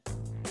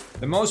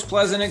The Most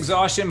Pleasant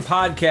Exhaustion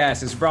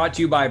podcast is brought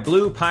to you by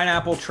Blue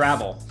Pineapple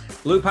Travel.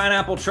 Blue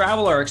Pineapple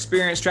Travel are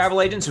experienced travel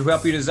agents who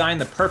help you design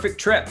the perfect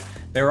trip.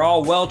 They're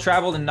all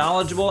well-traveled and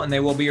knowledgeable, and they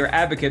will be your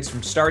advocates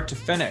from start to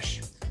finish.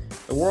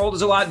 The world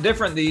is a lot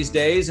different these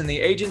days, and the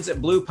agents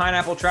at Blue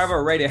Pineapple Travel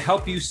are ready to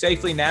help you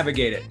safely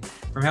navigate it.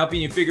 From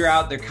helping you figure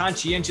out their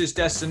conscientious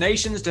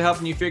destinations to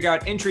helping you figure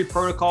out entry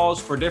protocols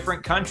for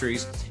different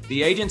countries,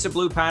 the agents at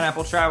Blue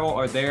Pineapple Travel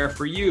are there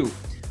for you.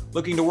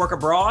 Looking to work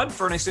abroad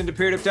for an extended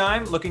period of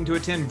time? Looking to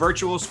attend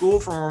virtual school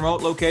from a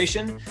remote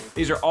location?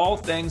 These are all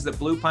things that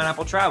Blue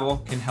Pineapple Travel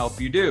can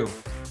help you do.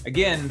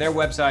 Again, their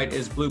website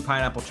is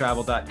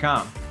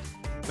bluepineappletravel.com.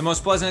 The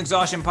Most Pleasant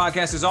Exhaustion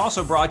podcast is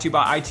also brought to you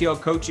by ITL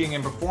Coaching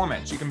and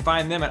Performance. You can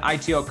find them at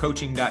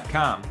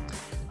itlcoaching.com.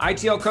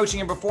 ITL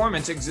Coaching and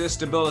Performance exists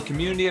to build a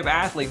community of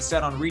athletes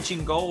set on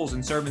reaching goals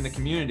and serving the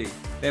community.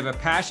 They have a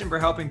passion for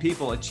helping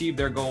people achieve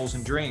their goals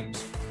and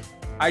dreams.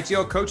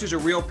 ITL coaches are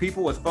real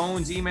people with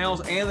phones,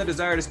 emails, and the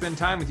desire to spend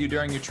time with you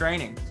during your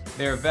training.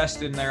 They are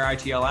vested in their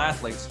ITL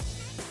athletes.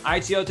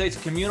 ITL takes a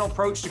communal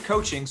approach to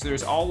coaching, so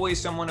there's always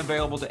someone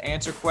available to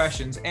answer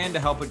questions and to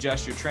help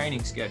adjust your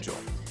training schedule.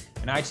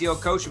 An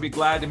ITL coach will be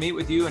glad to meet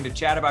with you and to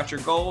chat about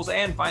your goals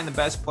and find the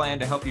best plan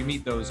to help you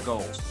meet those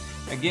goals.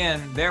 Again,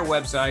 their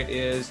website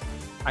is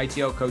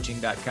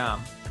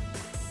itlcoaching.com.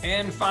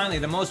 And finally,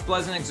 the Most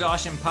Pleasant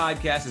Exhaustion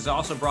podcast is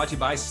also brought to you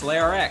by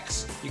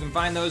SlayRx. You can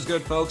find those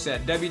good folks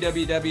at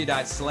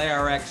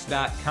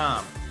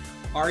www.slayrx.com.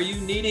 Are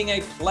you needing a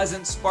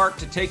pleasant spark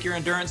to take your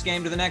endurance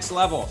game to the next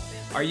level?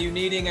 Are you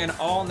needing an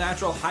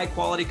all-natural,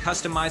 high-quality,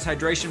 customized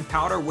hydration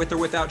powder with or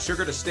without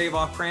sugar to stave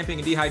off cramping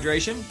and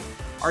dehydration?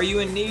 Are you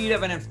in need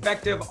of an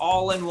effective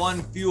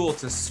all-in-one fuel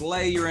to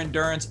slay your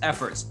endurance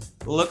efforts?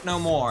 Look no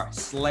more,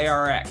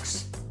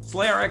 SlayRx.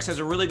 SlayRx has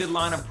a really good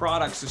line of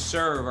products to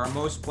serve our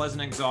Most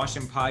Pleasant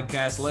Exhaustion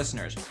podcast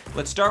listeners.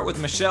 Let's start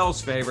with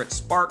Michelle's favorite,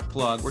 Spark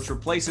Plug, which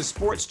replaces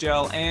sports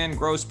gel and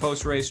gross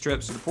post-race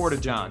trips to the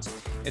Porta-Johns.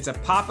 It's a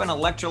poppin'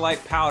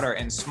 electrolyte powder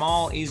in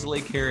small, easily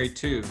carried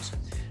tubes.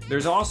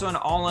 There's also an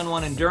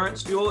all-in-one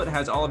endurance fuel. It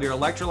has all of your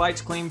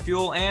electrolytes, clean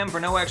fuel, and for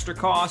no extra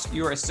cost,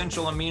 your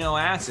essential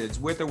amino acids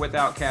with or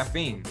without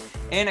caffeine.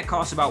 And it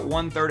costs about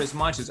 1/3 as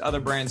much as other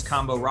brands'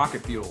 combo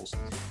rocket fuels.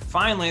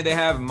 Finally, they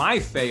have my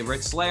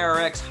favorite,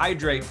 SlayRx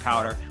Hydrate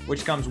Powder,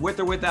 which comes with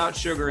or without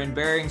sugar in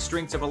varying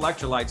strengths of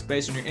electrolytes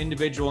based on your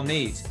individual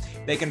needs.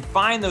 They can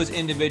find those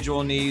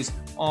individual needs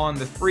on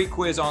the free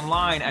quiz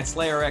online at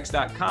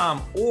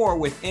slayerx.com or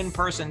with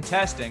in-person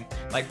testing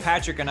like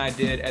Patrick and I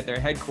did at their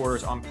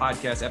headquarters on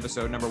podcast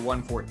episode number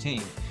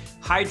 114.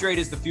 Hydrate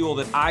is the fuel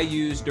that I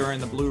used during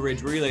the Blue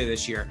Ridge Relay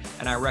this year,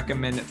 and I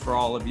recommend it for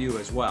all of you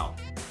as well.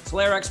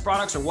 SlayRx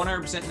products are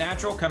 100%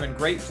 natural, come in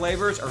great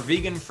flavors, are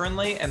vegan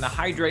friendly, and the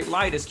Hydrate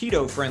Light is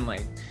keto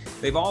friendly.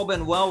 They've all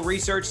been well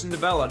researched and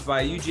developed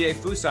by a UGA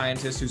food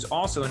scientist who's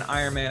also an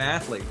Ironman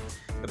athlete.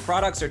 The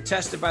products are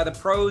tested by the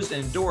pros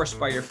and endorsed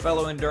by your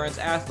fellow endurance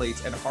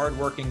athletes and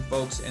hardworking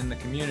folks in the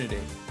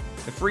community.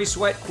 The free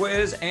sweat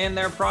quiz and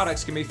their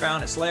products can be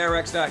found at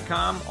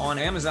slayerx.com, on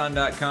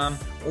amazon.com,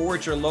 or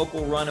at your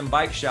local run and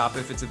bike shop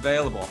if it's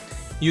available.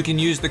 You can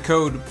use the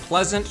code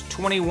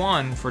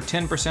PLEASANT21 for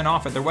 10%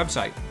 off at their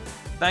website.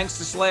 Thanks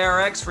to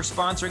SlayRx for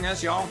sponsoring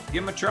us, y'all.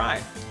 Give them a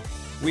try.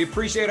 We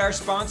appreciate our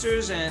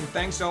sponsors, and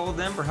thanks to all of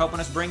them for helping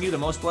us bring you the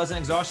Most Pleasant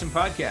Exhaustion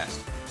podcast.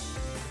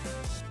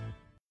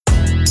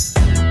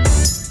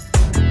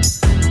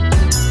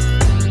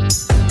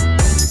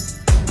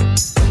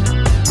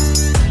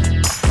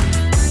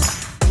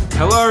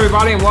 Hello,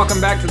 everybody, and welcome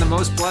back to the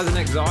Most Pleasant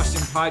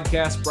Exhaustion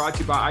podcast brought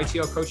to you by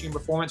ITL Coaching and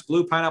Performance,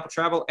 Blue Pineapple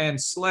Travel, and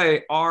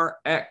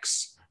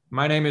SlayRx.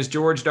 My name is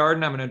George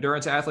Darden. I'm an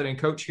endurance athlete and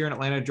coach here in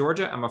Atlanta,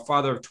 Georgia. I'm a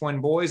father of twin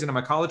boys, and I'm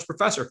a college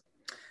professor.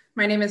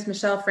 My name is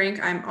Michelle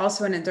Frank. I'm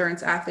also an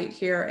endurance athlete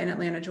here in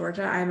Atlanta,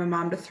 Georgia. I am a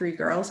mom to 3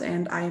 girls,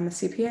 and I am a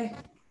CPA.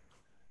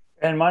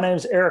 And my name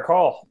is Eric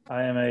Hall.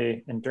 I am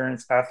an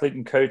endurance athlete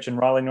and coach in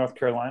Raleigh, North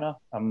Carolina.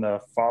 I'm the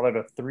father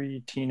to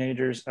 3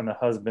 teenagers and a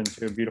husband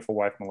to a beautiful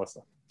wife, Melissa.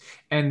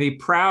 And the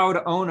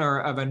proud owner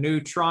of a new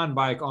Tron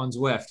bike on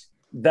Zwift.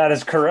 That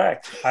is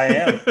correct. I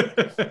am.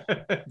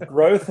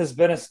 Growth has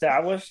been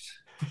established.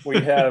 We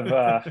have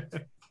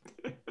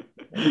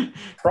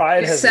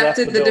pride has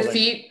accepted left the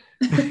defeat.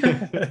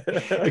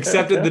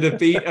 Accepted the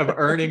defeat of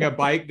earning a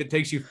bike that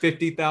takes you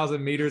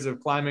 50,000 meters of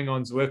climbing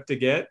on Zwift to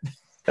get.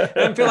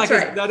 That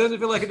doesn't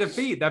feel like a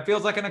defeat. That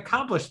feels like an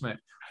accomplishment.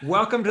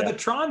 Welcome to the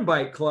Tron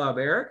Bike Club,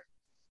 Eric.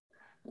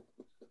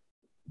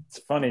 It's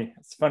funny,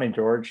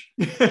 George.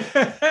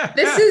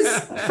 This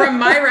is, from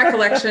my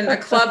recollection, a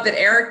club that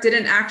Eric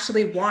didn't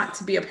actually want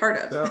to be a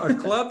part of. A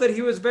club that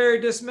he was very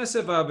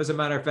dismissive of, as a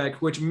matter of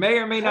fact, which may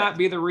or may not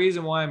be the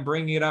reason why I'm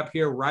bringing it up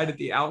here right at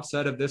the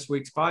outset of this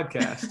week's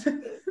podcast.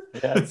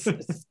 Yeah,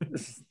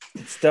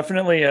 it's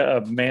definitely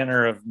a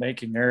manner of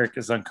making Eric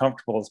as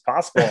uncomfortable as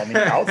possible on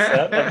the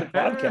outset of the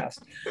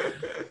podcast.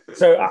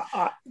 So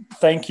I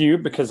thank you,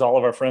 because all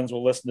of our friends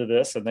will listen to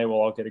this and they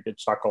will all get a good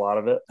chuckle out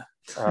of it.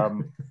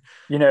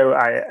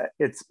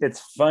 It's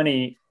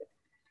funny.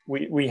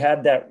 We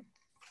had that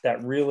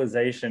that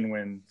realization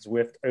when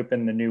Zwift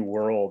opened the new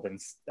world. And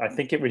I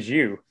think it was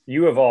you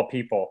of all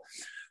people,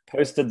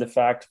 posted the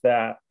fact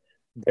that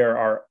there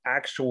are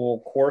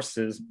actual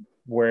courses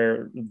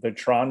where the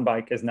Tron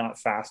bike is not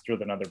faster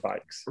than other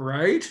bikes.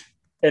 Right.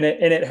 And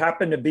it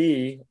happened to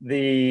be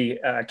the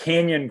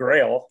Canyon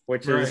Grail,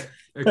 which is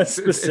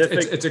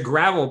specific. It's a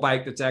gravel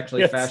bike that's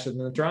actually faster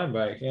than the Tron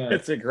bike. Yeah,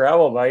 it's a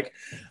gravel bike,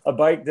 a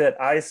bike that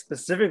I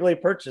specifically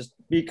purchased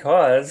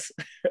because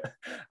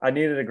I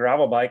needed a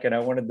gravel bike and I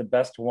wanted the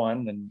best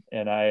one.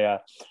 And I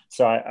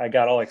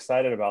got all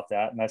excited about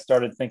that. And I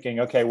started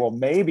thinking, okay, well,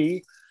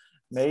 maybe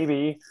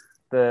the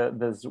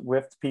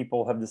Zwift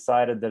people have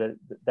decided that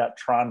that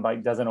Tron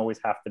bike doesn't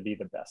always have to be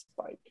the best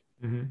bike.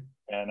 Mm-hmm.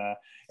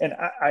 And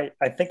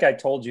I think I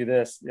told you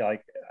this,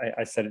 like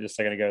I said it just a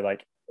second ago,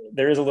 like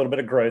there is a little bit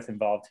of growth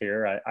involved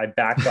here. I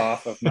backed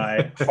off of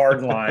my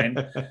hard line.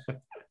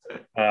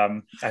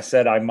 I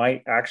said I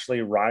might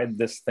actually ride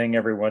this thing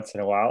every once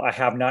in a while. I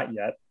have not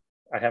yet,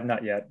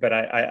 but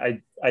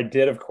I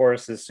did, of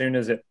course, as soon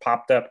as it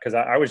popped up, because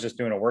I was just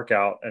doing a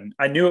workout and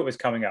I knew it was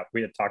coming up.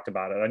 We had talked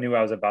about it. I knew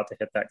I was about to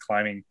hit that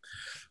climbing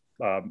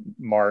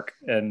mark,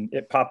 and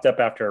it popped up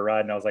after a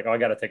ride, and I was like, oh, I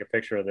got to take a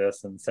picture of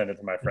this and send it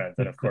to my friends.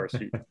 And of course,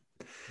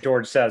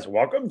 George says,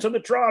 "Welcome to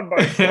the Tron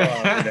Bike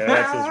Club."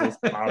 That's his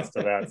response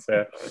to that.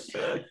 So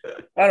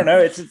I don't know.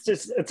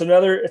 It's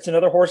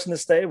another horse in the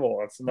stable.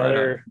 It's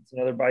another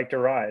bike to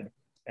ride.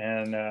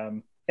 And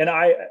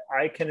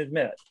I can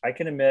admit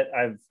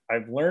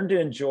I've learned to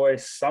enjoy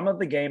some of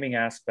the gaming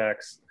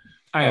aspects.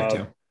 I have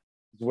to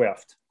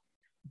Zwift,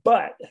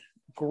 but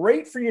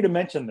great for you to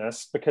mention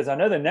this, because I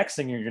know the next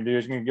thing you're going to do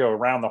is you're going to go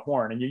around the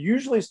horn, and you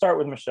usually start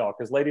with Michelle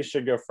because ladies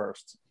should go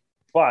first.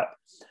 But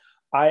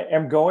I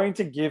am going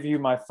to give you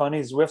my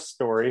funny Zwift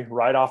story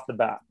right off the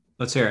bat.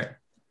 Let's hear it.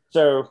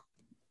 So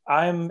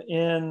I'm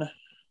in,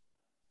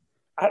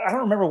 I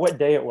don't remember what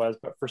day it was,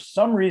 but for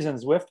some reason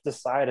Zwift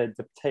decided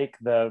to take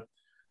the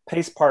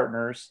pace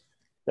partners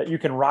that you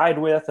can ride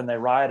with, and they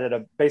ride at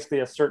basically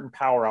a certain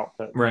power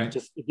output. Right.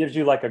 It gives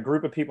you like a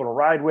group of people to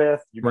ride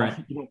with. You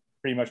don't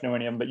pretty much know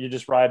any of them, but you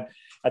just ride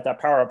at that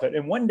power output.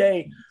 And one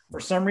day,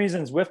 for some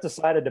reason, Zwift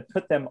decided to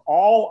put them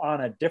all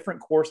on a different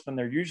course than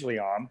they're usually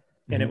on.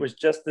 Mm-hmm. And it was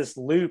just this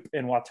loop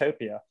in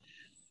Watopia.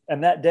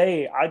 And that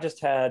day I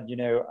just had,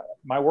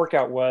 my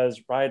workout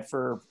was ride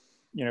for,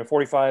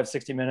 45,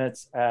 60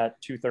 minutes at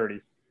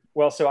 2:30.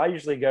 Well, so I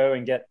usually go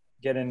and get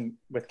in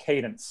with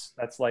Cadence.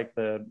 That's like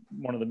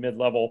one of the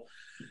mid-level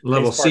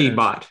C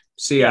bot,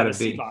 C out of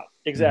B. C-bot.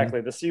 Exactly.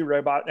 Mm-hmm. The C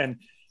robot.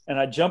 And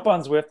I jump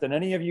on Zwift, and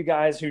any of you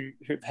guys who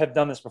have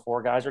done this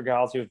before, guys or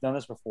gals who have done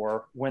this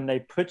before, when they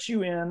put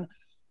you in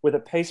with a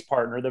pace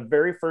partner, the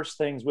very first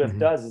thing Zwift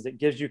does is it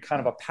gives you kind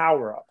of a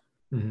power up.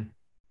 Mm-hmm.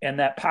 And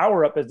that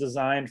power up is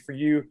designed for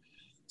you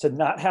to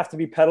not have to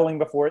be pedaling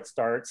before it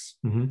starts,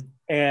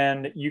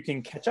 and you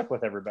can catch up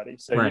with everybody.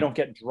 So you don't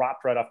get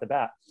dropped right off the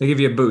bat. They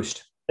give you a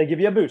boost.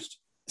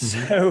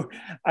 Mm-hmm. So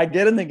I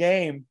get in the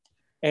game,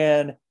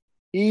 and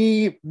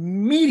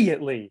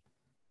immediately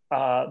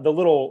the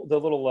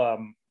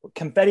little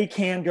confetti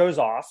can goes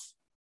off,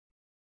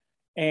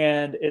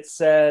 and it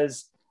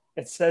says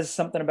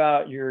something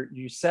about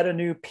you set a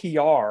new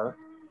PR.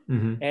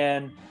 Mm-hmm.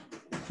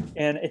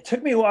 And it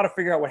took me a while to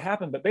figure out what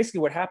happened, but basically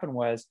what happened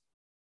was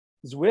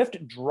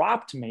Zwift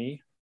dropped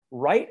me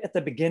right at the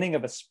beginning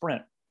of a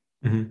sprint.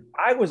 Mm-hmm.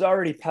 I was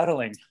already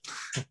pedaling,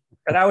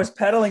 and I was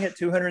pedaling at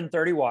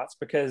 230 watts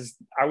because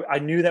I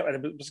knew that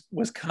it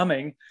was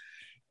coming.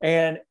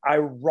 And I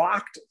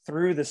rocked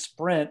through the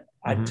sprint.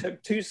 Mm-hmm. I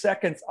took 2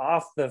 seconds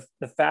off the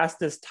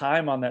fastest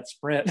time on that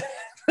sprint.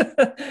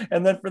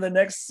 And then for the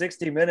next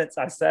 60 minutes,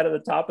 I sat at the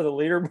top of the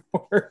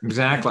leaderboard.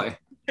 Exactly.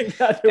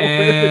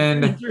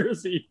 And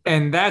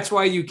that's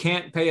why you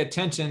can't pay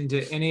attention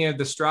to any of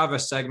the Strava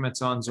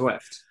segments on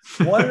Zwift.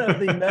 One of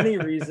the many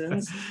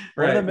reasons,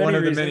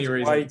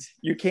 why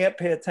you can't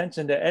pay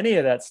attention to any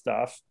of that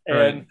stuff.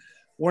 And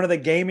one of the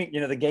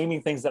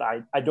gaming things that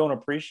I don't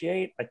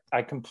appreciate,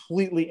 I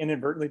completely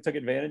inadvertently took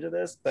advantage of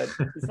this, but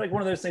it's like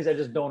one of those things I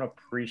just don't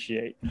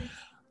appreciate.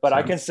 But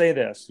I can say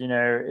this,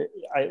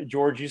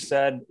 George, you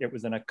said it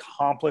was an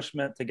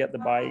accomplishment to get the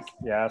bike.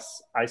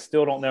 Yes. I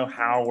still don't know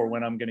how or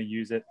when I'm going to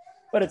use it,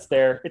 but it's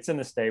there. It's in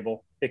the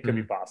stable. It could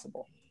be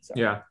possible. So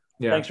yeah.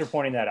 Thanks for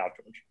pointing that out,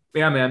 George.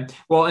 Yeah, man.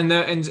 Well,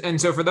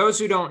 and so for those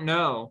who don't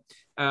know,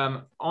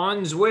 on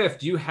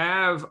Zwift, you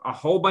have a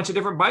whole bunch of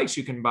different bikes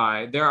you can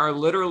buy. There are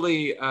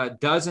literally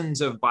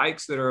dozens of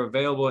bikes that are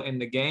available in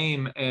the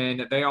game,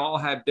 and they all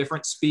have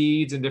different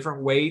speeds and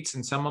different weights,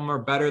 and some of them are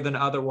better than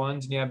other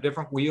ones, and you have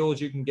different wheels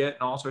you can get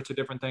and all sorts of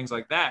different things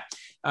like that.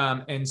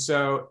 And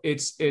so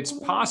it's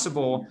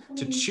possible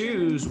to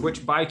choose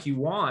which bike you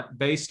want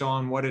based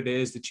on what it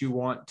is that you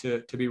want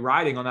to be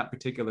riding on that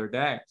particular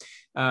day.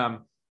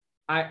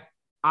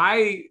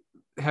 I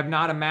have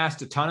not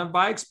amassed a ton of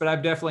bikes, but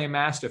I've definitely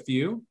amassed a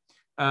few.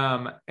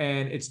 And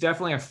it's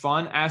definitely a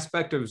fun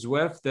aspect of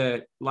Zwift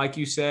that, like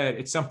you said,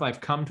 it's something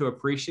I've come to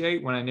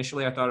appreciate when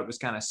initially I thought it was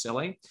kind of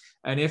silly.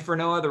 And if for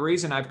no other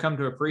reason, I've come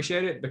to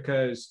appreciate it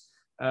because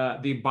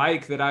the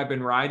bike that I've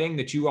been riding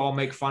that you all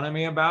make fun of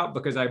me about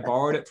because I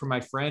borrowed it from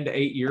my friend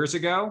 8 years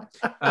ago.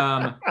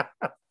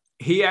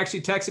 He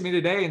actually texted me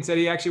today and said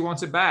he actually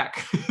wants it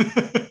back.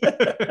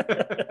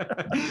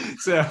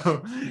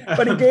 So,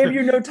 but he gave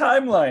you no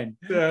timeline.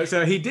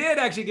 So he did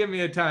actually give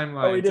me a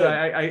timeline. Oh, he did. So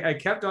I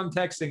kept on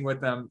texting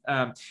with them.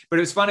 But it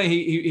was funny.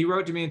 He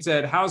wrote to me and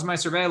said, "How's my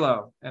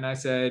Cervelo?" And I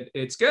said,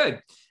 "It's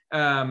good."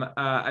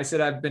 I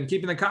said, "I've been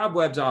keeping the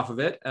cobwebs off of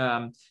it."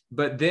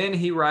 But then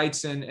he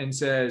writes and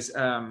says,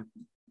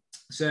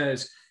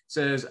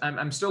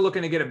 I'm still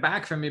looking to get it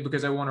back from me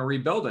because I want to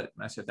rebuild it.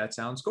 And I said, that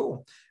sounds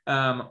cool.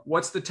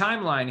 What's the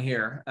timeline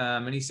here?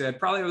 And he said,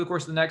 probably over the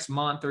course of the next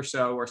month or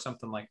so, or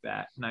something like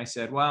that. And I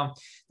said, well,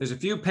 there's a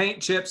few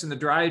paint chips and the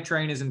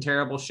drivetrain is in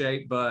terrible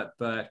shape, but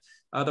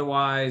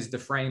otherwise the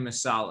frame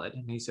is solid.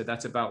 And he said,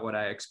 that's about what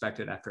I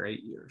expected after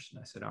 8 years.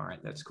 And I said, all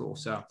right, that's cool.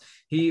 So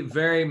he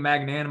very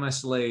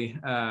magnanimously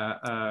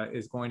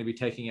is going to be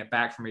taking it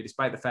back from me,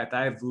 despite the fact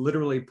that I've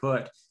literally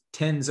put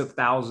tens of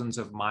thousands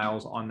of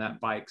miles on that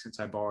bike since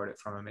I borrowed it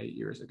from him 8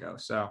 years ago.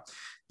 So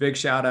big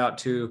shout out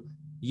to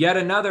yet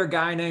another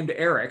guy named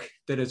Eric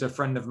that is a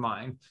friend of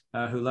mine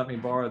who let me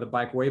borrow the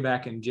bike way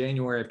back in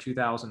January of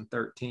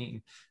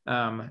 2013.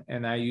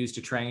 And I used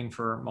to train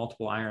for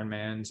multiple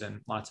Ironmans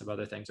and lots of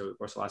other things over the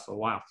course of the last little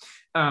while.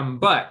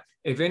 But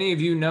if any of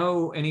you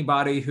know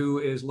anybody who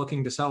is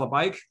looking to sell a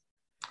bike,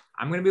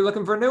 I'm going to be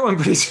looking for a new one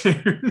pretty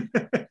soon.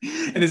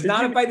 And it's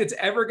not a bike that's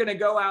ever going to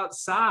go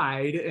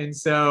outside. And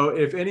so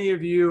if any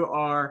of you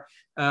are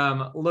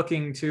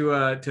looking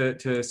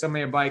to sell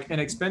me a bike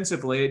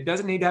inexpensively, it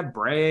doesn't need to have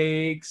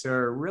brakes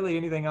or really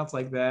anything else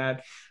like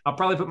that. I'll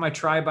probably put my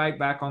tri-bike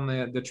back on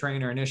the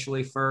trainer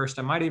initially first.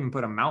 I might even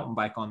put a mountain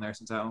bike on there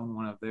since I own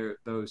one of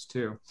those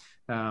too.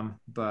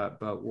 But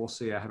we'll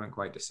see. I haven't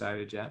quite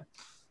decided yet.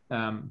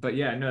 But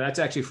yeah, no, that's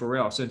actually for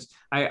real. Since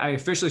I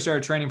officially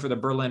started training for the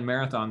Berlin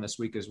Marathon this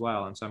week as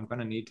well. And so I'm going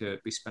to need to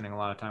be spending a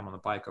lot of time on the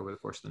bike over the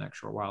course of the next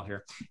short while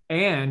here.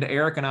 And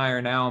Eric and I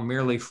are now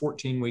merely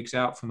 14 weeks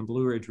out from the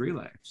Blue Ridge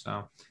Relay.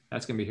 So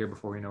that's going to be here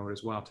before we know it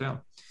as well too.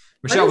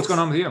 Michelle, what's going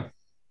on with you?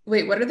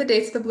 Wait, what are the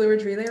dates of the Blue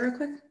Ridge Relay real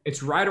quick?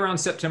 It's right around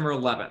September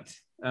 11th.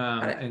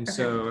 And okay.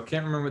 So I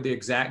can't remember what the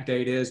exact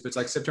date is, but it's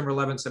like September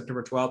 11th,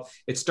 September 12th.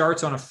 It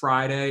starts on a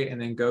Friday and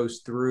then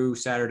goes through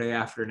Saturday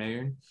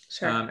afternoon.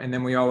 Sure. And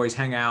then we always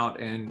hang out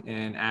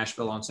in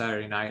Asheville on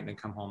Saturday night and then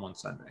come home on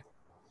Sunday.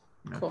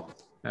 You know? Cool.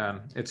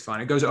 It's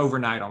fun. It goes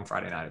overnight on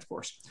Friday night, of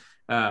course.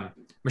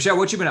 Michelle,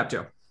 what you been up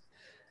to?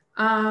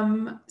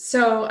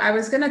 So I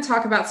was going to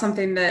talk about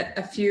something that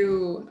a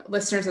few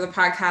listeners of the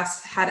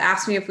podcast had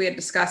asked me if we had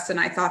discussed, and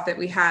I thought that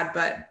we had,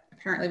 but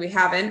apparently we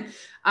haven't.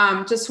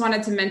 Just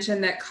wanted to mention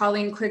that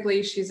Colleen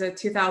Quigley, she's a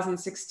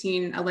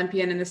 2016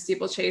 Olympian in the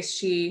steeplechase.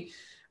 She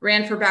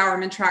ran for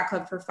Bowerman Track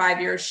Club for 5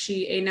 years.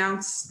 She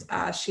announced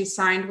she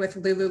signed with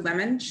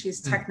Lululemon. She's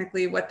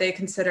technically what they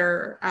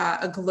consider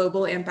a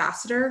global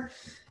ambassador.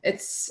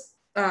 It's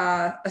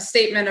a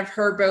statement of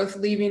her both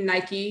leaving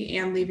Nike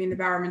and leaving the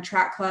Bowerman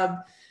Track Club.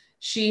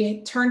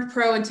 She turned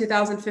pro in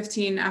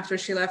 2015 after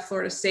she left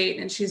Florida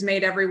State, and she's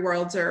made every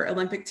Worlds or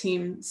Olympic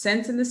team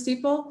since in the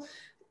steeple.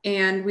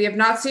 And we have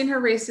not seen her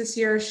race this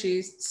year.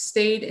 She's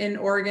stayed in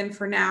Oregon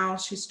for now.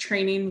 She's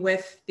training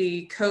with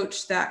the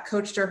coach that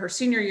coached her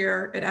senior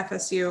year at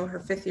FSU, her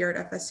 5th year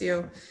at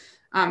FSU,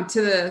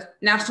 to the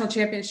national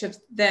championships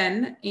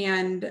then.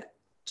 And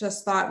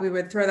just thought we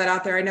would throw that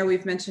out there. I know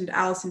we've mentioned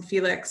Allison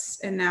Felix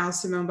and now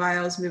Simone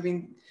Biles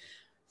moving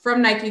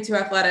from Nike to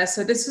Athleta.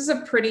 So this is a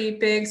pretty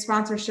big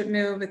sponsorship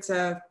move. It's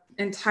a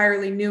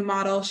entirely new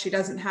model. She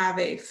doesn't have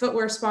a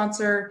footwear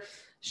sponsor.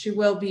 She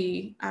will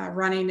be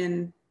running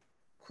in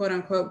quote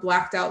unquote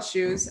blacked out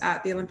shoes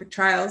at the Olympic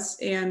trials.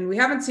 And we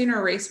haven't seen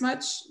her race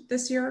much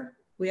this year.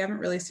 We haven't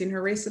really seen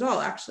her race at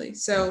all, actually.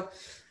 So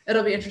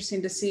it'll be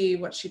interesting to see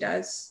what she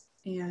does.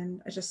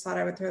 And I just thought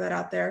I would throw that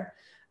out there.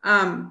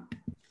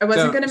 I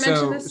wasn't going to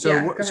mention this.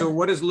 So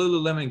what is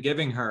Lululemon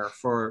giving her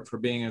for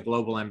being a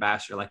global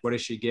ambassador? Like, what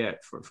does she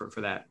get for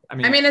that? I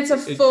mean, it's a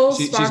full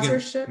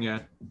sponsorship. Yeah.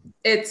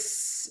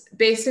 It's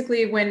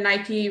basically when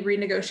Nike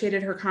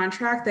renegotiated her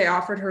contract, they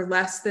offered her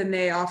less than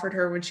they offered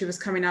her when she was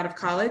coming out of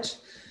college.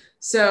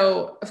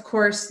 So of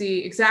course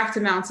the exact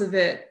amounts of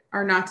it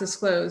are not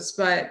disclosed,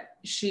 but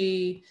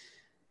she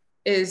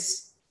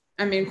is,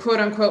 quote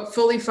unquote,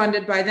 fully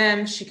funded by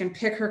them. She can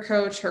pick her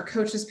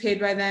coach is paid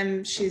by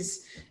them.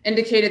 She's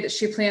indicated that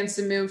she plans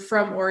to move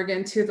from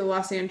Oregon to the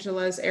Los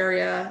Angeles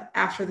area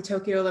after the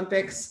Tokyo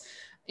Olympics.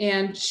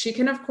 And she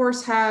can, of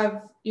course,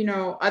 have,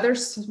 other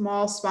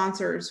small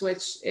sponsors,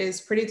 which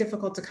is pretty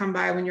difficult to come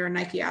by when you're a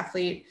Nike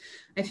athlete.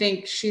 I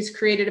think she's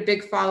created a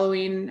big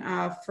following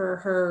for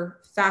her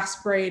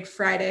Fast Braid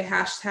Friday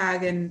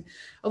hashtag and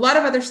a lot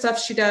of other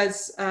stuff she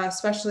does,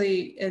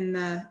 especially in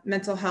the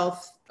mental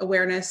health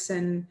awareness,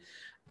 and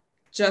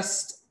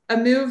just a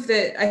move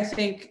that I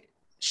think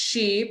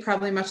she,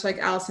 probably much like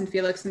Allison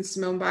Felix and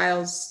Simone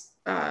Biles,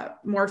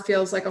 more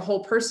feels like a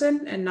whole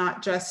person and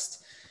not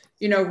just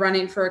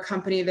running for a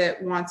company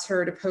that wants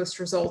her to post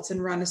results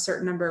and run a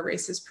certain number of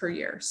races per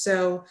year.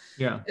 So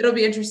it'll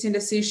be interesting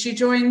to see. She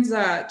joins,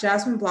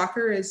 Jasmine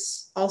Blocker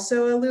is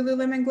also a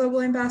Lululemon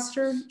global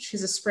ambassador.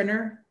 She's a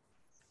sprinter,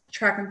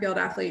 track and field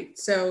athlete.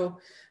 So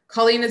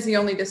Colleen is the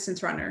only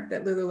distance runner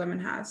that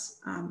Lululemon has.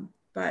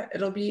 But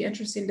it'll be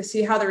interesting to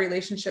see how the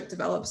relationship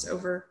develops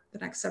over the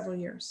next several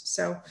years.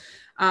 So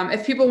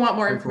if people want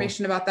more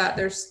information about that,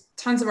 there's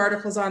tons of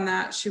articles on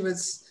that. She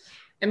was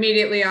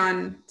immediately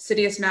on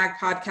Sidious Mag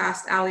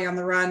podcast, Allie on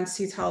the Run,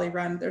 Sees Holly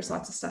Run. There's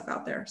lots of stuff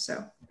out there.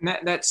 So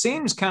that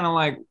seems kind of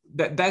like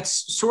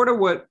that's sort of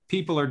what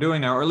people are doing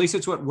now, or at least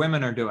it's what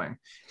women are doing,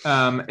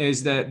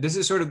 is that this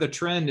is sort of the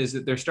trend, is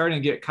that they're starting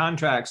to get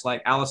contracts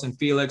like Allison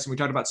Felix. And we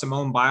talked about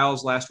Simone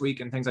Biles last week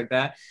and things like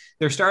that.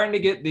 They're starting to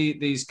get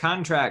these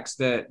contracts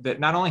that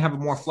not only have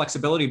more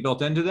flexibility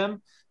built into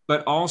them,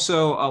 but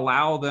also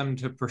allow them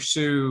to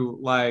pursue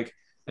like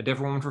a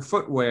different one for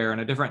footwear and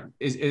a different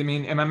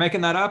am I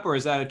making that up, or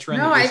is that a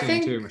trend that you're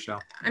seeing too,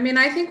 Michelle?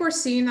 I think we're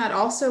seeing that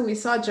also. We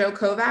saw Joe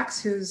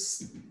Kovacs,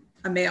 who's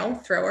a male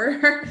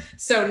thrower,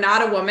 so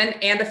not a woman,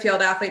 and a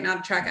field athlete, not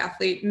a track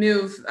athlete,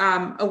 move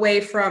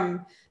away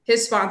from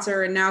his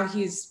sponsor. And now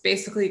he's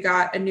basically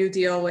got a new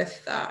deal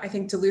with, I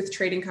think, Duluth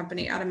Trading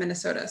Company out of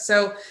Minnesota.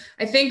 So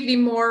I think the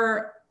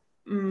more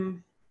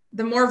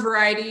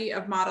variety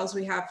of models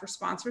we have for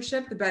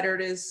sponsorship, the better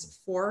it is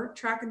for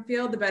track and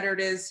field, the better it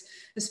is,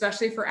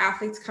 especially for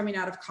athletes coming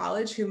out of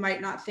college who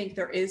might not think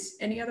there is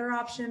any other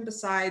option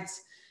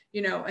besides,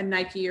 a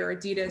Nike or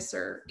Adidas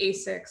or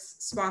ASICS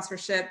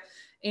sponsorship.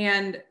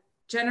 And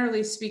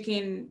generally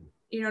speaking,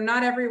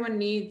 not everyone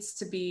needs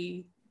to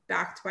be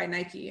backed by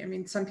Nike.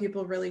 Some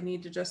people really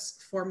need to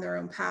just form their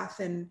own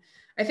path. And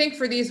I think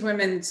for these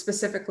women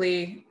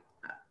specifically,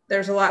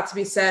 there's a lot to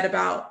be said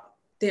about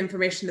the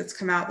information that's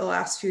come out the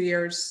last few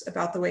years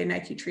about the way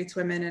Nike treats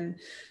women and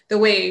the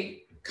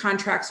way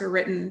contracts are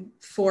written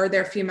for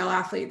their female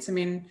athletes.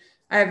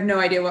 I have no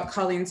idea what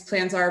Colleen's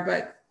plans are,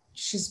 but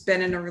she's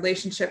been in a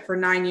relationship for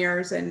 9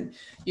 years, and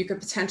you could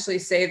potentially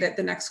say that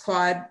the next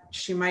quad,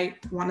 she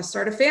might want to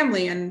start a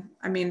family. And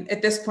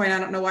at this point, I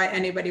don't know why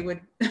anybody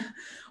would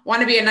want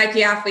to be a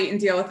Nike athlete and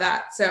deal with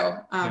that. So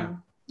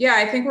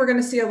I think we're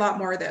going to see a lot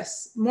more of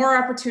this, more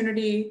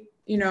opportunity,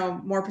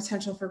 more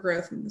potential for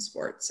growth in the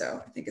sport.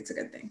 So I think it's a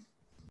good thing.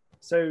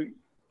 So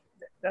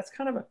that's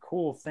kind of a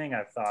cool thing,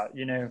 I thought.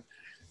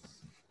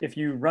 If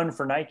you run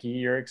for Nike,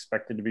 you're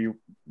expected to be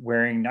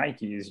wearing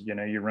Nikes.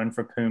 You run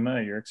for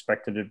Puma, you're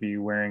expected to be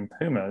wearing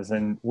Pumas.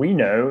 And we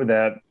know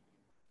that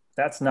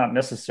that's not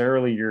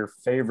necessarily your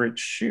favorite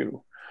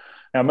shoe.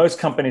 Now, most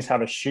companies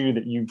have a shoe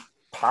that you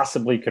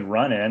possibly could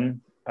run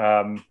in.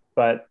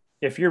 But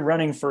if you're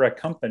running for a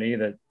company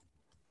that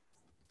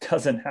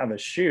doesn't have a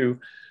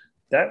shoe,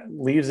 that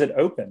leaves it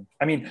open.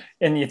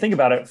 And you think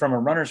about it from a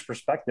runner's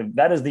perspective,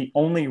 that is the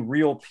only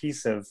real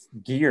piece of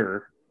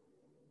gear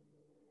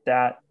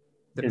that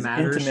is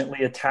matters.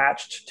 Intimately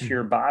attached to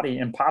your body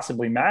and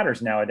possibly matters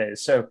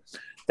nowadays. So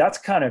that's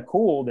kind of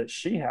cool that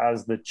she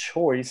has the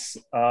choice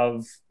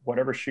of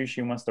whatever shoe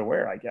she wants to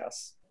wear, I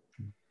guess.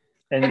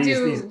 And all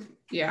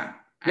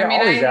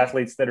these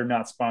athletes that are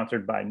not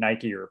sponsored by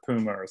Nike or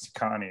Puma or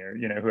Saucony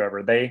or,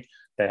 whoever, they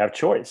have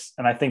choice.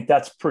 And I think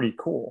that's pretty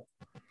cool.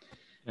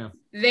 Yeah.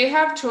 They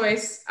have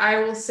choice. I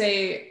will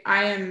say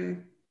I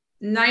am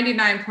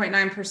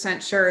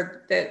 99.9%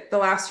 sure that the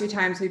last few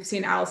times we've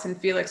seen Allison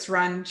Felix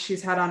run,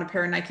 she's had on a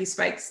pair of Nike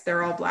spikes.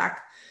 They're all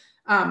black.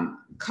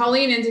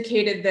 Colleen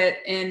indicated that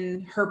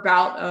in her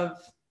bout of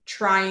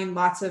trying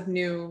lots of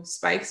new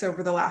spikes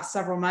over the last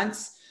several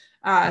months,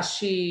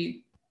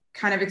 she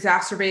kind of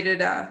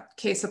exacerbated a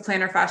case of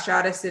plantar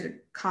fasciitis.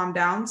 It calmed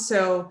down.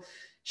 So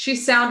she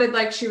sounded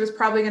like she was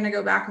probably going to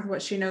go back with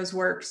what she knows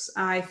works.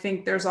 I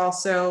think there's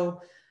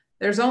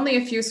only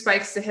a few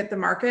spikes to hit the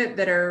market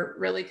that are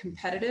really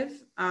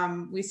competitive.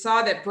 We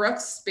saw that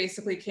Brooks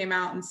basically came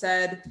out and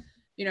said,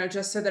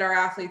 just so that our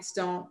athletes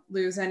don't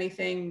lose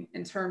anything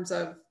in terms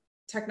of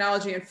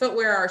technology and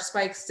footwear, our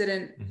spikes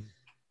didn't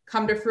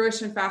come to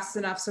fruition fast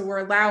enough. So we're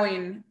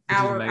allowing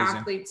our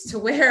athletes to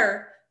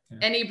wear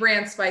any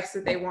brand spikes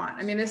that they want.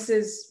 This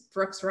is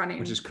Brooks Running,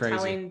 which is crazy,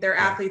 telling their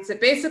athletes that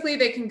basically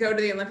they can go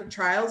to the Olympic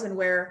trials and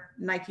wear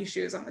Nike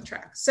shoes on the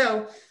track.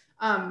 So,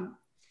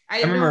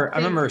 I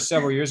remember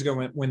several years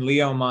ago when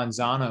Leo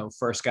Manzano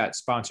first got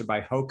sponsored by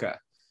Hoka.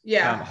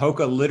 Yeah.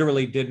 Hoka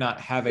literally did not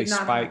have a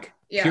spike,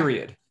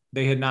 period.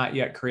 They had not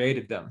yet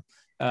created them.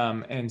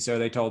 And so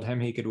they told him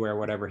he could wear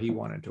whatever he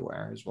wanted to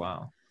wear as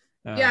well.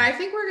 I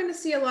think we're going to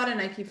see a lot of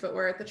Nike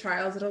footwear at the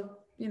trials. It'll,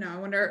 I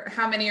wonder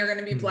how many are going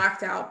to be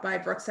blacked out by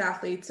Brooks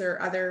athletes or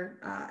other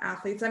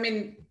athletes.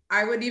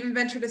 I would even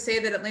venture to say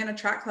that Atlanta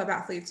Track Club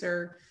athletes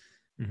are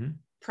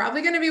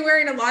probably going to be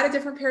wearing a lot of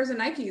different pairs of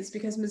Nikes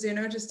because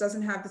Mizuno just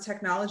doesn't have the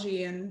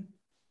technology and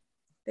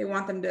they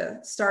want them to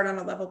start on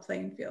a level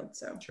playing field.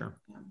 So sure.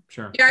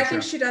 Yeah, I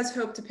think she does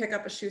hope to pick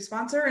up a shoe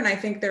sponsor. And I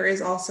think there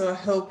is also a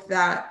hope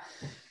that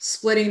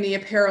splitting the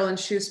apparel and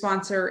shoe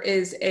sponsor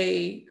is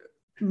a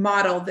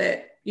model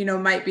that,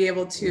 might be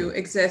able to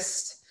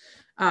exist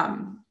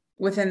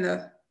within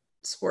the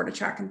sport of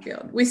track and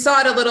field. We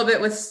saw it a little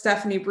bit with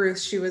Stephanie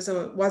Bruce. She was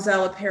a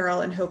Oiselle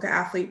Apparel and Hoka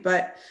athlete,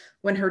 but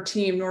when her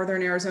team,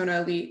 Northern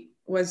Arizona Elite,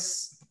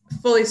 was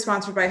fully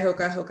sponsored by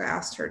Hoka, Hoka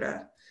asked her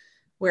to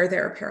wear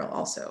their apparel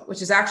also,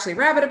 which is actually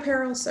Rabbit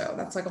apparel. So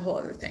that's like a whole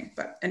other thing.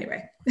 But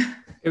anyway.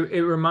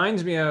 It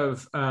reminds me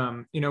of,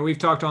 we've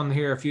talked on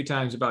here a few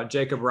times about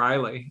Jacob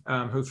Riley,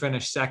 who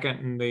finished second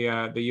in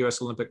the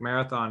U.S. Olympic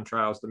marathon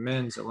trials, the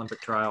men's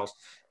Olympic trials,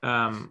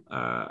 in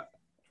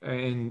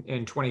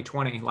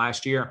 2020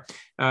 last year.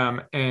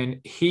 And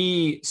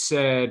he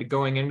said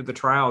going into the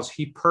trials,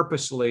 he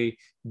purposely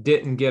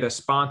didn't get a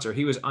sponsor.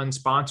 He was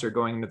unsponsored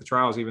going into the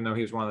trials, even though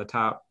he was one of the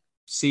top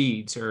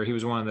seeds, or he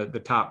was one of the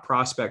top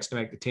prospects to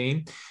make the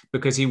team,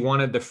 because he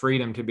wanted the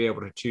freedom to be able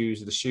to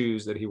choose the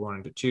shoes that he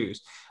wanted to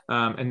choose.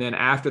 And then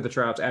after the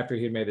trials, after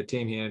he had made the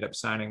team, he ended up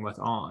signing with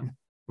On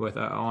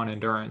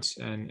Endurance,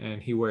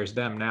 and he wears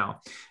them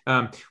now.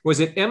 Was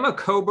it Emma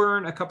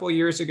Coburn a couple of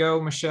years ago,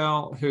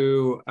 Michelle,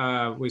 who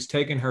was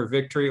taking her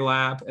victory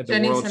lap at the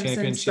Jenny World Simpson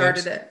Championships?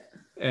 Started it.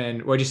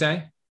 And what'd you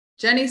say?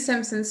 Jenny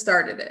Simpson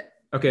started it.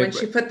 Okay. When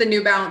she put the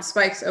New Balance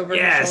spikes over her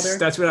shoulder. Yes,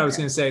 that's what I was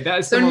going to say. That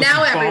is so the most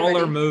now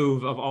baller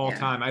move of all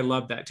time. I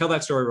love that. Tell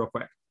that story real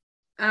quick.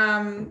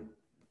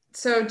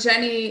 So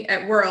Jenny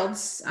at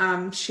Worlds,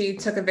 she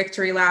took a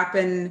victory lap,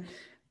 and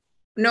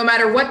no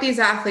matter what these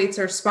athletes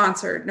are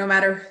sponsored, no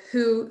matter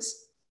who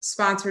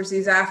sponsors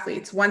these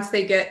athletes, once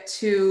they get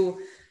to,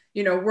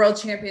 World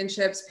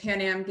Championships,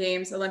 Pan Am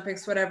Games,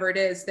 Olympics, whatever it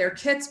is, their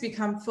kits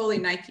become fully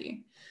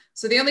Nike.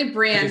 So the only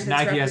brand because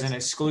Nike has an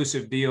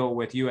exclusive deal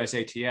with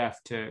USATF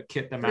to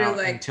kit them out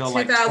until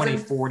like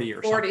 2040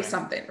 or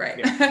something. Right?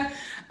 Yeah.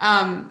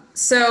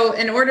 So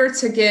in order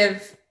to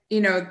give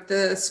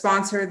the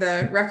sponsor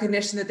the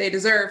recognition that they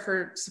deserve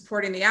for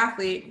supporting the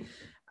athlete,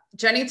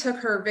 Jenny took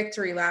her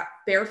victory lap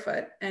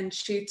barefoot, and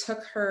she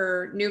took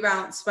her New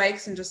Balance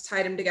spikes and just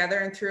tied them together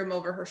and threw them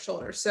over her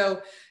shoulder.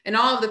 So in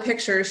all of the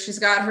pictures, she's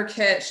got her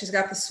kit, she's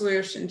got the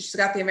swoosh, and she's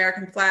got the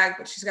American flag,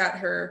 but she's got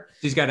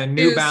a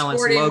New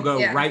Balance logo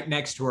right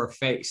next to her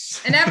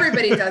face. And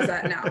everybody does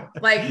that now.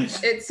 Like,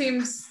 it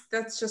seems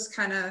that's just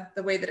kind of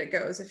the way that it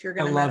goes. If you're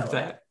going to, I love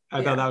that.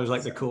 I thought that was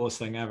like the coolest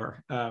thing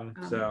ever.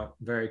 So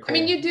very cool. I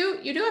mean, you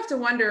do have to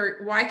wonder,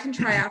 why can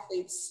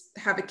triathletes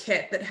have a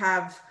kit that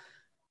have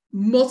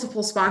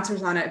multiple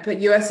sponsors on it, but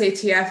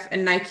USATF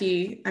and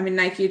Nike,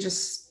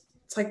 it's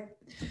like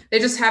they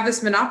just have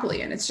this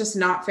monopoly, and it's just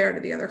not fair to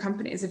the other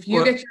companies. If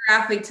you get your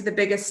athlete to the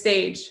biggest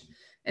stage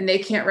and they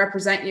can't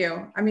represent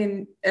you,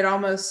 it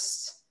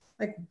almost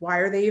like, why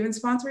are they even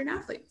sponsoring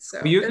athletes?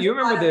 So you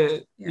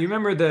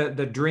remember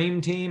the dream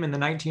team in the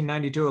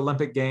 1992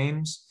 Olympic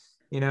Games,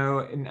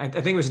 and I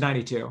think it was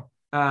 92.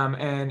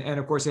 And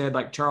of course they had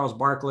like Charles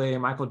Barkley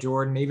and Michael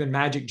Jordan, even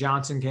Magic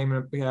Johnson came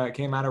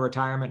out of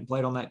retirement and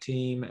played on that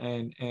team,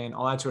 and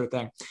all that sort of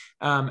thing.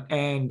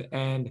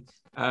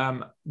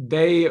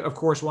 They of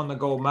course won the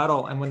gold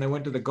medal. And when they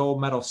went to the gold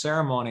medal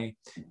ceremony,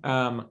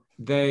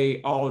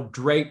 they all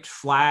draped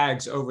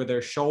flags over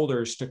their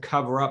shoulders to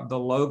cover up the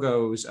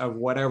logos of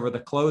whatever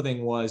the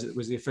clothing was. It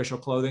was the official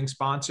clothing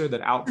sponsor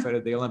that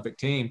outfitted the Olympic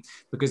team,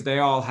 because they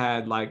all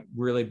had like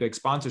really big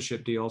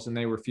sponsorship deals, and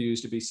they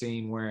refused to be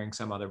seen wearing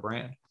some other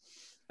brand.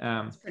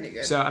 Pretty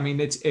good. So,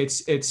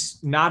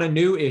 it's not a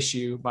new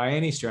issue by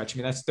any stretch.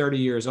 That's 30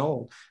 years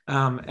old.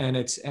 And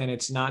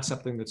it's not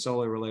something that's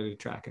solely related to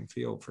track and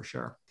field, for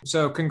sure.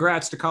 So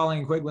congrats to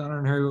Colleen Quigley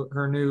on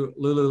her new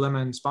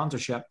Lululemon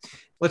sponsorship.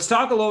 Let's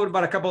talk a little bit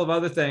about a couple of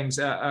other things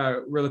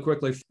really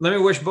quickly. Let me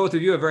wish both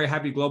of you a very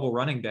happy Global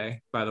Running Day,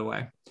 by the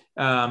way.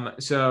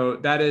 So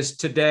that is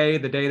today,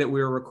 the day that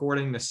we were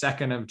recording, the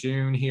 2nd of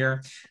June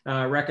here,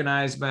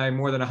 recognized by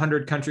more than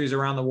 100 countries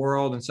around the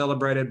world, and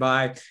celebrated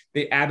by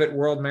the Abbott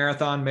World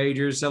Marathon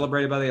Majors,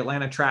 celebrated by the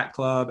Atlanta Track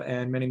Club,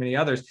 and many, many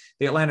others.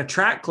 The Atlanta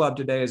Track Club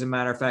today, as a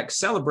matter of fact,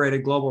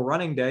 celebrated Global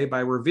Running Day by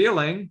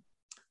revealing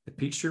the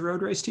Peachtree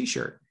Road Race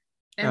t-shirt.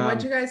 And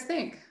what'd you guys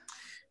think?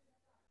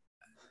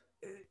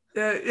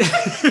 I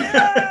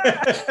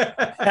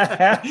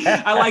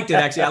liked it,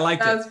 actually. I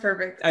liked it. That was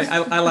perfect.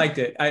 I liked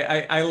it.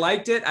 I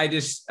liked it. I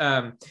just,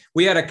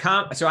 we had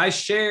so I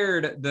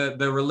shared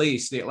the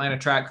release, the Atlanta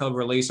Track Club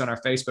release, on our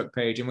Facebook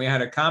page. And we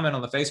had a comment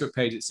on the Facebook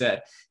page that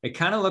said, it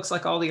kind of looks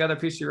like all the other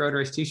Peachtree Road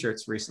Race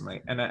t-shirts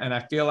recently. And I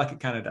feel like it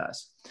kind of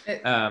does.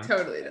 It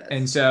totally does.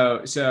 And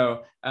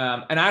so,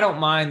 and I don't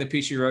mind the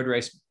Peachtree Road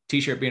Race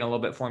t-shirt being a little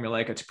bit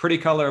formulaic. It's a pretty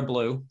color of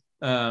blue.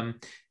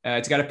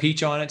 It's got a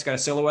peach on it. It's got a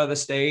silhouette of the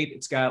state.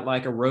 It's got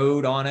like a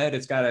road on it.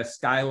 It's got a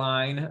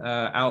skyline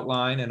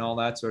outline and all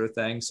that sort of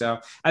thing. So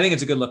I think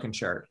it's a good looking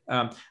shirt.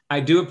 I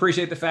do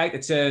appreciate the fact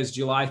it says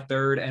July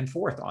 3rd and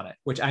 4th on it,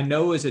 which I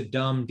know is a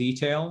dumb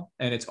detail,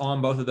 and it's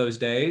on both of those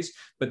days,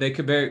 but they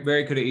could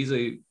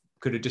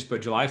could have just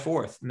put July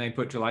 4th, and they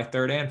put July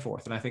 3rd and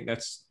 4th. And I think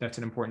that's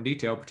an important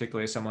detail,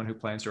 particularly as someone who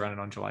plans to run it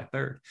on July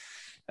 3rd.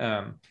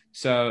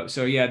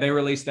 So yeah, they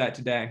released that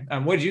today.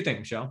 What did you think,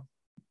 Michelle?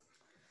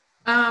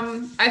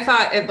 I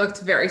thought it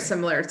looked very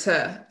similar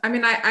to, I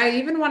mean, I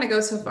even want to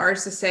go so far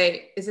as to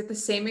say, is it the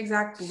same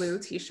exact blue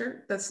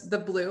t-shirt? That's the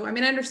blue. I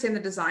mean, I understand the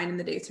design and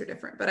the dates are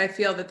different, but I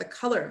feel that the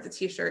color of the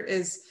t-shirt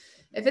is,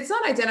 if it's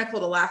not identical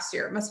to last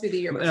year, it must be the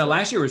year before. No,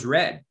 last year was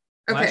red.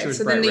 Okay,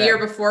 so then the year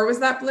before was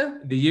that blue?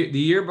 The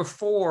year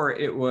before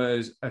it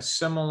was a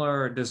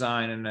similar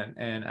design,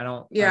 and I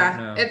don't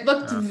know. It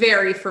looked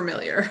very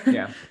familiar.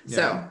 Yeah.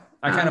 So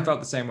I kind of felt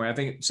the same way. I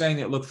think saying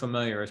it looked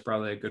familiar is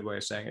probably a good way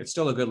of saying it. It's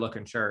still a good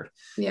looking shirt.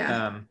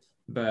 Yeah.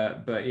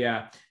 But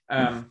yeah.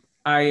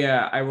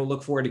 I will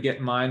look forward to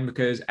getting mine,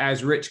 because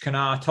as Rich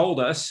Kana told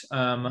us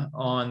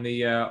on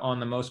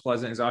the Most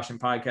Pleasant Exhaustion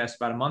podcast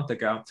about a month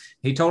ago,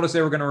 he told us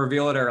they were going to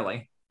reveal it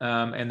early.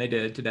 And they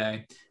did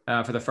today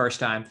for the first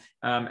time.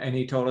 And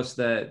he told us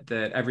that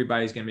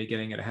everybody's going to be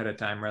getting it ahead of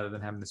time rather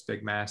than having this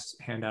big mass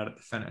handout at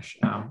the finish,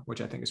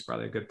 which I think is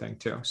probably a good thing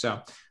too.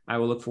 So I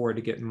will look forward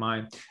to getting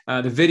mine.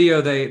 The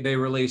video they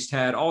released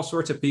had all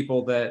sorts of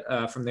people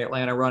that from the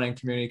Atlanta running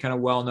community, kind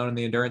of well known in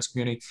the endurance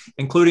community,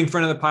 including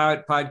friend of the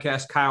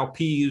podcast, Kyle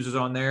Pease was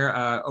on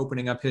there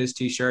opening up his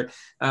t-shirt.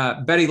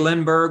 Betty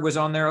Lindbergh was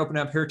on there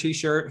opening up her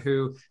t-shirt,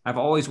 who I've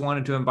always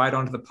wanted to invite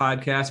onto the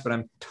podcast, but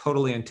I'm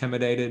totally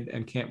intimidated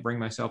and can't bring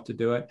myself to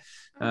do it.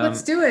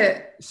 Let's do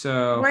it.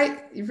 So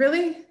why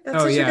really?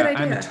 That's such a good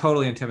idea. I'm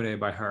totally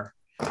intimidated by her.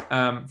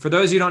 For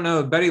those of you who don't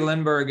know, Betty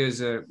Lindbergh is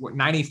a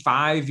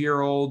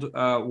 95-year-old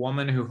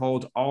woman who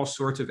holds all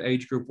sorts of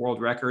age group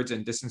world records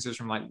in distances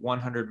from like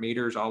 100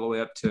 meters all the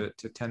way up to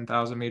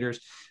 10,000 meters,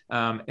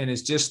 and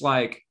is just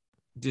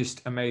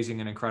amazing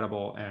and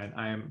incredible. And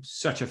I am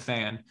such a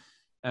fan,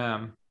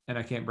 and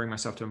I can't bring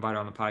myself to invite her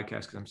on the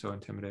podcast because I'm so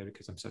intimidated,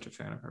 because I'm such a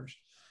fan of hers.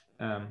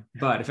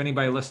 But if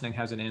anybody listening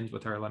has an ends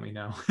with her, let me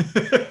know.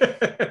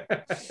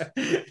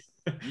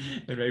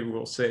 And maybe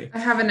we'll see. I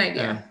have an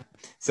idea.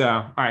 So,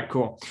 all right,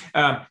 cool.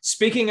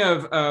 Speaking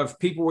of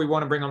people we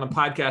want to bring on the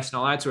podcast and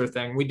all that sort of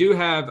thing, we do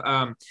have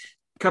a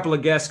couple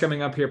of guests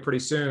coming up here pretty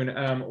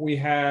soon. We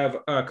have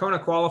a Kona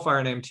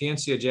qualifier named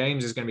Tianxia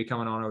James is going to be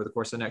coming on over the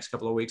course of the next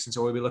couple of weeks. And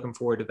so we'll be looking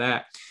forward to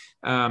that.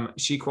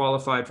 She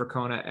qualified for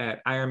Kona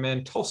at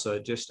Ironman Tulsa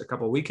just a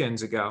couple of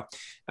weekends ago.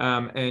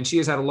 And she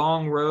has had a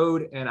long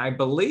road, and I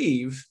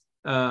believe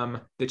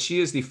that she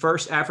is the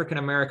first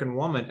African-American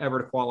woman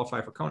ever to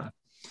qualify for Kona,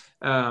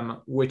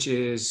 which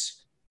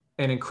is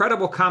an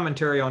incredible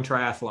commentary on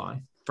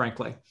triathlon,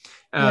 frankly.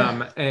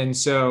 And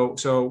so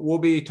we'll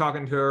be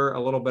talking to her a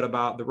little bit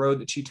about the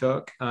road that she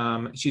took.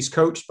 She's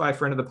coached by a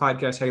friend of the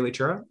podcast, Haley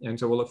Chura, and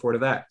so we'll look forward to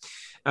that.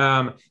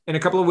 In a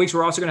couple of weeks,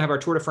 we're also going to have our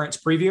Tour de France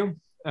preview.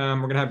 We're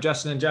going to have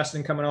Justin and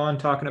Justin coming on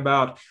talking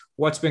about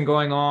what's been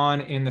going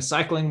on in the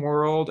cycling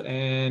world,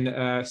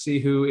 and see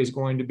who is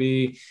going to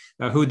be,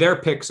 who their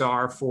picks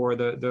are for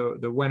the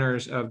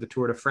winners of the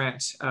Tour de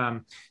France.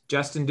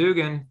 Justin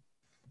Dugan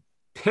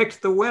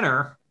picked the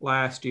winner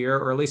last year,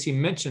 or at least he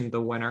mentioned the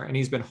winner, and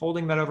he's been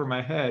holding that over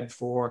my head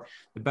for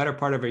the better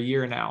part of a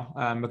year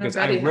now, because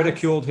I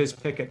ridiculed his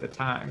pick at the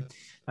time.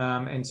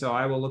 And so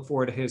I will look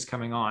forward to his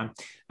coming on,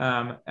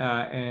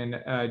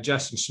 and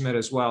Justin Schmidt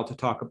as well, to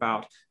talk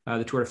about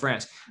the Tour de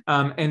France.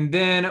 And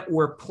then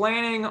we're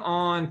planning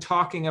on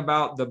talking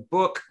about the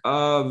book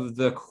of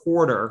the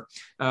quarter,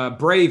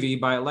 Bravey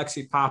by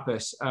Alexi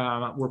Pappas.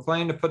 We're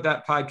planning to put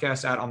that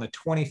podcast out on the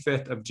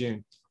 25th of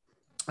June.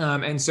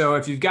 And so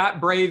if you've got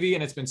Bravey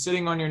and it's been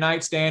sitting on your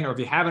nightstand, or if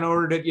you haven't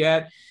ordered it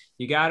yet,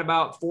 you got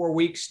about 4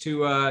 weeks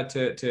to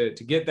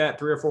get that,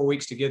 3 or 4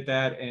 weeks to get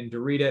that and to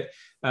read it,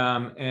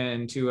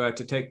 and to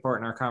take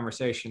part in our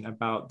conversation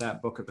about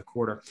that book of the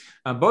quarter.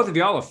 Both of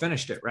y'all have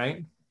finished it,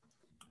 right?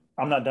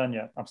 I'm not done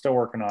yet. I'm still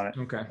working on it.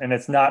 Okay. And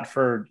it's not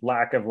for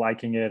lack of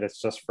liking it.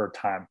 It's just for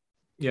time.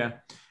 Yeah.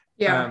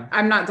 Yeah.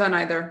 I'm not done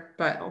either,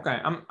 but okay.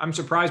 I'm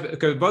surprised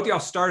because both of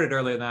y'all started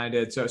earlier than I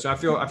did. So I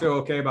feel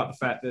okay about the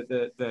fact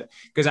that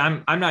because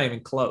I'm not even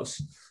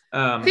close.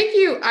 I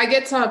think I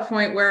get to a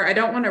point where I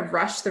don't want to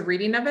rush the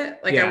reading of it.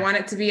 Like I want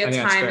it to be a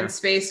time and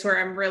space where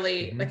I'm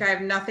really like, I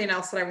have nothing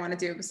else that I want to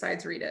do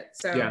besides read it.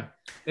 So yeah,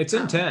 it's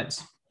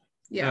intense.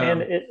 Yeah.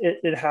 And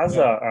it has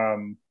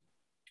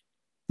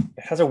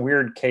a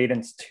weird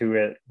cadence to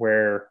it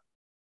where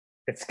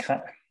it's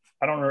kind of,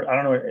 I don't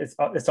know.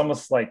 It's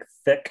almost like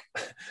thick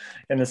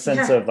in the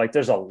sense of like,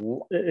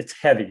 it's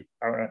heavy.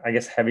 I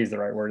guess heavy is the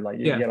right word. Like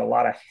you get a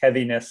lot of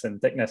heaviness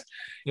and thickness.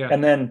 Yeah.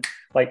 And then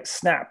like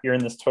snap, you're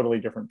in this totally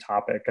different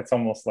topic. It's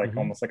almost like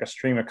a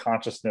stream of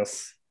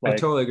consciousness. Like, I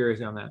totally agree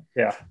with you on that.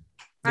 Yeah.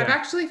 I've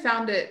actually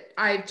found it.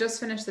 I just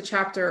finished the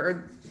chapter,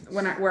 or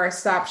where I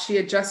stopped, she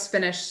had just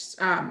finished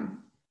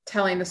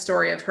telling the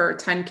story of her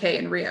 10K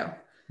in Rio.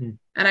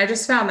 And I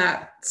just found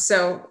that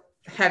so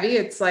heavy.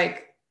 It's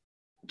like,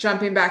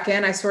 jumping back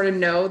in, I sort of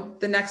know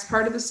the next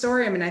part of the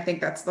story. I mean, I think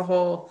that's the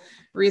whole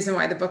reason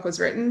why the book was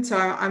written. So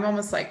I'm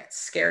almost like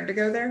scared to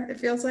go there, it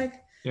feels like.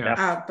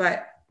 Yeah.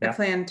 But I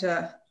plan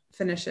to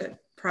finish it,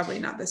 probably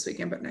not this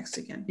weekend, but next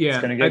weekend. Yeah.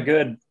 It's going to get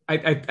good.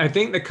 I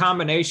think the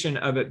combination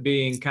of it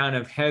being kind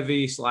of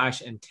heavy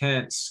 /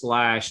 intense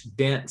 /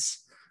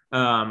 dense,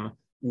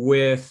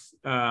 with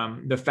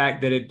the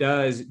fact that it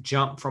does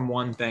jump from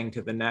one thing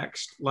to the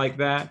next like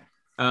that,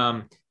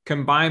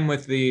 combined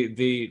with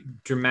the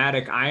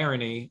dramatic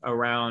irony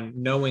around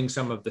knowing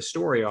some of the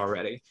story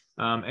already,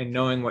 and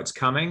knowing what's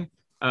coming.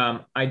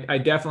 I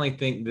definitely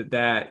think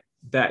that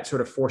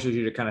sort of forces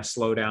you to kind of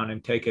slow down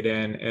and take it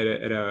in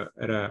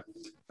at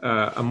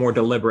a more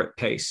deliberate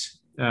pace.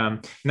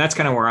 And that's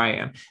kind of where I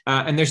am.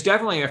 And there's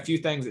definitely a few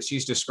things that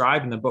she's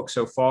described in the book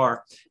so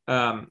far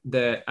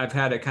that I've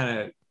had to kind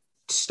of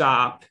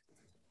stop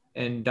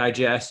and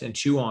digest and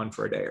chew on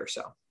for a day or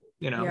so,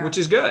 which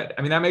is good.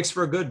 I mean, that makes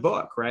for a good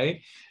book,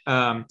 right?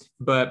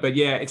 But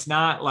yeah, it's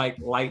not like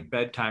light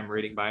bedtime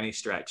reading by any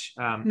stretch.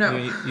 No.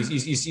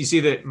 You see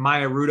that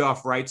Maya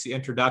Rudolph writes the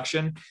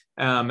introduction,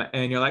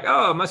 and you're like,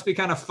 oh, it must be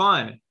kind of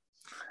fun.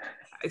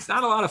 It's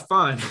not a lot of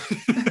fun.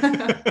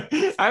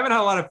 I haven't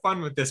had a lot of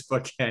fun with this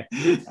book yet.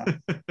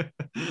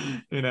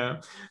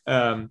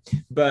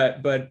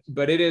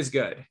 But it is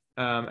good.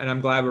 And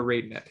I'm glad we're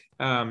reading it.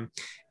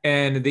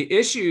 And the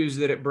issues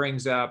that it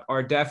brings up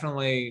are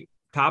definitely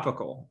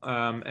topical,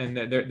 and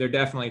they're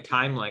definitely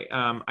timely.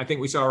 I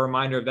think we saw a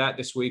reminder of that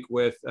this week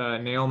with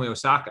Naomi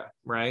Osaka,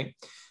 right?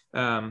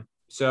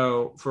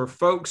 So for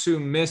folks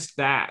who missed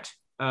that,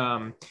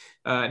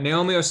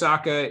 Naomi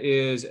Osaka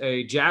is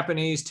a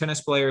Japanese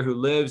tennis player who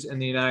lives in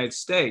the United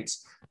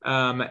States.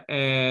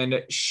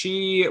 And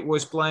she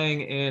was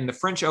playing in the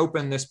French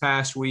Open this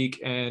past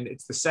week, and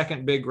it's the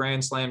second big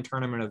Grand Slam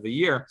tournament of the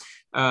year.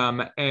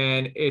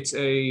 And it's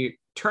a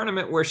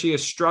tournament where she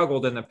has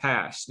struggled in the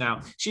past.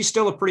 Now, she's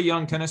still a pretty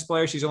young tennis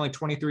player. She's only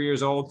 23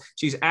 years old.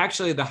 She's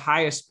actually the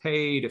highest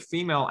paid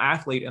female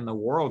athlete in the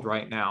world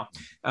right now.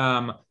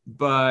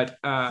 But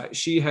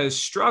she has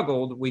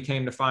struggled, we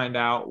came to find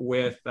out,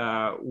 with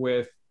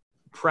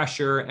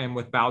pressure and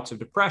with bouts of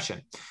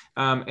depression.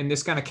 And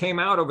this kind of came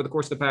out over the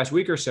course of the past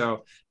week or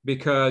so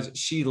because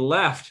she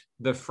left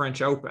the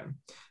French Open.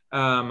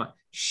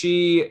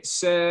 She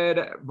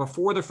said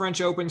before the French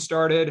Open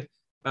started,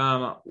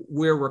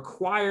 we're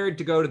required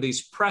to go to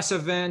these press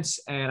events,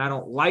 and I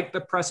don't like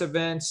the press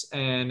events,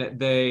 and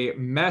they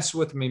mess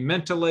with me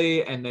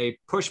mentally, and they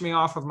push me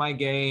off of my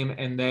game,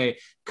 and they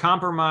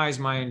compromise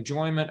my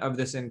enjoyment of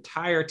this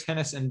entire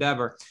tennis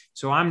endeavor.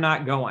 So I'm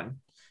not going.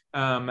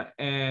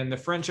 And the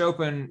French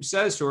Open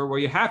says to her, well,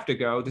 you have to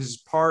go. This is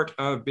part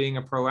of being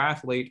a pro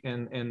athlete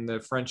in the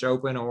French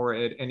Open or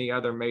at any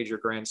other major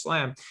Grand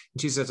Slam.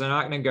 And she says, I'm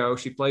not going to go.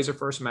 She plays her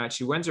first match.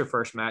 She wins her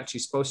first match.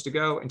 She's supposed to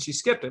go, and she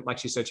skipped it like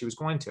she said she was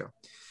going to.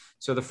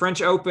 So the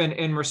French Open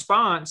in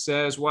response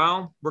says,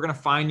 well, we're going to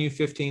fine you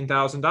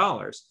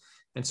 $15,000.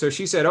 And so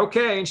she said,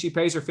 okay. And she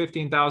pays her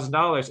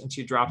 $15,000, and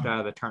she dropped out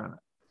of the tournament.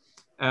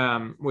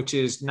 Which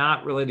is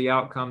not really the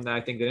outcome that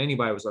I think that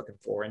anybody was looking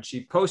for. And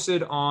she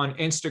posted on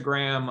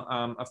Instagram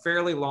a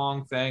fairly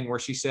long thing where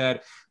she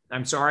said,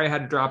 I'm sorry I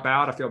had to drop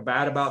out. I feel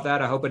bad about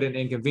that. I hope I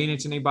didn't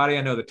inconvenience anybody.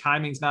 I know the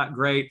timing's not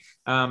great,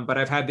 but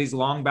I've had these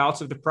long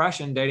bouts of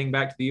depression dating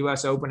back to the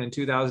US Open in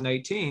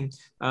 2018.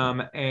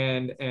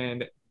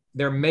 And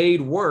they're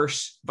made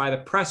worse by the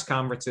press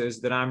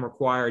conferences that I'm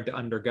required to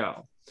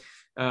undergo.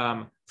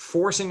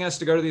 Forcing us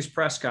to go to these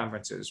press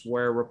conferences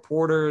where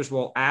reporters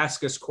will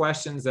ask us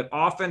questions that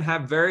often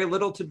have very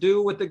little to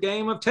do with the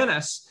game of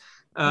tennis.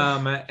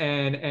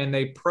 And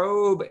they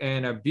probe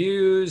and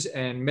abuse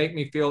and make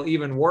me feel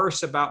even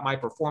worse about my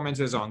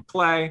performances on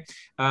clay.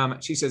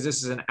 She says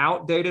this is an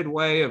outdated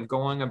way of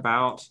going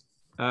about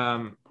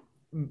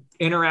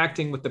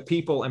interacting with the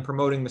people and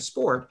promoting the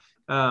sport.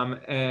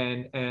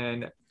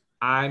 And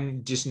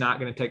I'm just not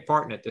going to take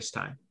part in it this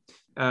time.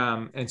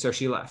 And so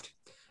she left.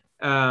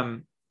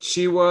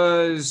 She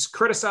was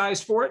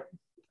criticized for it.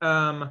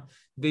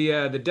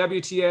 The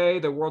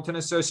WTA, the World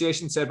Tennis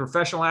Association, said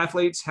professional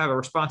athletes have a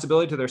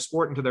responsibility to their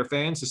sport and to their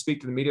fans to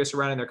speak to the media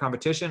surrounding their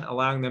competition,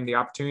 allowing them the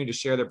opportunity to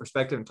share their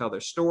perspective and tell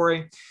their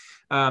story.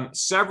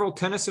 Several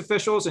tennis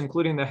officials,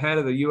 including the head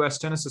of the U.S.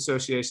 Tennis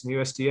Association, the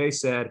USTA,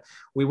 said,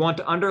 we want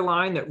to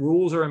underline that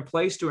rules are in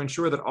place to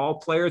ensure that all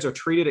players are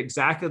treated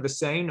exactly the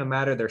same, no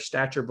matter their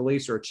stature,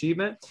 beliefs, or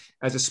achievement.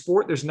 As a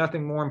sport, there's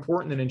nothing more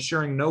important than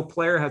ensuring no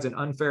player has an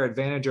unfair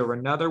advantage over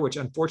another, which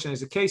unfortunately is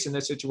the case in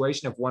this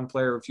situation if one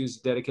player refuses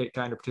to dedicate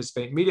time to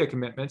participate in media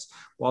commitments,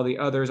 while the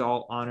others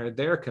all honor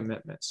their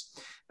commitments.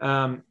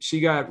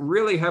 She got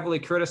really heavily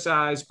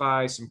criticized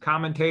by some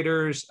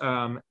commentators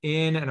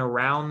in and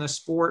around the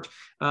sport.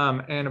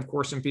 And of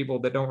course, some people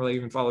that don't really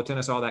even follow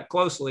tennis all that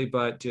closely,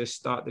 but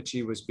just thought that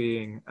she was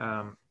being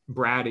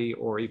bratty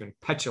or even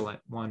petulant,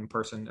 one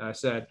person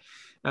said.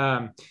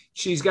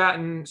 She's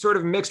gotten sort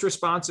of mixed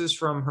responses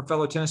from her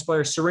fellow tennis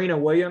player, Serena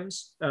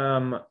Williams,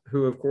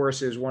 who of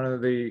course is one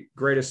of the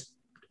greatest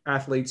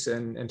athletes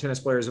and tennis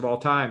players of all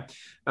time,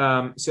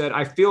 said,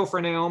 I feel for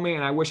Naomi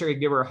and I wish I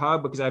could give her a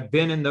hug because I've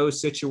been in those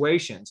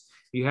situations.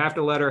 You have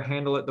to let her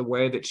handle it the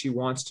way that she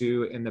wants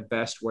to in the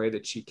best way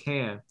that she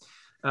can.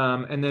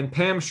 And then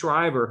Pam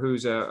Shriver,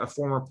 who's a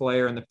former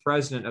player and the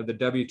president of the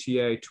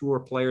WTA Tour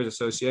Players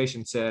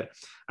Association, said,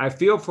 "I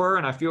feel for her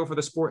and I feel for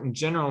the sport in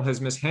general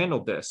has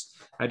mishandled this.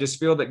 I just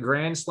feel that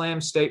Grand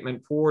Slam's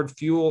statement poured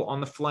fuel on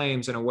the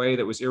flames in a way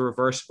that was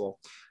irreversible.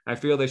 I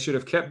feel they should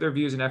have kept their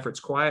views and efforts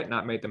quiet,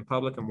 not made them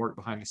public and worked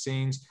behind the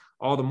scenes.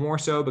 All the more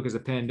so because the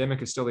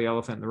pandemic is still the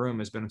elephant in the room,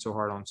 has been so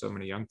hard on so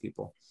many young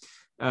people."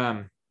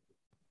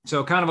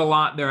 So kind of a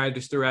lot there I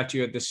just threw at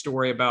you at this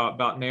story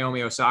about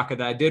Naomi Osaka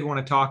that I did want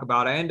to talk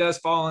about, and does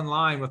fall in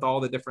line with all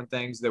the different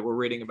things that we're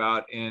reading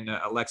about in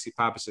Alexi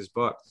Pappas's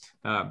book,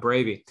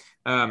 Bravey.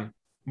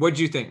 What did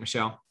you think,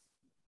 Michelle?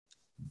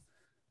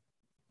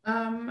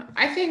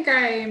 I think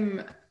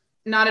I'm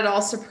not at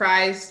all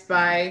surprised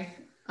by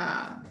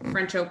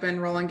French Open,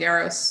 Roland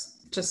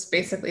Garros, just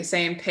basically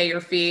saying pay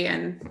your fee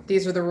and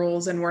these are the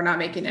rules and we're not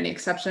making any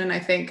exception. I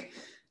think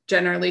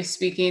generally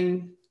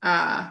speaking,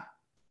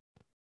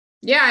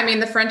 yeah, I mean,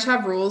 the French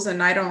have rules,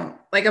 and I don't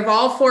like, of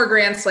all 4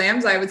 Grand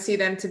Slams, I would see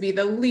them to be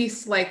the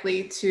least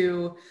likely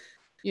to,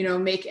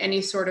 make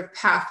any sort of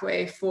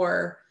pathway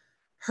for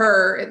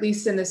her, at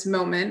least in this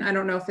moment. I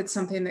don't know if it's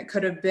something that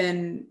could have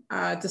been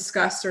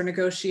discussed or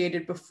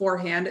negotiated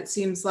beforehand. It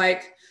seems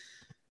like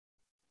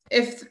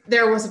if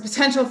there was a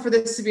potential for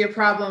this to be a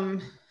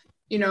problem,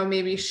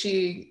 maybe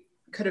she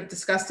could have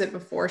discussed it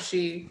before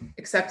she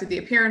accepted the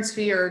appearance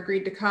fee or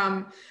agreed to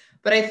come.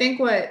 But I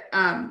think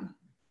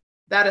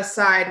that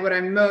aside, what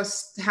I'm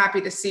most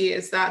happy to see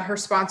is that her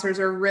sponsors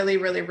are really,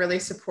 really, really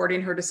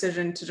supporting her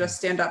decision to just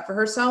stand up for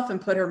herself and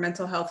put her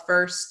mental health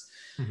first.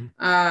 Mm-hmm.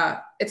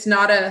 It's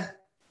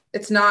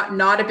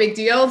not a big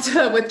deal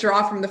to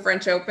withdraw from the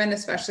French Open,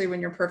 especially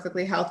when you're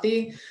perfectly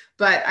healthy.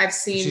 But I've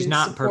seen she's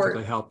not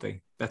perfectly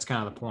healthy. That's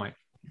kind of the point.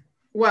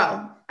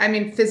 Well, I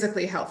mean,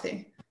 physically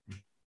healthy.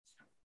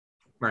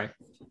 Right.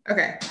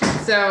 Okay.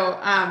 So,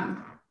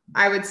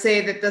 I would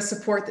say that the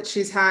support that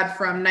she's had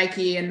from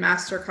Nike and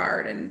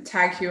MasterCard and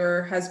Tag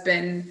Heuer has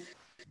been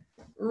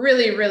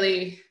really,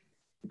 really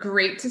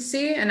great to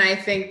see. And I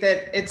think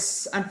that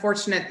it's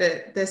unfortunate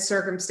that this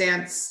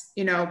circumstance,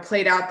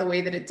 played out the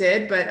way that it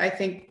did. But I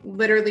think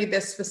literally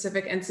this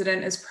specific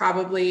incident is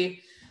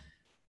probably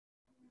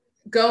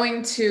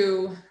going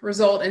to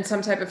result in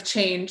some type of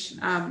change,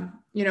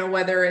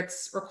 whether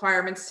it's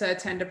requirements to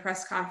attend a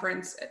press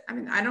conference. I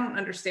mean, I don't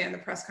understand the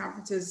press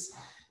conferences,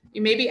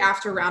 maybe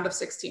after round of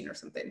 16 or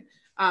something.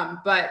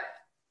 But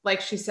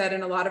like she said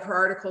in a lot of her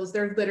articles,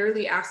 they're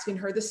literally asking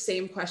her the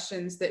same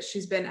questions that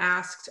she's been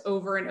asked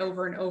over and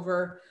over and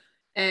over.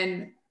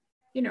 And,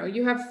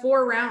 you have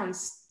 4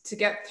 rounds to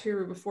get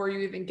through before you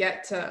even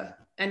get to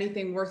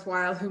anything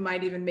worthwhile, who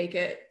might even make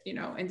it,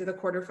 into the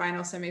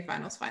quarterfinals,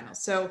 semifinals,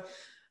 finals. So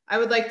I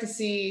would like to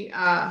see,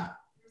 I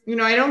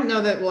don't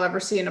know that we'll ever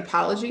see an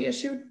apology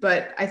issued,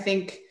 but I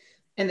think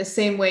in the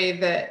same way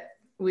that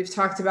we've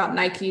talked about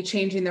Nike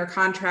changing their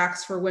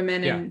contracts for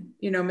women and,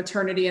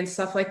 maternity and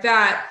stuff like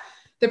that,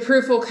 the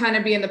proof will kind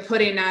of be in the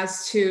pudding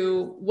as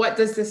to what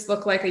does this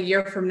look like a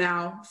year from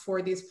now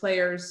for these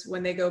players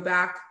when they go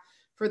back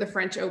for the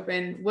French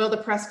Open. Will the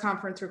press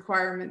conference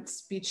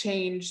requirements be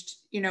changed?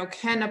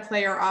 Can a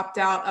player opt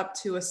out up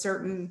to a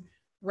certain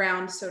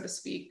round, so to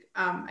speak?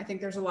 I think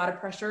there's a lot of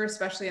pressure,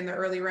 especially in the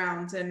early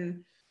rounds.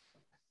 And,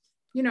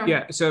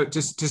 Yeah. So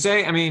just to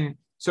say, I mean,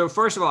 so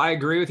first of all, I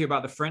agree with you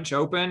about the French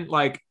Open.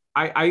 Like,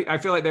 I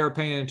feel like they were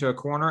paying into a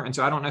corner. And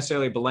so I don't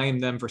necessarily blame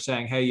them for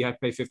saying, hey, you have to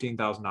pay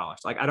 $15,000.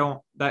 Like, I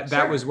don't,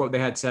 that was what they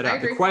had set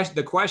up.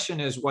 The question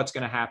is what's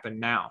going to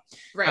happen now.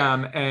 Right.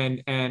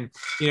 And,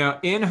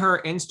 in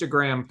her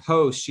Instagram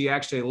post, she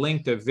actually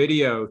linked a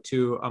video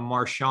to a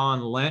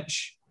Marshawn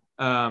Lynch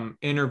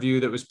interview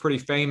that was pretty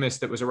famous,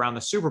 that was around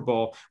the Super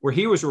Bowl, where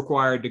he was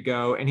required to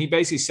go, and he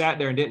basically sat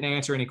there and didn't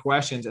answer any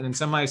questions. And then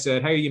somebody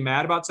said, hey, are you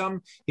mad about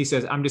something? He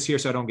says, I'm just here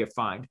so I don't get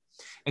fined.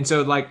 And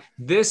so like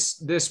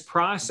this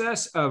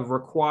process of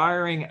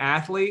requiring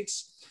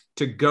athletes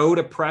to go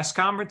to press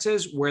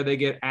conferences where they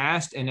get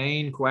asked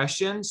inane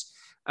questions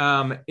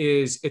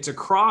it's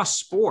across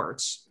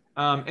sports.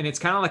 And it's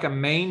kind of like a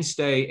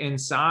mainstay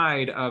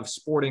inside of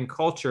sporting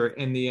culture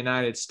in the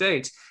United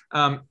States.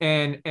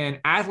 And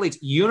athletes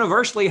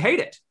universally hate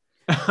it.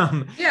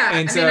 And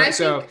I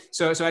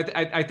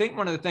think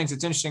one of the things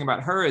that's interesting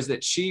about her is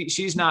that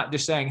she's not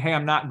just saying, hey,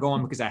 I'm not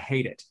going because I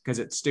hate it, because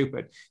it's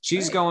stupid.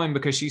 She's going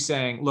because she's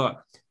saying,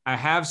 look, I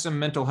have some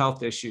mental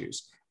health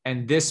issues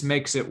and this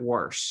makes it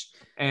worse.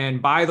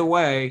 And by the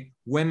way,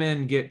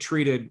 women get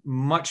treated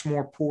much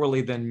more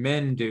poorly than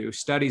men do.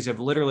 Studies have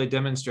literally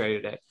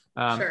demonstrated it.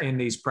 In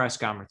these press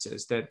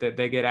conferences, that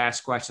they get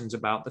asked questions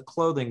about the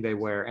clothing they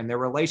wear and their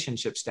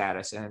relationship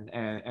status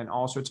and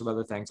all sorts of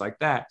other things like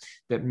that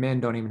men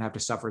don't even have to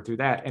suffer through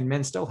that, and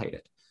men still hate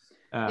it.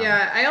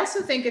 I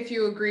also think, if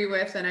you agree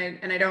with, and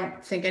I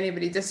don't think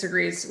anybody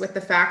disagrees with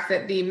the fact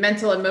that the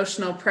mental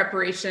emotional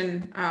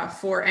preparation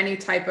for any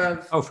type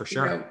of for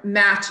sure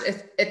match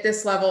at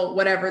this level,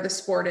 whatever the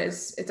sport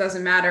is, it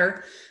doesn't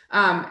matter.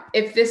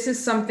 If this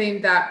is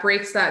something that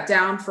breaks that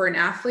down for an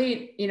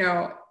athlete,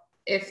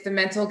 if the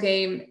mental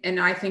game, and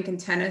I think in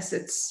tennis,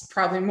 it's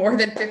probably more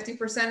than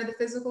 50% of the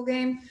physical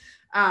game.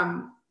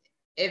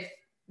 If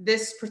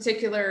this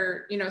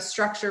particular,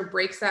 structure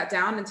breaks that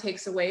down and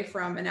takes away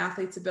from an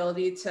athlete's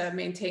ability to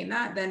maintain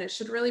that, then it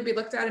should really be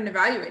looked at and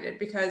evaluated,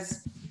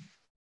 because,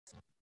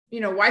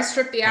 why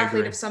strip the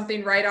athlete of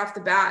something right off the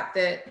bat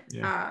that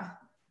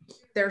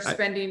they're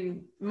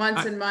spending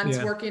months and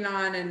months working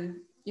on? And,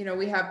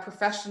 we have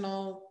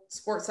professional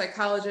sports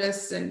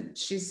psychologists, and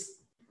she's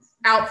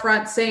out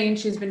front saying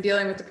she's been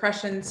dealing with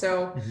depression.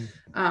 So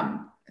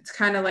it's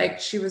kind of like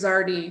she was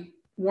already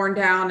worn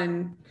down,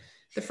 and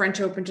the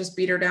French Open just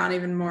beat her down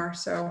even more.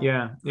 So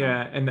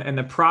and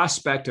the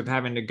prospect of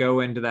having to go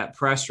into that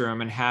press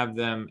room and have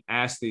them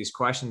ask these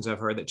questions of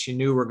her that she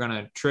knew were going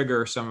to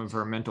trigger some of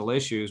her mental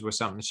issues was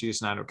something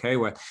she's not okay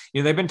with.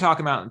 They've been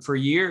talking about for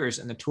years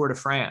in the Tour de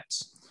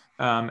France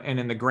and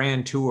in the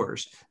Grand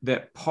Tours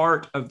that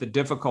part of the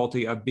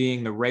difficulty of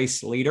being the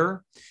race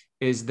leader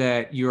is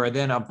that you are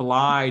then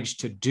obliged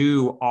to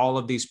do all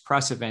of these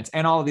press events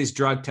and all of these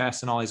drug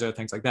tests and all these other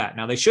things like that.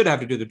 Now, they should have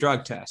to do the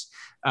drug test,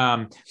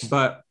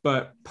 but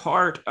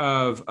part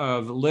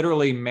of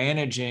literally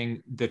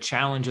managing the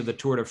challenge of the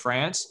Tour de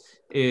France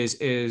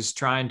is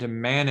trying to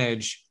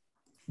manage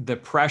the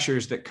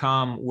pressures that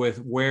come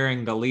with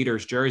wearing the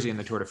leader's jersey in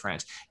the Tour de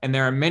France. And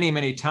there are many,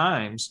 many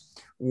times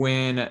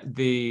when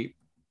the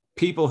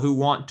people who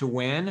want to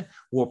win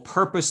will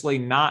purposely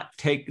not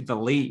take the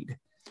lead,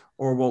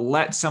 or will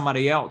let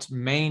somebody else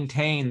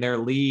maintain their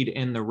lead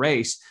in the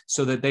race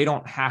so that they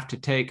don't have to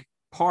take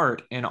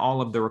part in all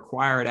of the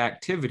required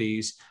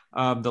activities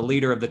of the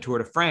leader of the Tour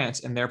de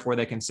France, and therefore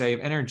they can save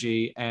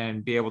energy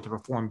and be able to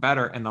perform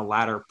better in the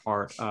latter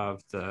part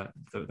of the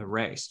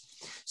race.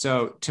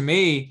 So to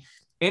me,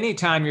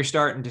 anytime you're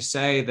starting to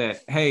say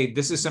that, hey,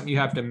 this is something you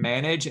have to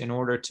manage in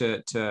order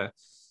to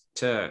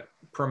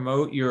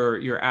promote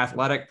your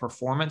athletic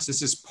performance,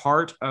 this is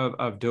part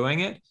of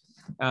doing it.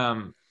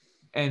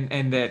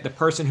 And that the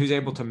person who's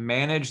able to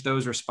manage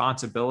those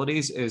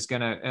responsibilities is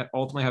going to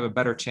ultimately have a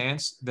better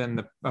chance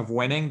of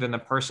winning than the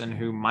person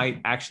who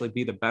might actually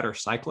be the better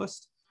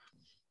cyclist.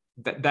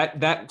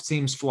 That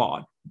seems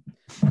flawed.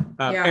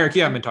 Eric,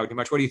 you haven't been talking too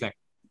much. What do you think?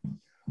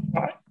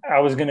 I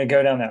was going to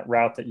go down that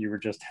route that you were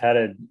just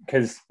headed,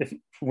 because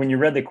when you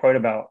read the quote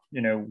about,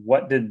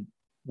 what did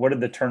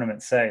the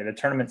tournament say? The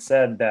tournament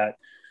said that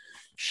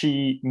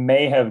she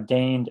may have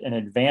gained an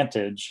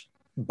advantage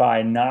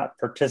by not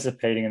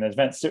participating in those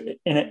events. So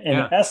in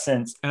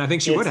essence, and I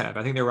think she would have.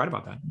 I think they're right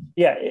about that.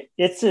 Yeah,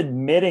 it's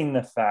admitting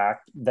the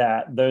fact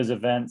that those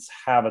events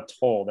have a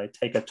toll. They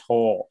take a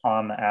toll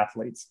on the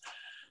athletes.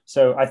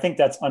 So I think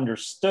that's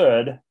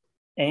understood,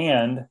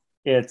 and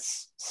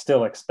it's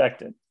still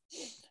expected.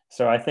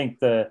 So I think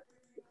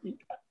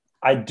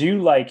I do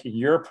like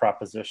your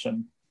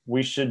proposition.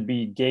 We should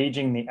be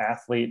gauging the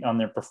athlete on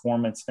their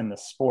performance in the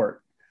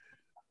sport.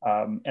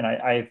 And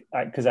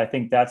because I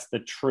think that's the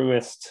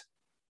truest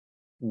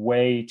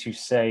way to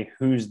say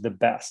who's the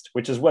best,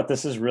 which is what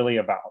this is really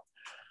about.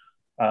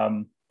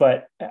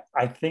 But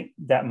I think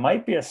that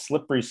might be a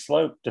slippery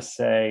slope to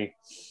say,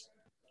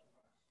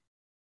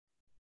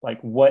 like,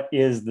 what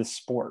is the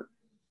sport?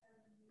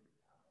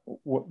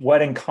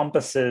 What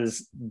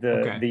encompasses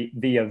the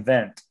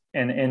event?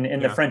 And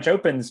in the French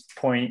Open's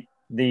point,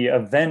 the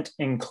event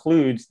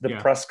includes the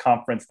press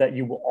conference that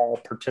you will all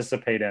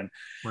participate in.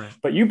 Right.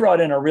 But you brought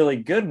in a really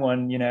good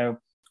one,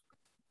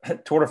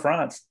 Tour de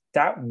France,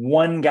 that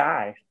one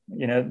guy,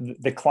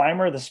 the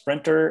climber, the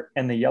sprinter,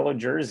 and the yellow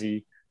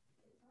jersey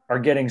are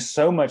getting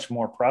so much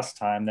more press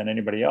time than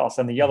anybody else,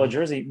 and the yellow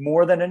jersey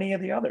more than any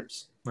of the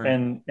others. Right.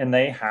 And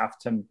they have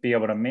to be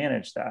able to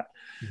manage that.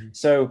 Mm-hmm.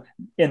 So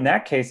in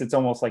that case, it's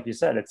almost like you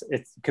said,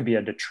 it could be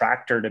a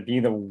detractor to be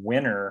the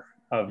winner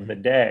of the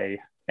day.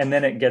 And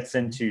then it gets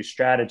into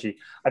strategy.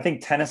 I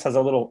think tennis has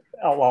a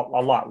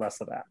lot less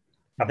of that.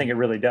 I think it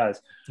really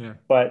does. Yeah.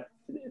 But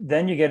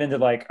then you get into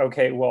like,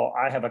 okay, well,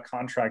 I have a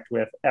contract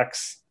with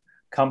X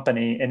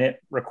company and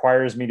it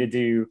requires me to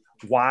do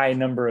Y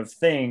number of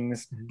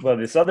things. Well,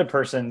 this other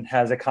person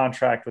has a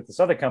contract with this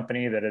other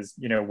company that is,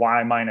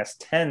 Y minus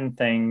 10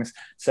 things.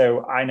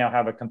 So I now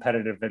have a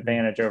competitive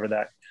advantage over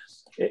that.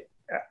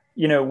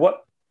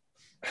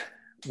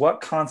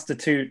 What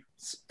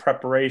constitutes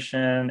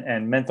preparation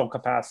and mental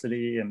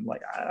capacity, and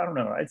like, I don't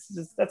know,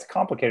 that's a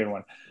complicated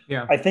one.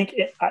 Yeah. I think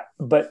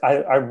but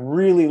I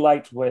really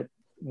liked what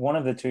one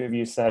of the two of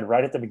you said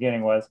right at the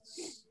beginning was,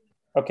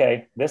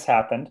 okay, this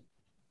happened.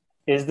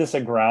 Is this a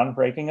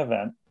groundbreaking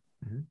event?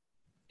 Mm-hmm.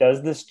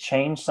 Does this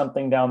change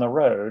something down the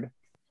road?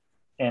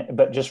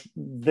 But just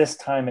this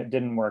time it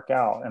didn't work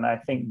out. And I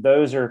think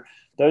those are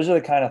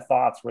the kind of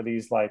thoughts where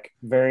these like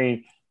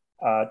very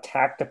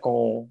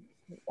tactical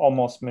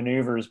almost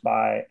maneuvers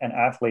by an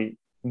athlete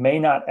may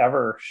not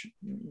ever,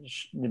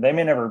 they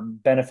may never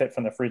benefit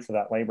from the fruits of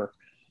that labor,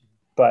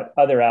 but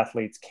other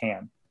athletes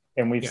can.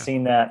 And we've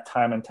seen that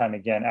time and time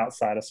again,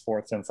 outside of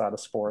sports, inside of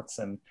sports.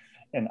 And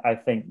I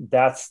think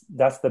that's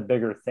the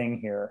bigger thing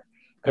here,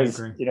 because,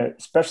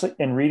 especially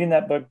in reading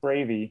that book,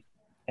 Bravey,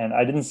 and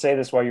I didn't say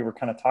this while you were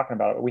kind of talking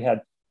about it. We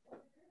had,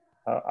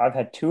 I've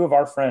had two of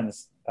our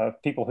friends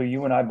people who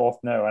you and I both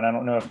know, and I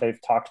don't know if they've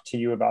talked to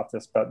you about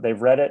this, but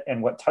they've read it,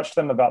 and what touched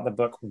them about the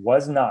book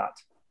was not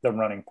the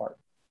running part.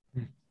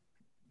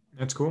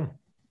 That's cool.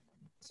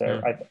 So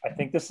yeah. I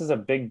think this is a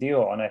big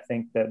deal. And I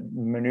think that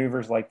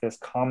maneuvers like this,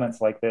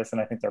 comments like this,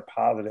 and I think they're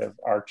positive,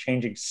 are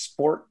changing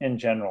sport in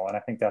general. And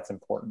I think that's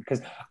important,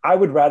 because I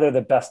would rather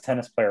the best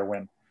tennis player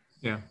win.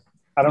 Yeah.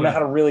 I don't know how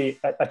to really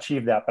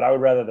achieve that, but I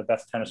would rather the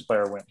best tennis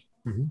player win.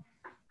 Mm-hmm.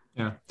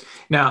 Yeah.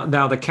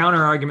 Now the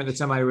counter argument that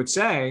somebody would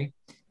say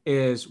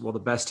is, well, the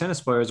best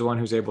tennis player is the one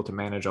who's able to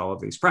manage all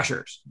of these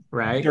pressures,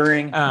 right?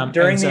 During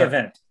the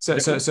event.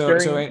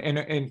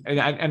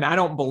 And I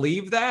don't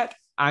believe that.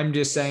 I'm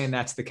just saying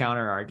that's the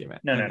counter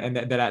argument, and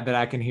that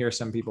I can hear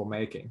some people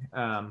making.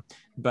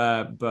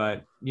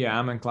 But yeah,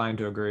 I'm inclined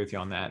to agree with you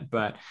on that.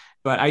 But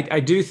I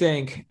do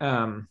think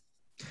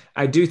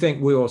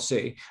we will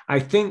see. I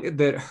think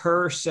that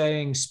her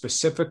saying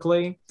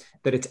specifically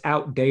that it's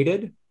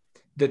outdated,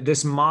 that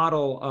this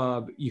model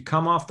of you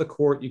come off the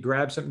court, you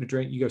grab something to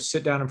drink, you go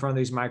sit down in front of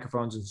these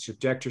microphones and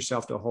subject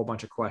yourself to a whole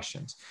bunch of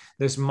questions.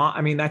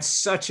 That's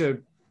such a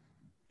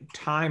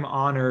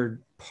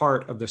time-honored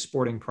part of the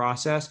sporting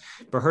process.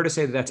 For her to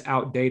say that that's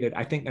outdated,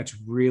 I think that's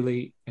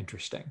really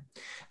interesting.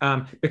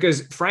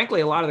 Because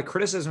frankly, a lot of the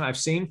criticism I've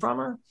seen from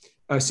her,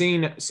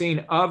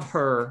 seen of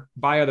her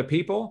by other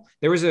people,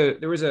 there was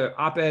a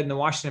op-ed in the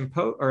Washington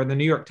Post or the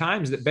New York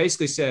Times that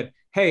basically said,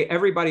 hey,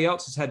 everybody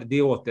else has had to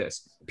deal with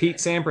this. Pete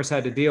Sampras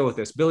had to deal with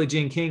this. Billie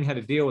Jean King had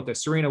to deal with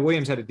this. Serena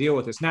Williams had to deal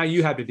with this. Now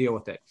you have to deal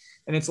with it.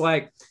 And it's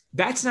like,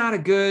 that's not a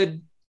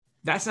good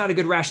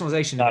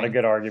rationalization. Not a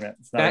good argument.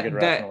 It's not a good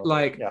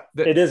rationalization.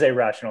 It is a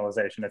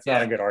rationalization. It's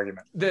not a good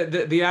argument.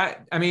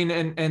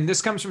 And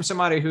this comes from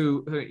somebody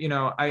who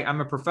I'm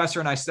a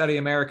professor and I study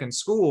American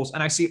schools,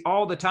 and I see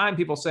all the time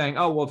people saying,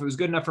 oh, well, if it was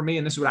good enough for me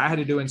and this is what I had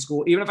to do in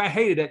school, even if I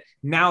hated it,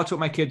 now it's what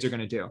my kids are going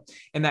to do.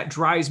 And that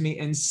drives me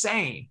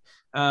insane.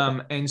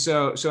 And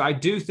so I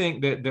do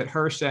think that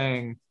her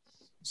saying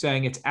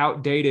it's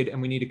outdated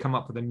and we need to come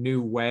up with a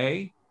new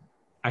way,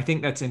 I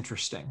think that's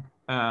interesting.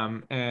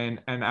 And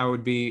I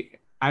would be,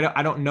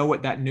 I don't know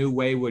what that new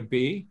way would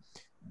be,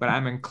 but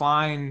I'm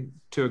inclined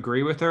to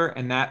agree with her.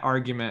 And that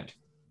argument,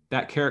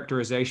 that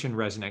characterization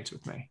resonates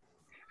with me.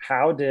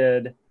 How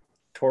did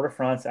Tour de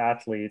France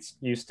athletes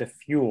used to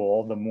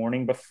fuel the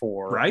morning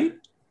before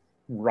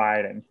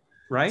riding?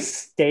 Right.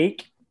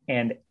 Steak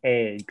and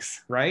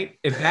eggs. Right.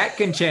 If that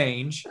can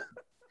change,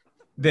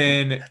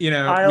 then, we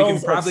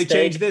can probably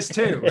change this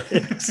too.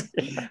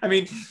 I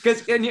mean,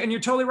 and you're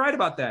totally right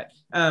about that.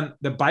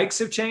 The bikes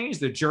have changed,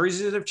 the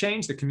jerseys have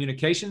changed, the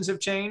communications have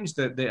changed,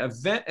 the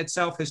event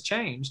itself has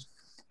changed.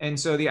 And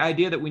so the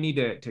idea that we need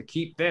to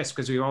keep this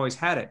because we've always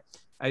had it,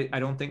 I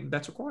don't think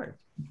that's required.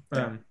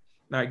 All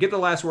right, get the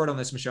last word on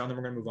this, Michelle, and then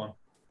we're going to move on.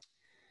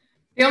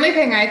 The only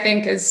thing I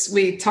think as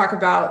we talk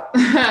about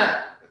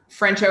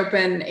French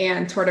Open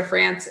and Tour de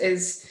France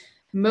is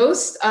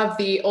most of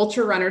the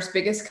ultra runners'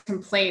 biggest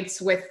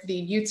complaints with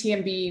the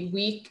UTMB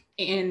week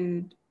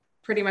and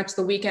pretty much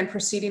the weekend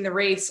preceding the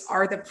race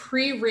are the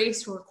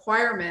pre-race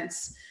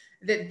requirements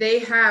that they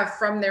have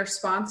from their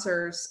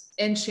sponsors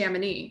in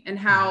Chamonix, and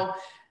how,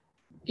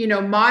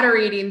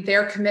 moderating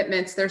their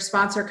commitments, their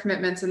sponsor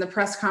commitments and the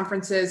press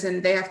conferences,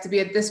 and they have to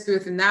be at this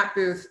booth and that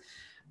booth.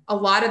 A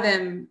lot of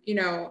them,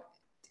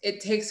 it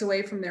takes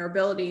away from their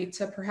ability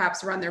to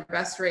perhaps run their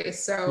best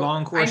race. So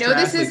long course, I know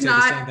this is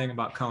not the same thing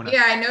about Kona.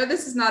 Yeah, I know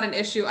this is not an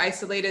issue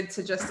isolated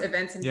to just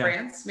events in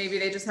France. Maybe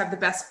they just have the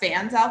best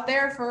fans out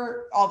there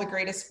for all the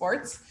greatest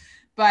sports.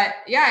 But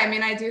yeah,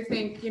 I do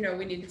think, we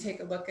need to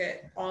take a look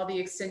at all the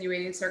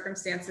extenuating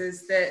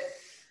circumstances that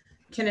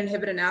can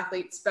inhibit an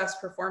athlete's best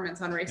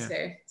performance on race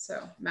day.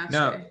 So match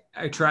day.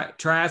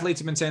 Triathletes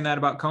have been saying that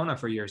about Kona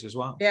for years as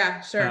well. Yeah,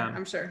 sure.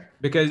 I'm sure.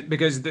 Because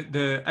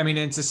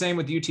it's the same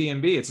with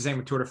UTMB. It's the same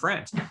with Tour de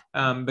France.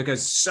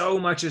 Because so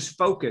much is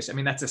focused.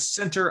 That's the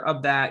center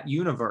of that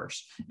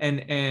universe.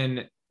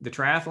 And the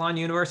triathlon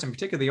universe, and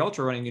particularly the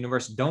ultra running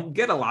universe, don't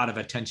get a lot of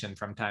attention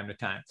from time to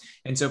time.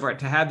 And so for it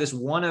to have this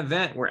one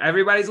event where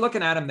everybody's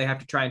looking at them, they have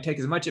to try and take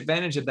as much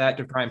advantage of that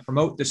to try and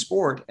promote the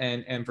sport,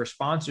 and for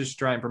sponsors to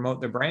try and promote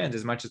their brands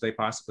as much as they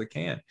possibly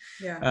can.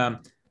 Yeah.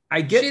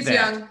 I get She's that,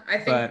 young, I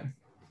think. But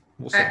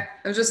we'll see. I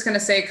was just going to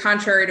say,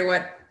 contrary to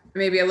what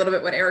maybe a little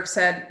bit what Eric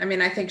said,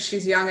 I think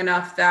she's young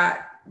enough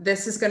that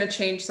this is going to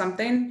change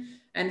something,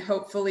 and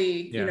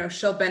hopefully,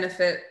 she'll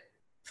benefit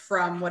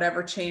from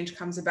whatever change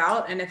comes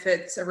about. And if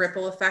it's a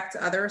ripple effect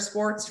to other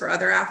sports for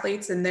other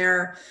athletes and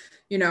their,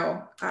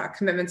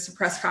 commitments to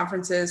press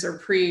conferences or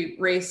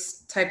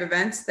pre-race type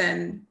events,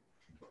 then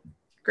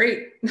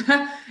great.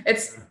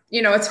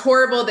 It's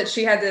horrible that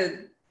she had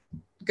to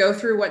go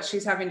through what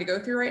she's having to go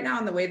through right now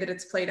and the way that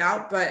it's played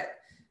out. But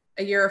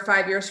a year or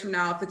 5 years from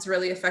now, if it's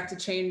really affected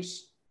change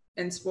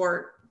in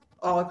sport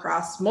all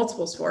across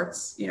multiple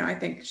sports, I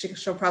think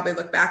she'll probably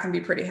look back and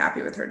be pretty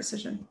happy with her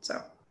decision.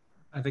 So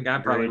I think I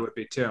probably would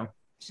be too.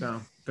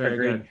 So very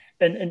good.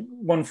 And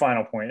one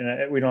final point,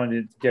 and we don't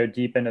need to go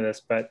deep into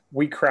this, but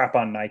we crap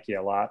on Nike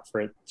a lot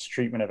for its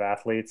treatment of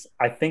athletes.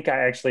 I think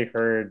I actually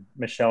heard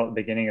Michelle at the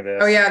beginning of this.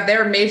 Oh yeah,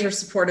 they're major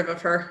supportive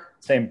of her.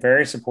 Saying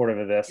very supportive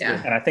of this.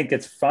 Yeah. And I think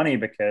it's funny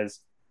because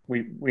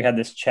we had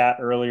this chat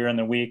earlier in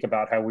the week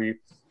about how we're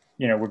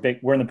in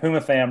the Puma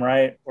fam,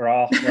 right? We're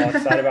all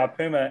excited about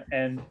Puma.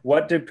 And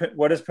what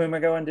does Puma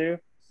go and do?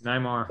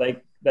 Neymar.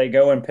 They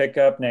go and pick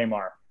up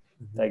Neymar.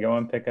 Mm-hmm. They go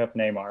and pick up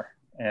Neymar.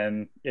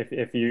 And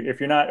if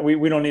you're not,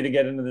 we don't need to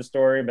get into the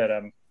story, but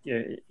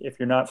if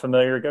you're not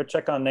familiar, go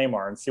check on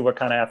Neymar and see what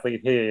kind of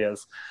athlete he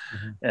is,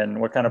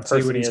 and what kind of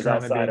person he is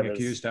outside of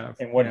his,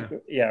 and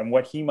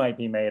what he might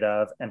be made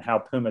of, and how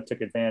Puma took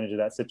advantage of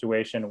that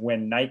situation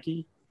when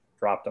Nike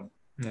dropped him.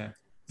 Yeah.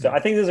 So I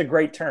think this is a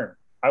great turn.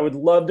 I would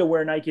love to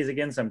wear Nikes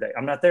again someday.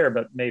 I'm not there,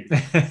 but maybe.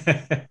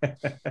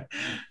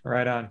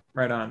 Right on.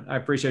 I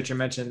appreciate you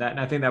mentioning that, and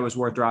I think that was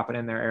worth dropping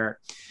in there,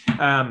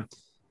 Eric.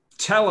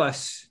 Tell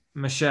us,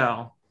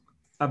 Michelle,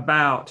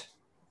 about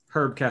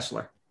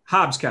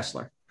Hobbs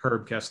Kessler.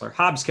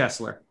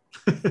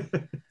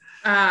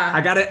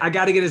 I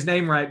got to get his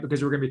name right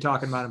because we're going to be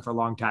talking about him for a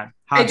long time.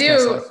 I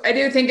do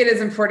think it is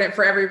important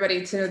for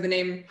everybody to know the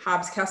name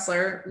Hobbs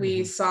Kessler.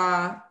 We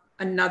saw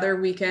another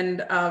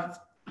weekend of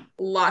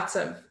lots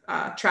of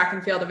track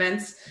and field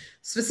events,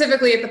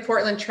 specifically at the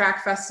Portland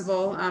Track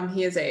Festival.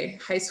 He is a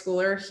high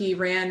schooler. He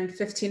ran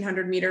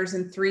 1,500 meters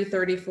in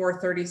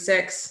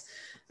 3:34.36.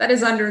 That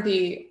is under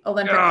the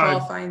Olympic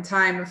qualifying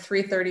time of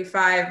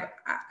 3:35.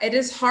 It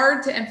is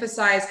hard to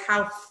emphasize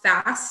how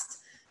fast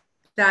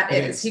that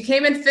is. He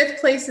came in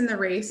 5th place in the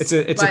race. It's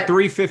a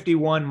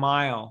 3:51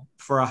 mile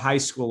for a high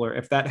schooler,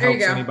 if that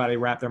helps anybody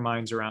wrap their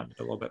minds around it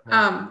a little bit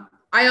more.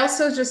 I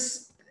also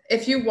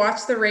if you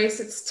watch the race,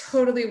 it's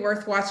totally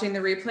worth watching the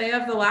replay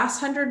of the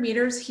last 100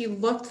 meters. He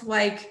looked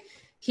like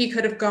he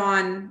could have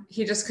gone,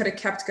 he just could have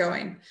kept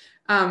going.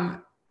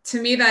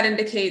 To me, that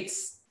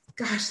indicates,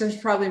 gosh, there's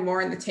probably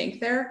more in the tank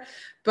there,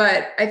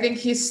 but I think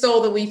he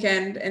stole the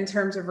weekend in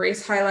terms of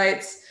race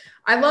highlights.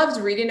 I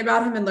loved reading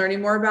about him and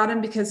learning more about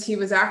him because he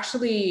was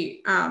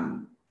actually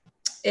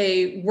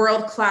a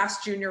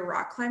world-class junior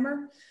rock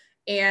climber,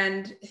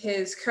 and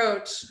his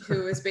coach,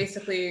 who is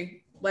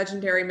basically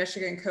legendary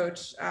Michigan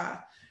coach,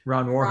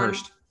 Ron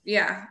Warhurst.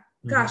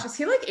 Gosh, is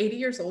he like 80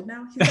 years old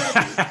now?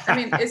 I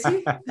mean, is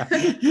he?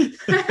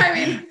 I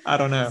mean, I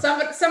don't know.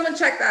 Someone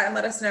check that and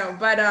let us know.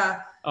 But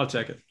I'll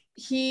check it.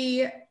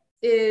 He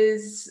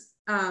is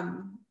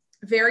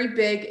very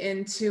big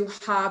into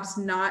Hobbs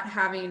not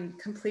having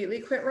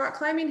completely quit rock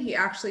climbing. He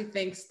actually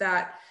thinks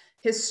that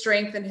his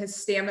strength and his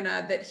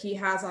stamina that he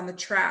has on the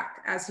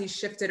track as he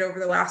shifted over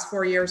the last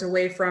 4 years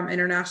away from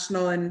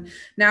international and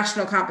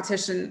national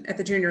competition at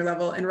the junior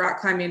level in rock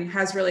climbing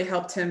has really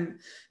helped him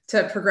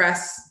to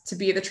progress to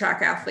be the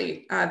track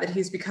athlete that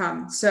he's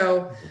become.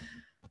 So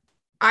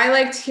I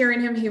liked hearing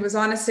him. He was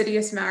on the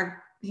Citius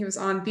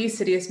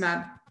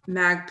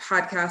Mag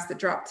podcast that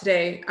dropped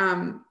today.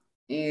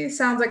 He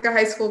sounds like a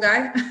high school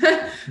guy,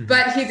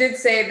 but he did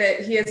say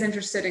that he is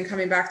interested in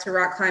coming back to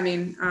rock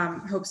climbing,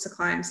 hopes to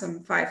climb some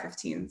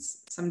 5:15s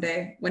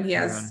someday when he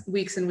has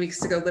weeks and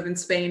weeks to go live in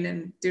Spain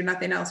and do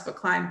nothing else but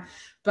climb.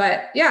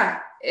 But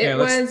it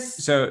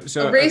was a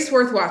race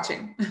worth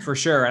watching. For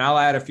sure. And I'll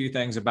add a few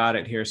things about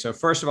it here. So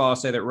first of all, I'll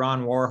say that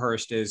Ron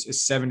Warhurst is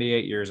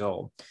 78 years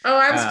old. Oh,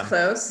 I was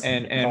close.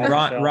 And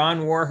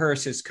Ron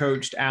Warhurst has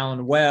coached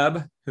Alan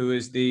Webb, who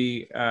is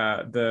the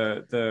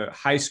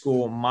high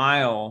school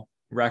mile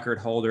record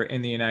holder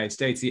in the United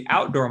States, the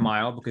outdoor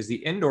mile, because the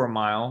indoor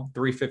mile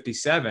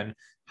 3:57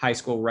 high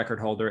school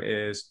record holder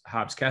is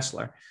Hobbs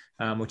Kessler,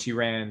 which he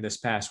ran this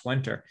past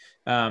winter.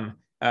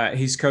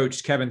 He's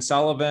coached Kevin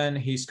Sullivan.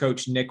 He's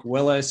coached Nick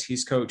Willis.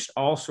 He's coached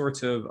all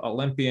sorts of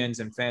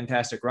Olympians and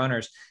fantastic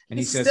runners. And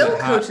he still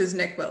coaches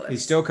Nick Willis. He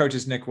still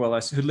coaches Nick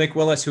Willis,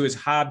 who is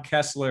Hobbs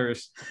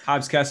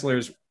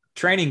Kessler's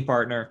training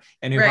partner,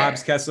 and who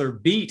Hobbs Kessler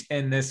beat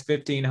in this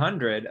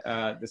 1,500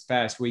 this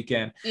past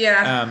weekend.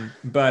 Yeah.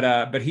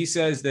 But he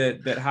says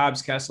that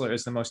Hobbs Kessler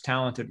is the most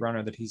talented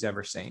runner that he's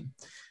ever seen.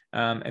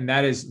 And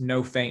that is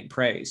no faint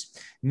praise.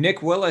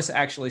 Nick Willis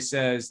actually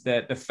says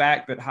that the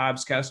fact that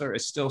Hobbs Kessler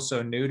is still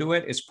so new to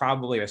it is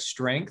probably a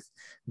strength,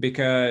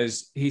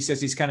 because he says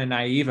he's kind of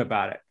naive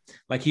about it.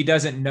 Like, he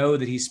doesn't know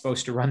that he's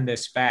supposed to run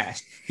this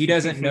fast. He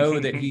doesn't know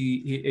that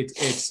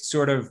it's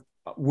sort of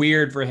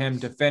weird for him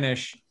to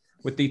finish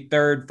with the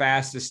 3rd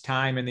fastest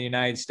time in the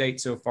United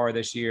States so far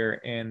this year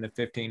in the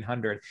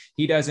 1,500.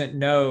 He doesn't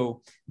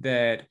know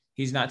that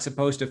he's not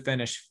supposed to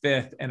finish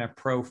 5th in a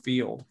pro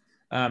field.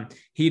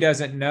 He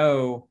doesn't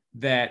know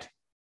that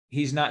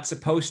he's not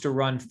supposed to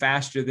run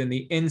faster than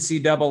the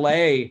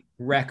NCAA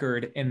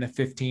record in the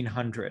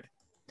 1,500.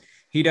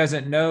 He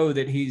doesn't know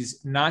that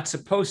he's not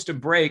supposed to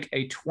break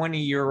a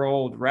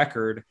 20-year-old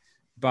record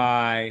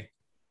by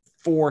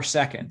 4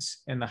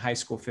 seconds in the high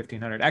school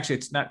 1,500. Actually,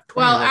 it's not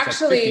 20. Well,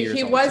 actually,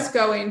 he was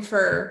going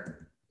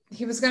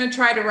to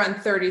try to run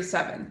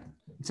 37.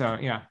 So,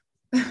 yeah.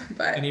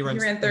 But and he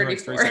ran 34. He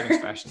runs 3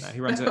 seconds faster than that.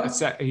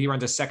 He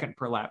runs a second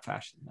per lap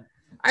faster than that.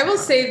 I will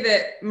say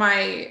that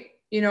my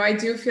I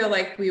do feel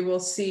like we will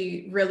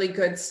see really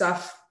good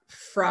stuff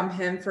from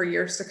him for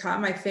years to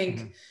come. I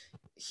think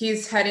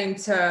he's heading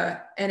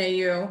to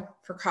NAU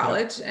for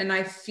college. Yep. And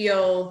I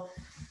feel,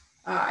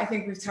 I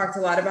think we've talked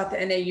a lot about the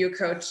NAU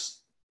coach.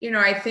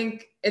 I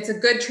think it's a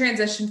good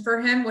transition for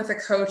him with a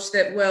coach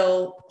that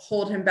will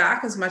hold him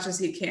back as much as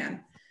he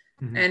can.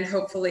 And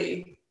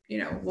hopefully,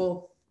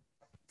 we'll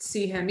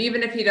see him,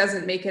 even if he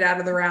doesn't make it out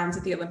of the rounds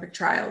at the Olympic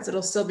trials,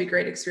 it'll still be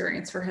great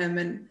experience for him.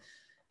 And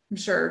I'm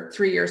sure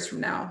 3 years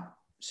from now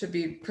should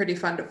be pretty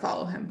fun to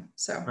follow him.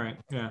 So, right.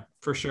 Yeah,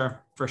 for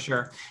sure.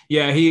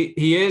 Yeah.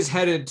 He is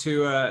headed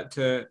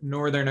to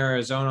Northern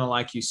Arizona,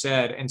 like you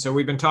said. And so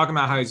we've been talking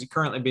about how he's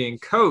currently being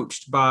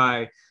coached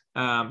by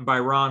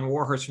Ron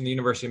Warhurst from the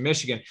University of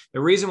Michigan. The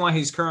reason why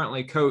he's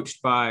currently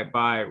coached by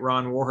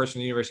Ron Warhurst from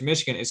the University of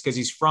Michigan is because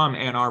he's from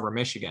Ann Arbor,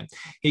 Michigan.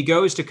 He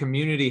goes to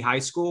Community High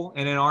School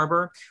in Ann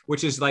Arbor,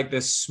 which is like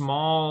this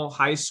small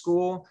high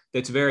school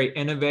that's very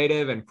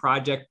innovative and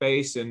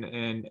project-based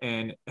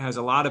and has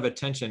a lot of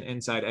attention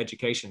inside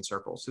education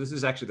circles. So this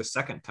is actually the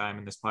second time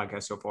in this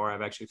podcast so far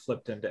I've actually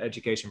flipped into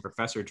education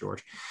professor,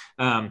 George.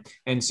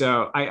 And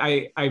so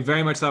I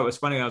very much thought it was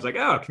funny. I was like,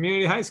 oh,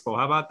 community high school.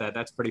 How about that?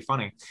 That's pretty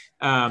funny.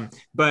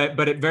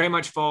 But it very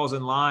much falls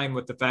in line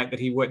with the fact that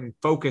he wouldn't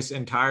focus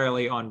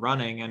entirely on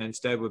running and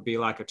instead would be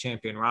like a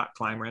champion rock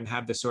climber and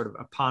have this sort of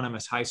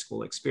eponymous high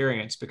school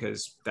experience,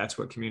 because that's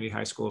what community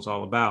high school is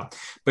all about.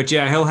 But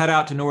yeah, he'll head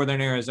out to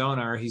Northern Arizona,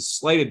 or he's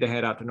slated to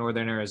head out to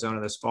Northern Arizona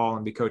this fall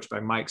and be coached by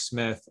Mike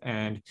Smith.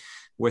 And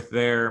with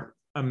their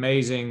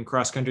amazing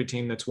cross-country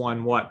team that's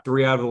won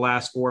 3 out of the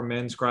last 4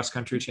 men's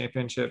cross-country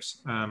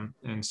championships.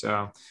 And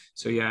so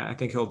yeah, I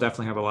think he'll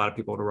definitely have a lot of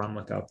people to run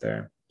with out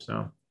there.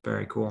 So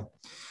very cool.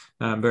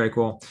 Very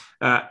cool.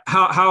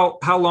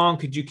 How long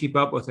could you keep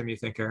up with him, you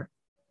think, Eric?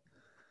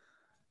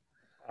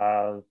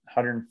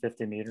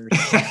 150 meters.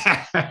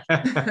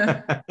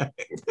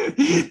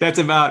 That's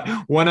about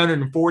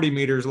 140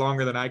 meters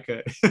longer than I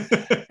could.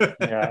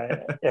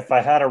 Yeah, if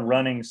I had a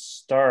running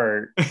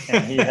start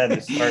and he had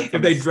to start,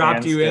 if they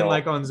dropped you in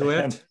like on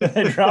Zwift,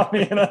 they dropped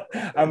me in,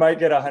 I might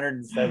get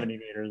 170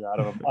 meters out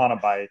of on a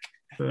bike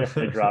if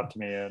they dropped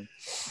me in.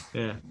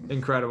 Yeah,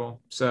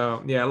 incredible.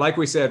 So yeah, like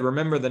we said,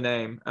 remember the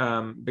name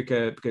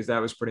because that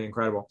was pretty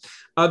incredible.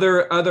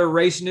 Other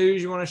race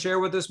news you want to share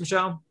with us,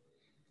 Michelle?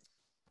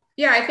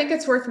 Yeah, I think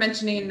it's worth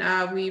mentioning.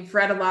 We've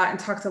read a lot and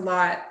talked a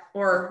lot,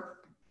 or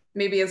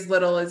maybe as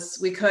little as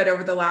we could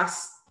over the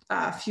last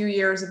few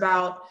years,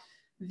 about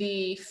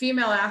the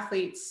female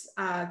athletes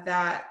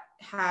that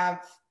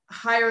have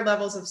higher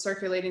levels of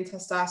circulating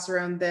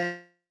testosterone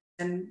than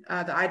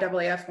the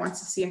IAAF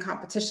wants to see in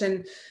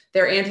competition.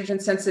 They're androgen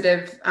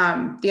sensitive.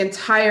 The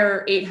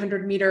entire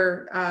 800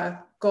 meter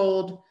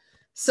gold,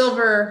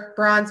 silver,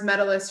 bronze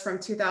medalists from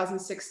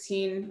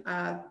 2016,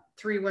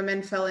 3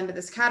 women fell into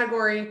this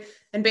category.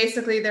 And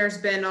basically there's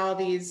been all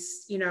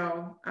these,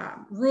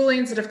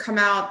 rulings that have come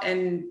out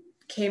and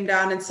came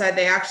down and said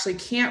they actually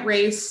can't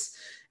race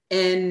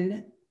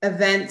in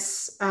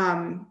events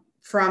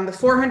from the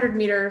 400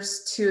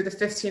 meters to the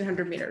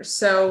 1500 meters.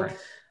 So right.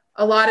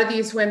 A lot of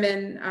these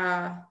women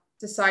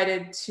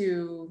decided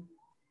to,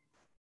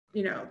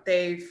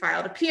 they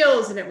filed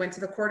appeals and it went to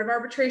the Court of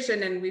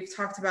Arbitration. And we've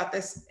talked about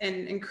this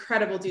in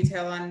incredible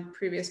detail on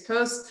previous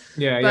posts.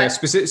 Yeah.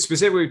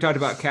 Specifically, we talked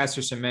about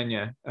Caster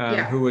Semenya,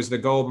 who was the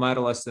gold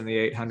medalist in the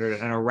 800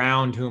 and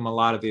around whom a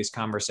lot of these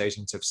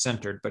conversations have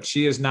centered. But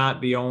she is not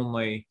the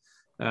only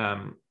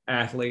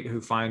athlete who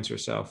finds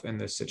herself in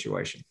this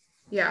situation.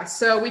 Yeah.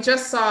 So we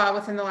just saw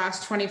within the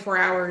last 24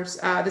 hours,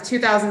 the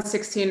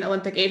 2016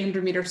 Olympic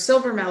 800 meter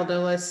silver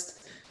medalist,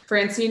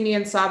 Francine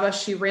Niyonsaba.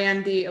 She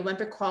ran the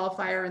Olympic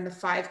qualifier in the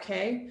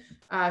 5K.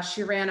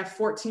 She ran a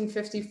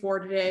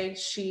 14:54 today.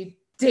 She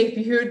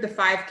debuted the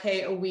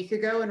 5K a week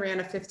ago and ran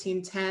a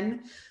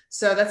 15:10.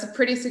 So that's a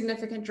pretty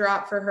significant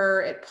drop for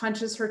her. It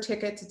punches her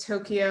ticket to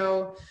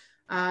Tokyo.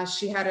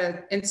 She had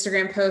an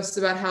Instagram post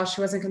about how she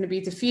wasn't going to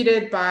be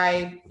defeated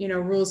by,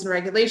 rules and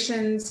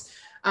regulations.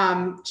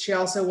 She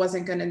also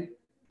wasn't going to,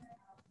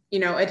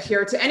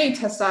 adhere to any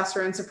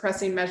testosterone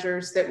suppressing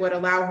measures that would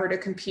allow her to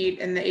compete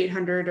in the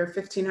 800 or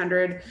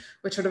 1500,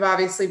 which would have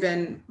obviously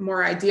been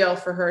more ideal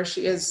for her.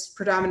 She is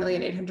predominantly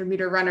an 800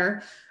 meter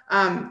runner.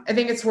 I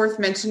think it's worth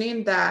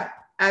mentioning that,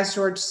 as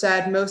George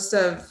said, most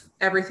of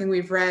everything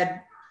we've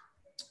read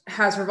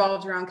has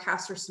revolved around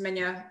Caster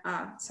Semenya,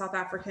 South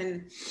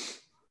African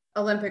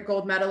Olympic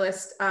gold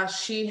medalist.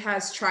 She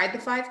has tried the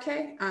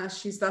 5K.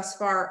 She's thus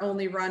far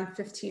only run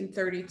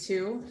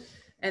 15:32.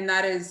 And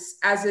that is,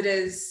 as it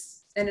is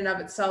in and of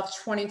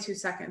itself, 22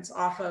 seconds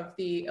off of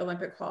the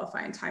Olympic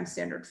qualifying time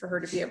standard for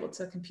her to be able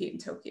to compete in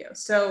Tokyo.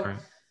 So,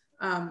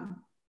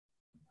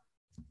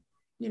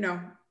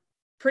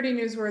 pretty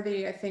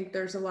newsworthy. I think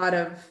there's a lot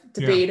of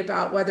debate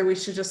about whether we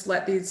should just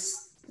let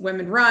these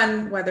women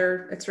run,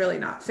 whether it's really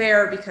not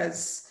fair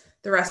because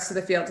the rest of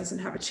the field doesn't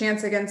have a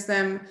chance against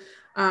them.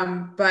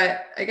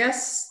 But I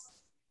guess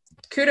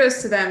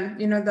kudos to them.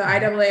 You know, the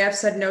IAAF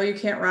said, no, you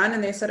can't run.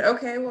 And they said,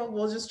 okay, well,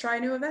 we'll just try a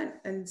new event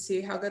and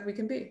see how good we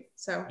can be.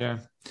 So, yeah,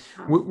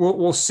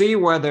 we'll see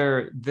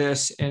whether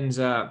this ends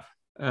up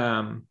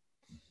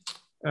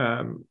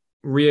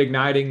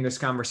reigniting this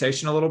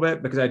conversation a little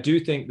bit, because I do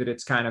think that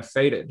it's kind of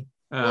faded.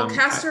 Well,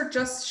 Caster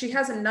she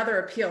has another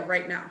appeal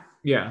right now.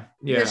 Yeah.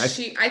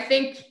 I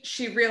think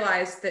she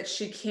realized that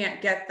she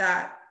can't get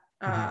that,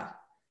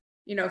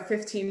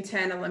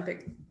 15:10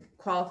 Olympic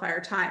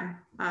qualifier time.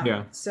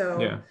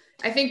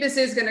 I think this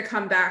is going to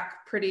come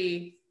back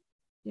pretty,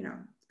 she's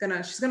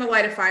going to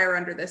light a fire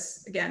under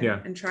this again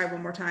and try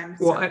one more time.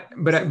 Well,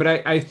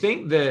 I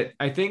think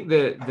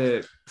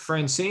that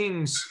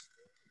Francine's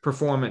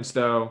performance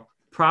though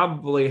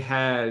probably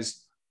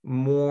has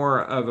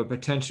more of a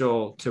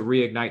potential to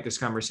reignite this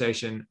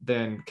conversation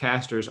than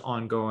Caster's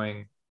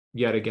ongoing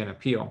yet again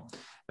appeal.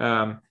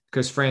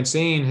 Because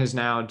Francine has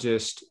now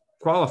just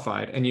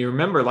qualified. And you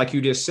remember, like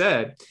you just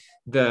said,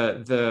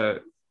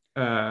 the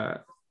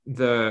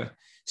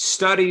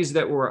studies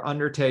that were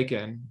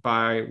undertaken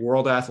by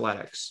World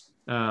Athletics,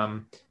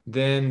 then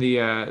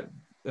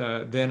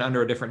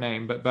under a different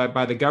name, but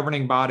by the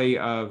governing body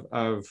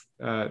of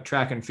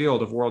track and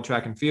field, of World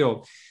Track and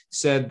Field,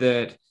 said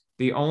that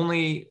the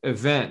only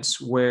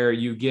events where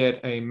you get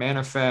a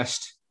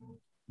manifest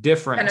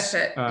difference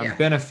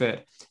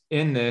benefit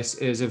in this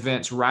is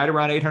events right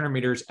around 800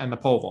 meters and the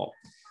pole vault.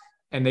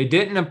 And they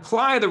didn't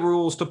apply the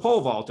rules to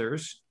pole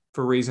vaulters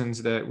for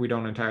reasons that we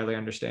don't entirely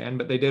understand,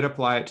 but they did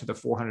apply it to the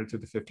 400 to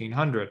the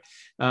 1500.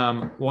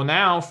 Well,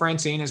 now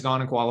Francine has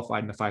gone and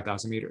qualified in the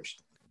 5,000 meters.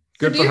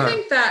 Good for her. Do you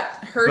think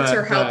that hurts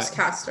or helps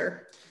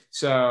Caster?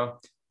 So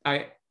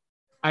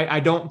I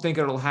don't think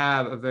it'll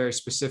have a very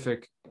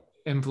specific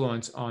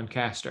influence on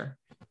Caster.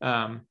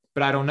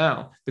 But I don't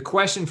know. The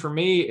question for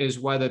me is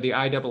whether the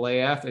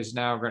IAAF is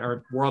now,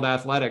 or World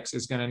Athletics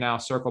is going to now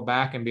circle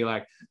back and be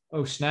like,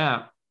 oh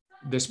snap,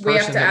 this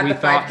person that we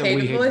thought that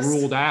we had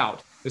ruled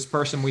out, this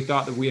person we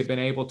thought that we had been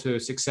able to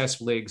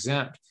successfully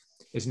exempt,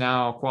 is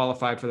now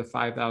qualified for the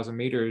 5,000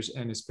 meters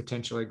and is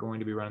potentially going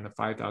to be running the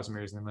 5,000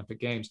 meters in the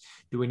Olympic Games.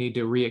 Do we need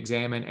to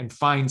re-examine and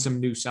find some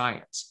new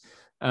science?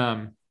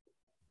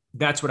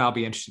 That's what I'll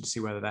be interested to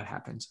see whether that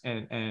happens.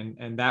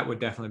 And that would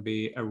definitely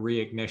be a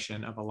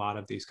reignition of a lot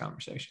of these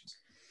conversations.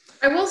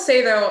 I will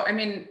say though, I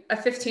mean, a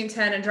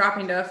 15:10 and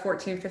dropping to a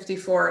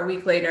 14:54 a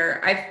week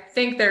later, I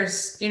think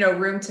there's,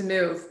 room to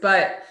move,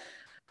 but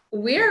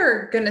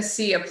we're going to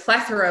see a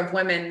plethora of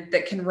women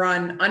that can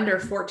run under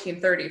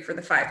 14:30 for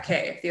the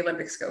 5K if the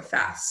Olympics go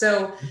fast.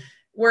 So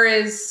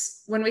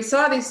whereas when we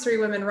saw these three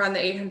women run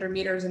the 800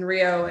 meters in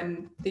Rio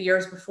and the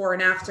years before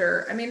and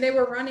after, I mean, they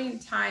were running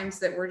times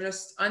that were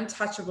just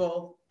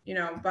untouchable,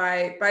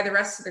 by the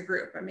rest of the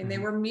group. I mean, they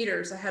were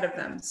meters ahead of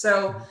them.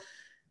 So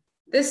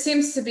this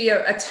seems to be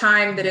a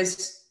time that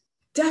is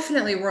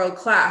definitely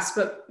world-class,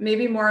 but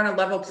maybe more on a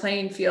level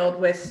playing field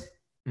with,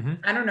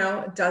 I don't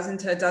know, a dozen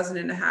to a dozen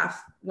and a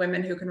half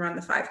women who can run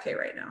the 5K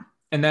right now.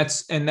 And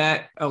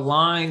that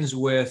aligns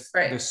with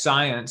the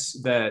science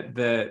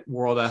that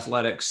World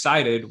Athletics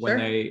cited when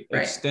they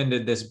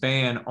extended this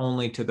ban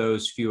only to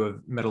those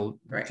few middle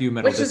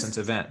distance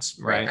events.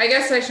 Right. I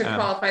guess I should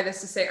qualify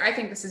this to say, I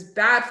think this is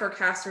bad for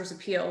Caster's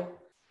appeal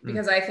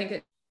because I think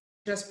it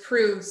just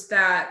proves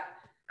that,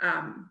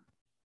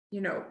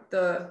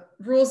 the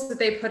rules that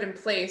they put in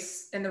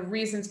place and the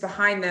reasons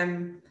behind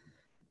them,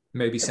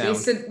 maybe sound.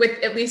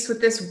 At least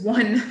with this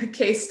one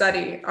case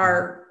study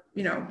are,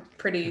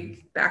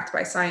 pretty backed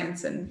by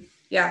science, and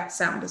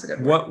sound is a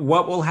good word.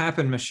 What will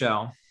happen,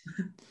 Michelle,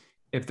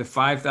 if the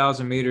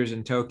 5,000 meters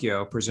in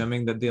Tokyo,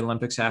 presuming that the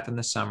Olympics happen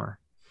this summer,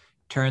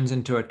 turns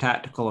into a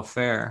tactical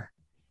affair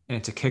and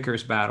it's a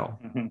kicker's battle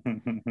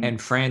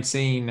and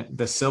Francine,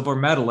 the silver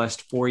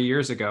medalist 5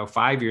 years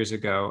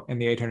ago in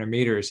the 800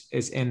 meters,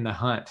 is in the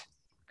hunt?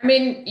 I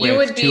mean, you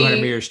would be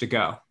 200 meters to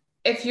go.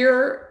 If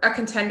you're a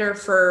contender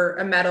for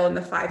a medal in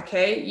the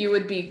 5K, you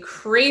would be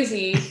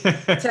crazy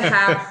to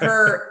have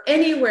her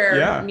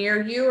anywhere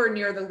near you or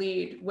near the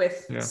lead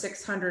with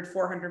 600,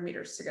 400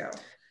 meters to go.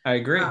 I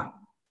agree. I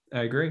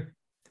agree.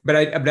 But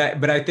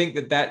I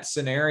think that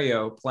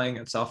scenario playing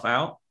itself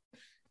out,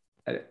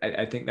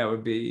 I think that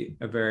would be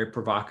a very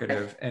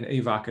provocative and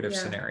evocative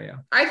scenario.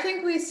 I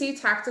think we see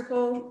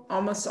tactical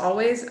almost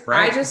always.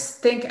 Right. I just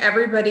think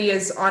everybody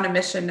is on a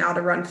mission now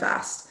to run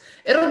fast.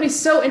 It'll be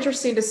so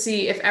interesting to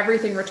see if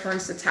everything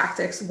returns to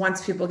tactics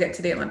once people get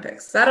to the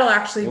Olympics. That'll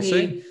actually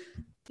be.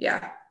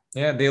 Yeah,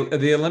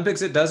 the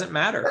Olympics, it doesn't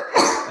matter.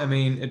 I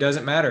mean, it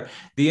doesn't matter.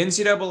 The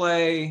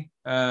NCAA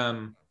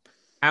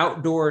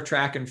outdoor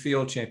track and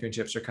field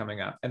championships are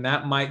coming up, and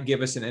that might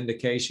give us an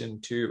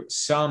indication to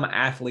some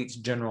athletes'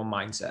 general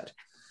mindset.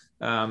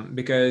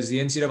 Because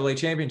the NCAA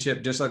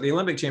championship, just like the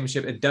Olympic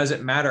championship, it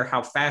doesn't matter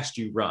how fast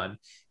you run.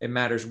 It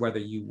matters whether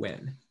you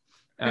win.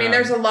 I mean,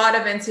 there's a lot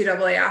of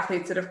NCAA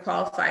athletes that have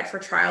qualified for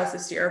trials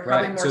this year,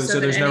 probably more so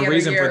than there's any no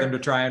reason other year. For them to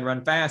try and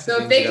run fast.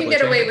 So if they can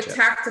get away with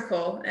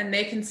tactical and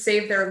they can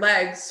save their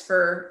legs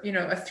for, a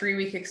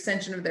 3-week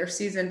extension of their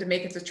season to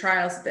make it to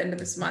trials at the end of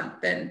this month,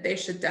 then they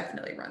should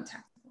definitely run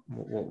tactical.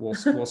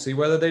 we'll see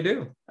whether they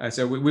do.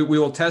 So we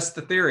will test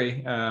the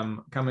theory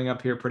coming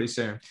up here pretty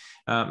soon.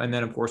 And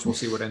then, of course, we'll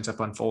see what ends up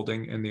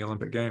unfolding in the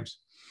Olympic Games.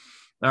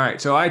 All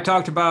right. So I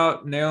talked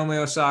about Naomi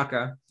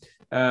Osaka.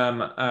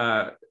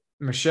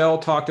 Michelle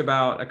talked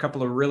about a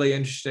couple of really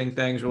interesting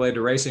things related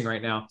to racing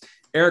right now.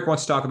 Eric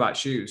wants to talk about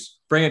shoes.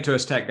 Bring it to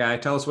us, tech guy.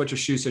 Tell us what your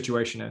shoe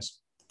situation is.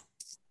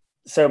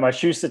 So my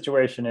shoe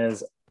situation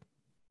is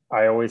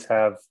I always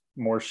have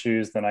more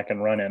shoes than I can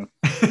run in.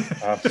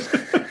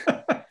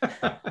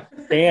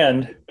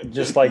 And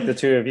just like the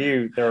two of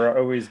you, there are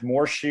always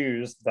more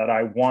shoes that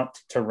I want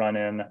to run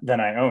in than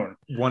I own.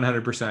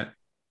 100%.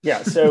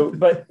 Yeah. So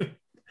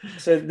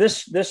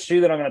this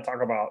shoe that I'm going to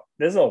talk about,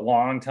 this is a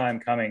long time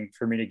coming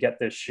for me to get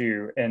this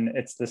shoe, and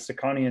it's the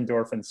Saucony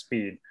Endorphin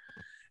Speed.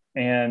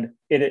 And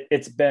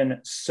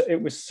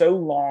it was so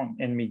long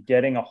in me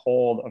getting a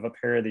hold of a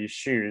pair of these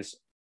shoes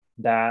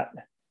that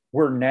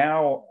we're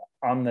now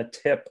on the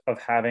tip of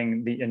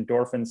having the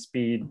Endorphin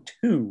Speed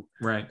 2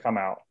 come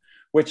out,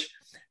 which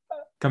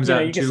comes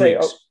out in 2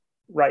 weeks.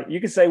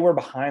 You could say we're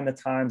behind the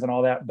times and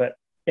all that, but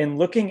in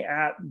looking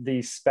at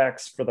the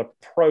specs for the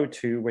Pro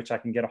 2, which I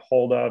can get a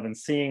hold of, and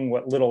seeing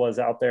what little is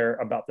out there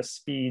about the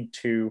Speed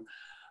 2,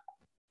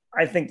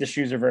 I think the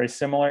shoes are very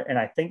similar. And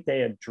I think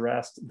they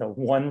addressed the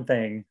one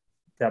thing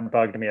that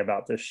bugged me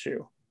about this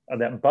shoe,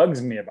 that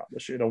bugs me about the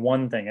shoe, the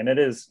one thing, and it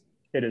is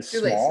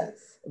small,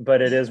 laces.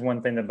 But it is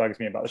one thing that bugs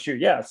me about the shoe.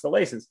 Yeah, it's the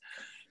laces.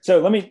 So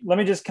let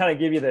me just kind of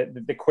give you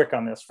the quick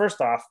on this. First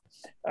off,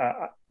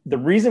 the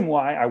reason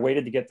why I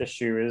waited to get this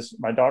shoe is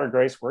my daughter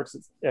Grace works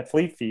at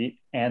Fleet Feet,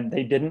 and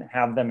they didn't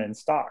have them in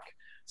stock.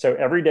 So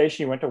every day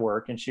she went to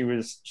work, and she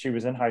was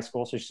in high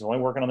school, so she's only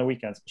working on the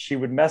weekends. She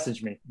would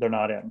message me, "They're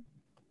not in.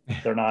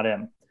 They're not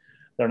in.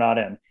 They're not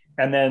in."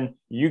 And then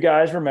you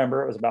guys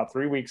remember, it was about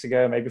 3 weeks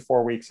ago, maybe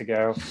 4 weeks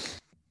ago.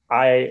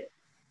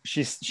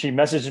 She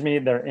messaged me,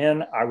 "They're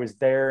in." I was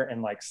there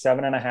in like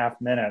 7.5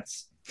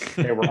 minutes.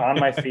 They were on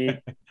my feet.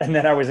 And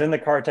then I was in the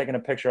car taking a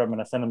picture of them,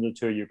 and I sent them to the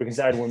two of you because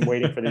I had been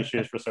waiting for these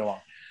shoes for so long.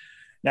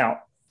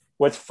 Now,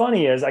 what's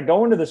funny is I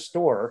go into the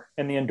store,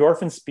 and the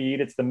Endorphin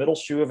Speed, it's the middle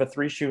shoe of a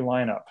 3-shoe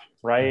lineup,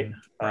 right?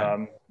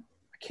 I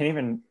can't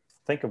even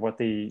think of what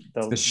the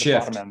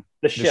shift. Bottom end.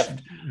 The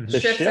shift. The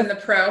shift and the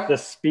Pro. The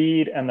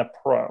Speed and the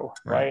Pro,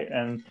 right?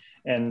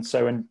 And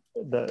so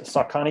the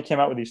Saucony came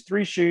out with these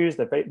 3 shoes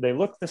that they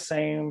look the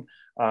same,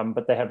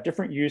 but they have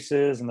different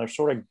uses, and they're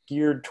sort of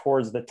geared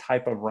towards the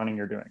type of running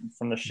you're doing.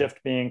 From the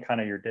shift being kind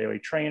of your daily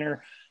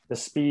trainer, the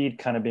Speed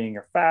kind of being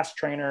your fast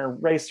trainer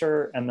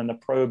racer, and then the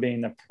Pro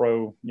being the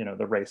Pro,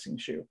 the racing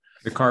shoe.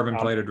 The carbon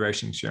plated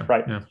racing shoe.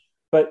 Right. Yeah.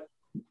 But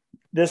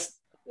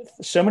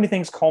so many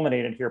things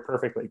culminated here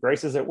perfectly.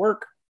 Grace is at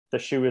work. The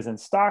shoe is in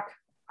stock.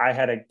 I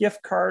had a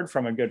gift card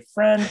from a good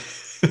friend.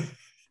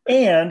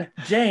 And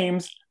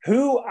James,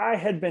 who I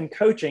had been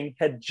coaching,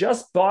 had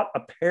just bought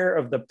a pair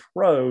of the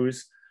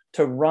Pros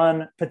to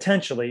run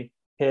potentially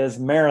his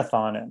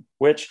marathon in,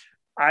 which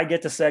I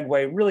get to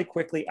segue really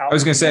quickly out. I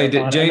was going to say,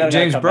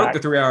 James broke the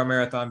 3-hour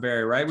marathon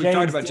barrier, right? We've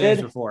talked about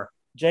James before.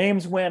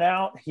 James went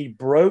out. He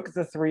broke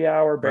the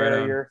 3-hour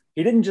barrier. Right.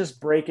 He didn't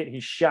just break it. He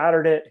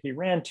shattered it. He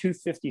ran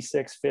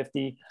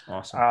 2:56:50.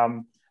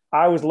 Awesome.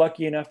 I was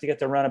lucky enough to get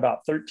to run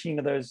about 13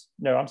 of those.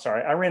 No, I'm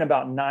sorry. I ran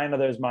about 9 of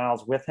those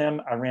miles with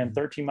him. I ran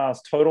 13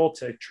 miles total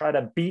to try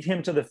to beat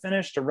him to the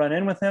finish, to run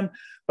in with him.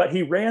 But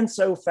he ran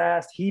so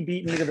fast, he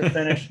beat me to the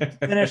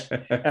finish.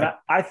 And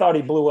I thought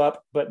he blew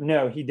up, but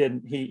no, he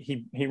didn't.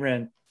 He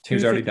ran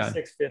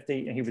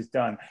 2:56:50 and he was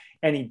done.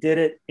 And he did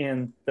it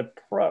in the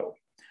Pro.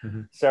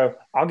 Mm-hmm. So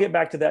I'll get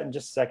back to that in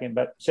just a second.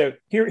 But so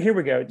here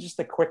we go. Just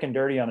the quick and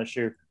dirty on the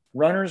shoe.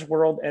 Runner's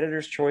World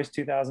Editor's Choice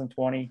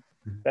 2020.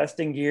 Best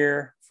in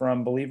Gear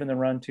from Believe in the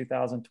Run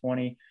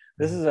 2020.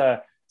 This is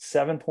a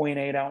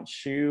 7.8 ounce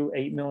shoe,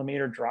 8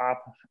 millimeter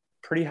drop,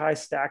 pretty high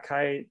stack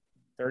height,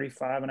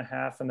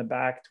 35.5 in the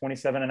back,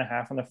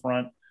 27.5 in the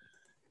front.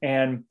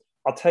 And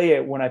I'll tell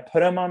you, when I put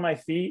them on my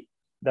feet,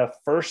 the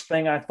first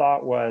thing I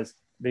thought was,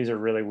 these are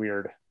really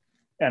weird.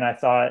 And I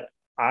thought,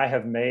 I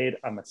have made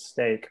a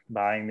mistake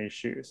buying these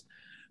shoes.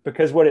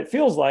 Because what it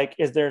feels like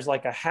is there's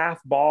like a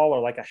half ball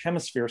or like a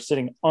hemisphere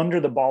sitting under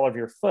the ball of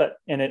your foot,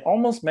 and it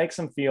almost makes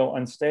them feel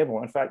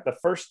unstable. In fact, the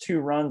first 2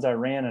 runs I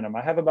ran in them,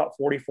 I have about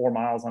 44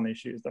 miles on these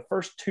shoes. The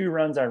first 2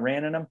 runs I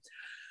ran in them,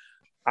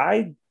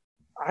 I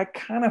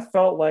kind of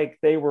felt like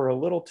they were a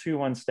little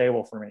too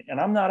unstable for me. And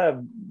I'm not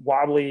a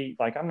wobbly,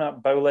 I'm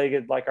not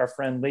bow-legged like our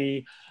friend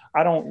Lee.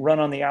 I don't run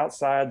on the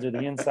outsides or the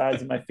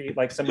insides of my feet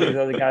like some of these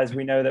other guys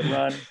we know that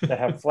run, that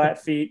have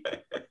flat feet.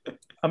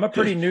 I'm a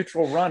pretty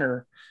neutral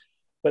runner.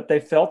 But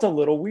they felt a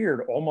little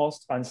weird,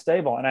 almost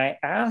unstable. And I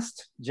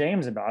asked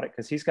James about it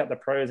because he's got the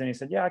Pros, and he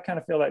said, yeah, I kind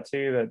of feel that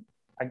too.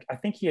 But I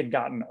think he had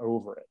gotten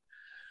over it.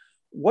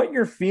 What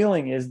you're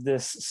feeling is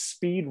this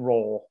speed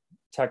roll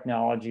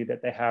technology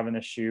that they have in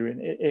the shoe.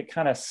 And it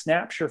kind of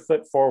snaps your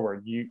foot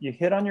forward. You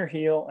hit on your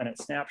heel and it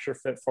snaps your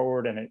foot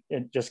forward, and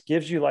it just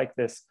gives you like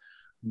this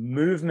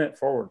movement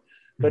forward.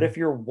 But if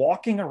you're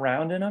walking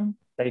around in them,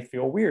 they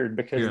feel weird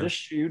because this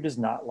shoe does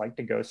not like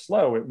to go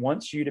slow. It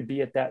wants you to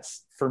be at that,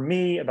 for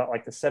me, about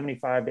like the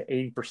 75 to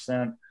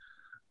 80%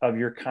 of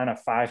your kind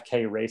of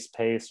 5K race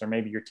pace, or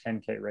maybe your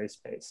 10K race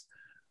pace.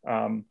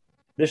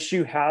 This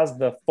shoe has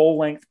the full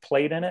length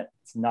plate in it.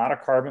 It's not a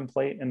carbon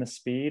plate in the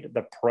Speed.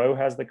 The Pro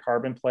has the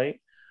carbon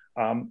plate.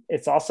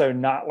 It's also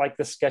not like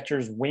the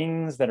Skechers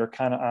wings that are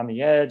kind of on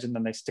the edge and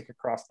then they stick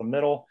across the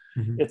middle.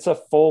 It's a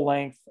full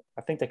length,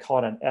 I think they call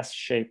it an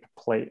S-shaped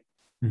plate.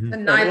 A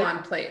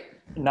nylon plate.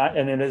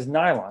 And it is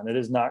nylon. It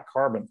is not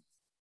carbon.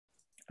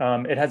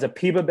 It has a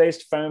PIBA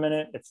based foam in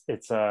it.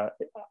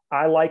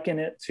 I liken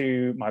it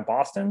to my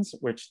Bostons,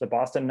 which the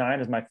Boston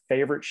 9 is my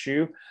favorite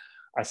shoe.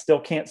 I still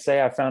can't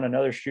say I found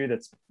another shoe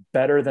that's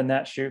better than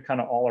that shoe kind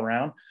of all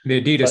around.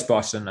 The Adidas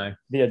Boston 9.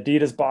 The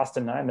Adidas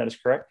Boston 9, that is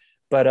correct.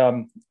 But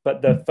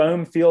the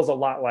foam feels a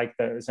lot like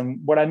those. And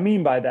what I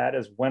mean by that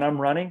is when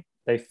I'm running,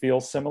 they feel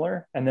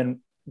similar. And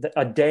then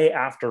a day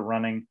after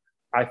running,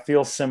 I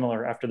feel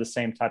similar after the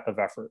same type of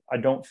effort. I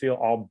don't feel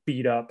all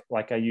beat up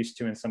like I used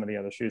to in some of the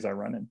other shoes I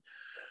run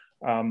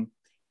in.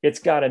 It's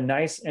got a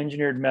nice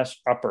engineered mesh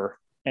upper,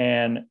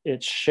 and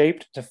it's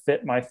shaped to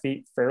fit my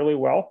feet fairly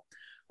well.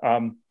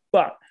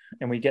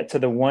 And we get to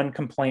the one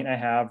complaint I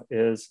have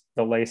is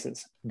the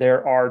laces.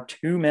 There are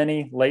too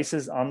many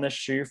laces on this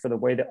shoe for the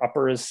way the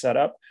upper is set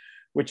up,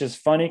 which is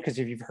funny because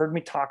if you've heard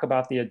me talk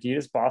about the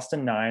Adidas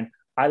Boston 9,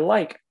 I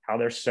like how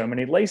there's so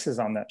many laces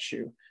on that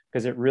shoe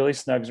because it really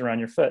snugs around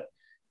your foot.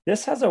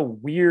 This has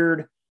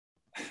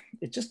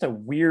it's just a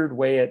weird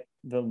way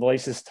the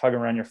laces tug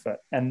around your foot.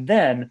 And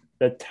then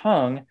the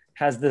tongue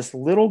has this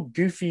little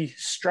goofy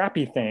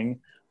strappy thing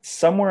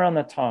somewhere on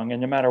the tongue.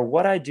 And no matter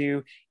what I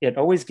do, it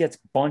always gets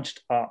bunched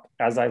up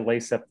as I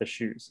lace up the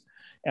shoes.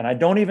 And I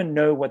don't even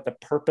know what the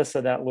purpose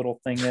of that little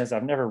thing is.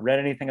 I've never read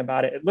anything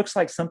about it. It looks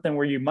like something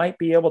where you might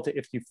be able to,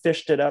 if you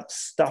fished it up,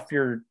 stuff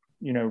your,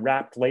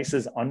 wrapped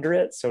laces under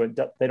it so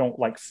they don't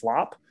like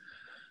flop.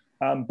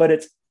 But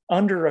it's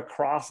under a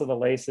cross of the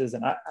laces.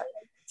 And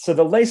so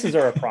the laces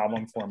are a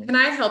problem for me. Can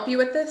I help you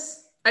with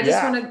this? I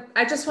just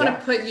want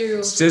to put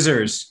you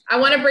scissors. I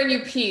want to bring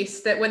you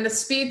peace that when the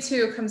Speed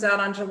 2 comes out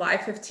on July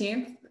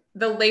 15th,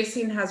 the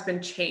lacing has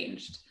been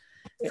changed.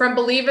 From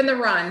Believe in the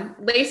Run,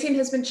 lacing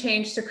has been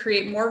changed to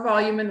create more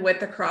volume and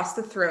width across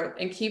the throat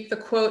and keep the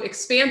quote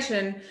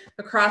expansion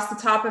across the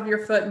top of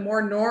your foot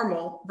more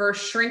normal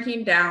versus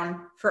shrinking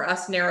down for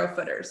us narrow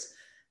footers.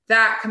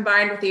 That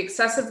combined with the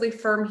excessively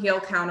firm heel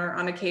counter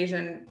on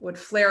occasion would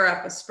flare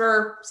up a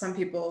spur. Some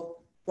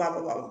people blah,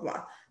 blah, blah, blah,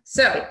 blah.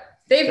 So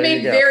they've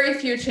made very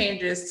few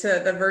changes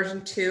to the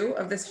version 2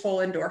 of this whole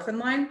Endorphin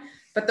line,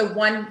 but the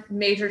one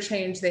major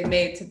change they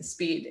made to the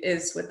Speed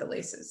is with the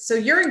laces. So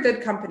you're in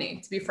good company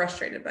to be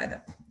frustrated by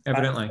them.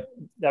 Evidently.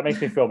 That makes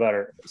me feel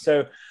better.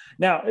 So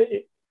now,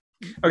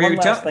 go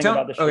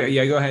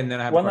ahead. And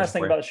then I have one last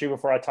thing about the shoe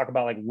before I talk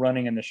about like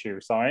running in the shoe.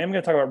 So I am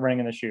going to talk about running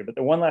in the shoe, but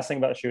the one last thing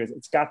about the shoe is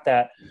it's got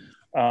that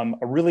a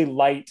really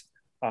light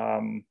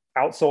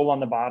outsole on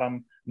the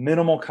bottom,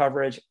 minimal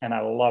coverage, and I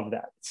love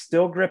that. It's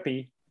still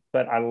grippy,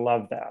 but I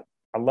love that.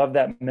 I love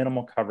that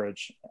minimal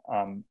coverage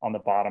on the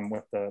bottom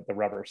with the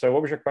rubber. So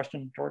what was your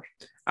question, George?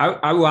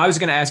 I was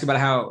going to ask about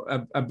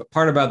how a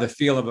part about the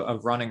feel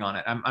of running on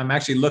it. I'm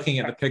actually looking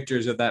at the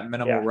pictures of that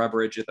minimal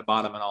rubberage at the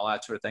bottom and all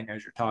that sort of thing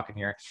as you're talking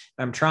here.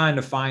 I'm trying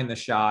to find the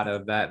shot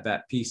of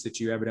that piece that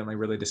you evidently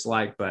really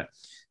dislike, but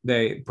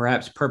they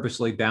perhaps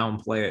purposely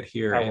downplay it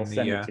here I will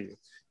send it to you.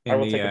 I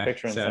will take a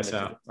picture and send it to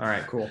you. All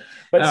right, cool.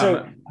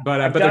 But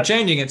but they're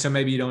changing it, so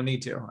maybe you don't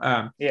need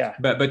to.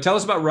 But tell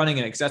us about running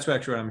in it, because that's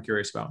actually what I'm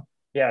curious about.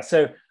 Yeah.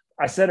 So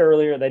I said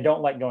earlier, they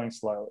don't like going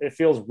slow. It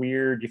feels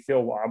weird. You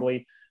feel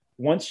wobbly.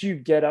 Once you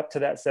get up to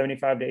that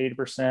 75 to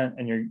 80%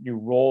 and you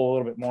roll a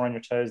little bit more on your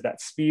toes, that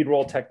speed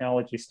roll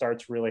technology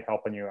starts really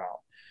helping you out.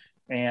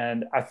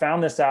 And I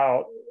found this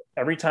out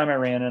every time I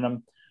ran in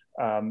them.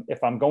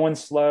 If I'm going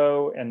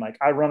slow and like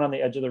I run on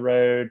the edge of the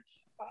road,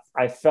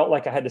 I felt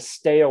like I had to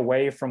stay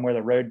away from where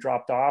the road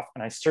dropped off.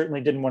 And I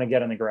certainly didn't want to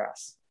get in the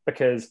grass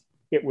because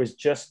it was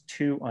just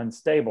too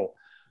unstable.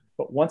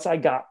 But once I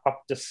got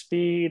up to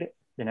speed,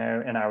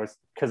 and I was,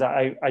 because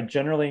I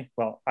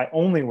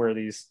only wear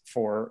these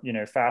for,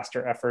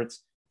 faster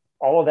efforts.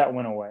 All of that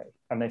went away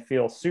and they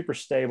feel super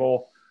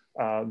stable,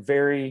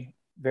 very,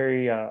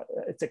 very,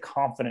 it's a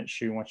confident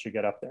shoe once you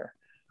get up there.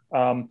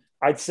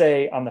 I'd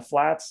say on the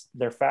flats,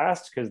 they're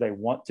fast because they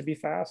want to be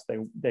fast.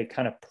 They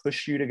kind of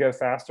push you to go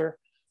faster.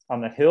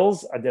 On the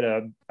hills, I did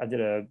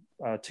a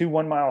 2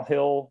 1 mile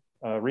hill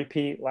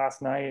repeat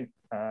last night.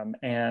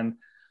 And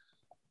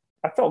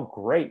I felt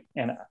great.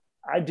 And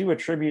I do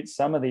attribute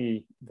some of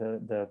the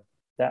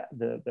I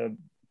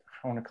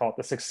want to call it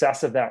the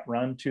success of that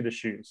run to the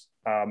shoes.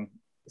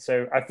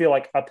 So I feel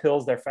like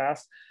uphills, they're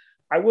fast.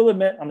 I will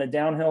admit on the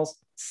downhills,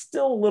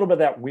 still a little bit of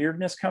that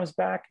weirdness comes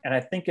back. And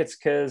I think it's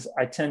because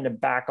I tend to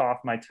back off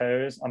my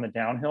toes on the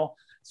downhill.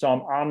 So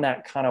I'm on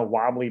that kind of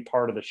wobbly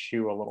part of the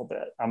shoe a little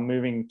bit. I'm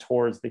moving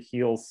towards the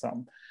heels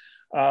some.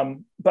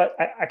 But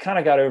I kind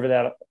of got over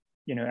that,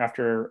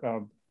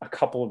 after a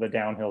couple of the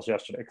downhills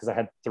yesterday because I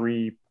had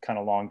 3 kind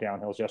of long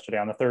downhills yesterday.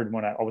 On the third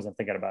one, I wasn't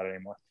thinking about it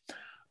anymore.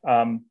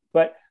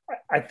 But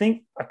I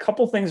think a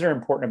couple things are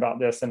important about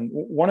this. And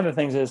one of the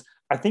things is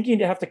I think you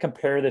have to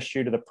compare this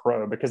shoe to the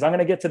Pro, because I'm going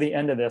to get to the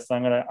end of this.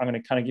 I'm going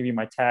to kind of give you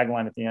my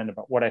tagline at the end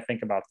about what I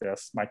think about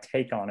this, my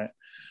take on it.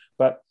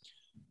 But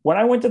when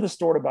I went to the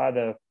store to buy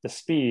the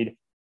Speed,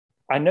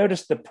 I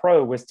noticed the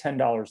Pro was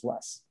 $10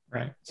 less.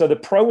 Right. So the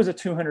Pro was a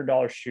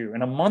 $200 shoe.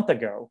 And a month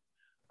ago,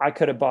 I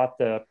could have bought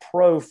the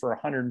Pro for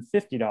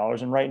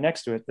 $150, and right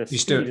next to it, the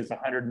Speed is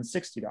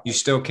 $160. You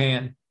still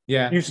can.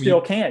 Yeah. You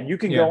still can. You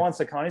can go on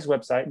Saucony's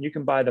website and you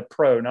can buy the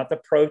Pro, not the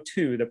Pro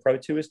 2. The Pro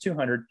 2 is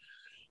 $200,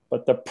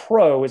 but the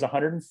Pro is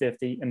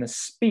 $150 and the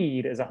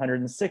Speed is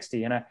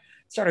 $160. And I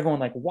started going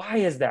like, why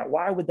is that?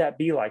 Why would that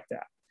be like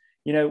that?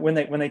 You know, when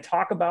they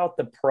talk about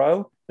the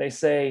Pro, they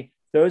say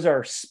those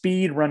are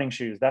speed running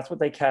shoes. That's what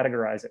they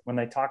categorize it. When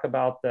they talk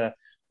about the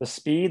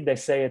Speed, they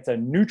say it's a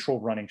neutral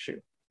running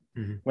shoe.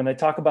 Mm-hmm. When they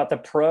talk about the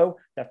Pro,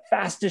 the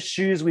fastest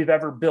shoes we've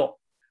ever built.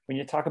 When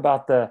you talk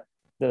about the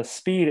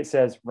Speed, it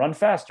says run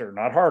faster,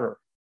 not harder.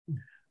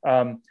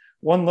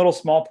 One little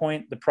small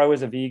point, the Pro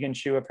is a vegan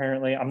shoe,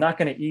 apparently. I'm not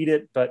going to eat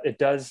it, but it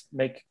does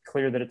make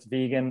clear that it's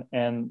vegan,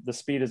 and the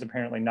Speed is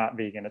apparently not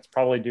vegan. It's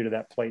probably due to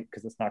that plate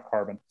because it's not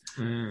carbon.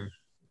 Mm.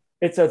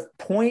 It's a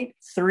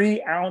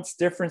 0.3 ounce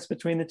difference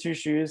between the two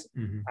shoes.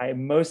 Mm-hmm. I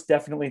most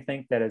definitely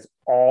think that is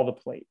all the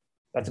plate.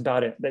 That's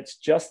about it. That's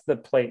just the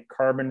plate,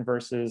 carbon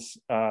versus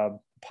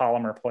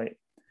polymer plate.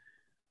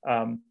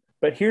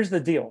 But here's the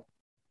deal.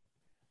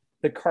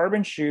 The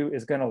carbon shoe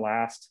is going to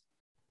last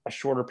a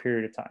shorter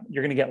period of time.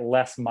 You're going to get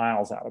less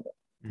miles out of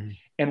it. Mm-hmm.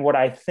 And what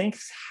I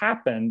think's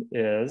happened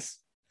is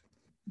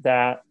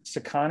that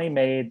Saucony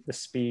made the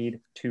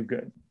Speed too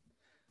good.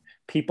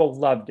 People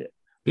loved it.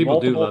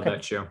 People do love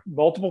that shoe.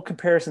 Multiple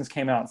comparisons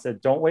came out and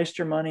said, don't waste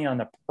your money on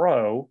the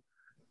Pro.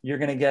 You're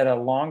going to get a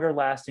longer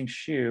lasting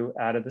shoe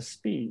out of the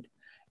Speed.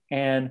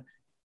 And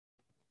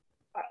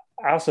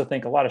I also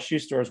think a lot of shoe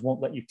stores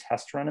won't let you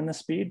test run in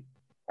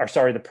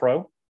the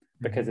Pro,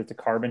 because it's a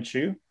carbon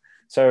shoe.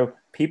 So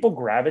people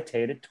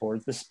gravitated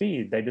towards the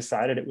Speed. They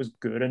decided it was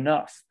good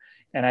enough.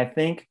 And I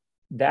think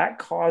that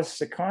caused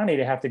Saucony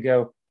to have to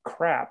go,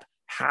 crap,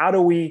 how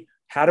do we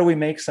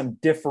make some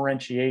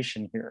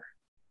differentiation here?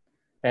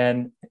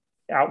 And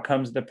out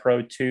comes the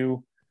Pro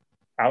 2,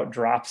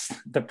 outdrops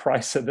the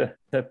price of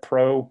the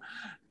Pro.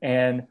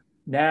 And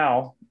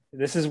now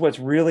this is what's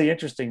really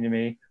interesting to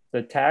me.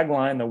 The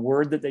tagline, the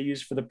word that they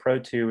use for the Pro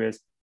 2 is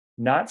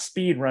not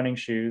speed running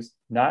shoes,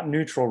 not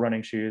neutral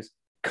running shoes,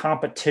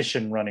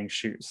 competition running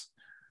shoes.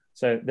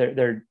 So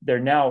they're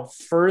now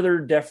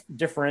further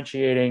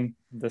differentiating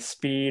the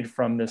Speed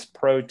from this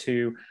Pro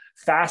 2.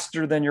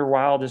 Faster than your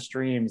wildest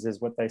dreams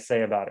is what they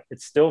say about it.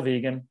 It's still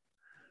vegan,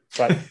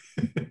 but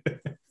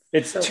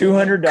it's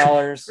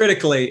 $200.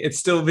 Critically, it's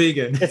still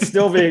vegan. It's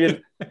still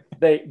vegan.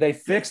 They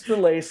fixed the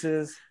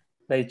laces.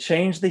 They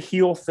changed the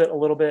heel fit a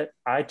little bit.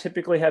 I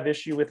typically have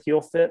issue with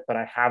heel fit, but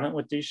I haven't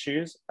with these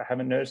shoes. I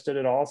haven't noticed it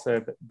at all.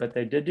 So, but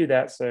they did do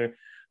that. So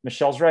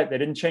Michelle's right. They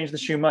didn't change the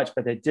shoe much,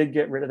 but they did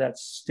get rid of that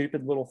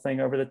stupid little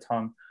thing over the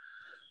tongue.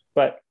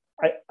 But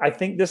I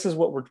think this is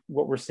what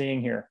we're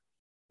seeing here.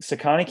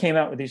 Saucony came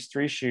out with these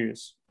 3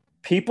 shoes.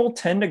 People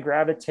tend to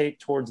gravitate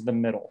towards the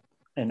middle.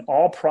 And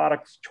all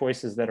product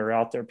choices that are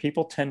out there,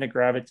 people tend to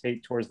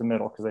gravitate towards the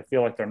middle because they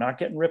feel like they're not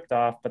getting ripped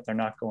off, but they're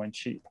not going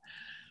cheap.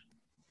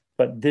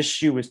 But this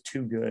shoe was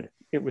too good.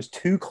 It was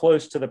too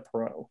close to the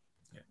Pro.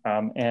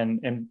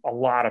 And a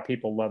lot of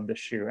people love this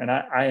shoe. And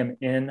I am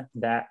in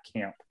that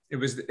camp. It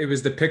was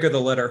the pick of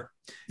the litter.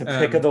 The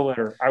pick of the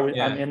litter. I'm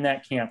in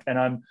that camp.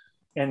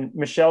 And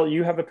Michelle,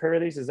 you have a pair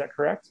of these. Is that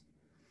correct?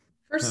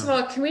 First of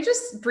all, can we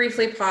just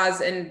briefly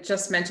pause and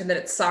just mention that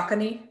it's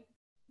Saucony?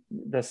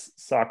 This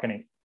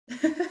Saucony.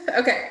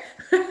 Okay.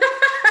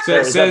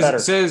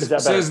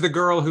 Says the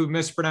girl who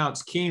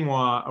mispronounced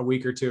quinoa a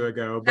week or two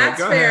ago. But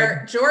that's fair.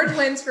 Ahead. George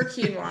wins for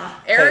quinoa.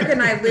 Eric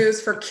and I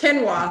lose for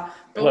quinoa.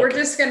 But we're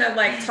just gonna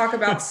talk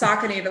about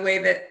Saucony the way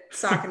that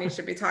Saucony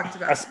should be talked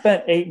about. I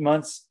spent 8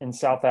 months in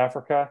South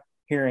Africa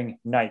hearing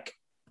Nike.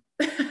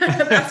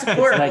 That's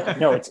horrible. Nike.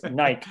 No, it's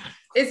Nike.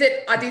 Is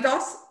it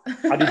Adidas?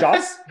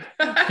 Adidas?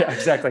 Yeah,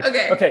 exactly.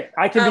 Okay.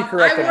 I can be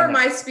corrected. I wore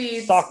my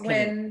Speeds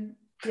when.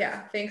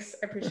 Yeah, thanks.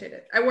 I appreciate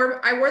it. I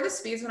wore the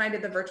Speeds when I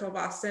did the virtual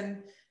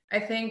Boston. I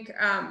think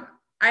I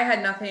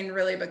had nothing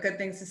really but good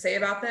things to say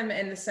about them,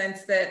 in the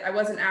sense that I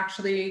wasn't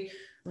actually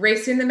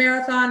racing the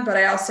marathon, but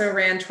I also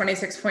ran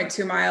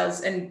 26.2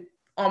 miles in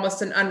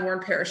almost an unworn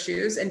pair of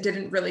shoes and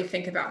didn't really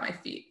think about my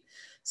feet.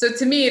 So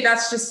to me,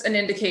 that's just an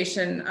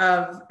indication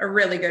of a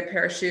really good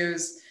pair of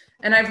shoes.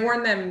 And I've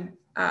worn them,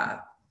 I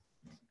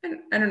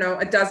don't know,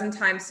 a dozen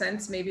times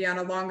since, maybe on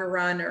a longer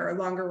run or a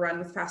longer run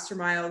with faster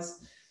miles.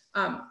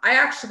 I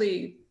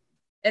actually,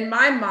 in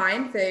my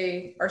mind,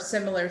 they are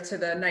similar to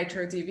the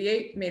Nitro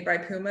Deviate made by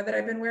Puma that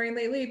I've been wearing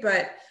lately,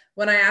 but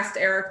when I asked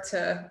Eric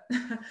to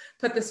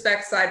put the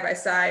specs side by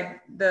side,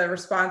 the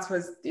response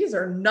was, these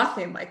are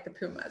nothing like the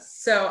Pumas.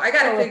 So I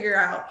got to figure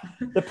out.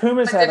 The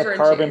Pumas have a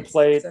carbon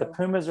plate. So. The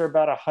Pumas are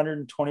about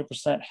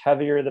 120%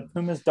 heavier. The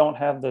Pumas don't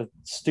have the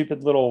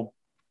stupid little.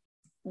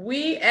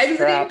 We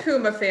exiting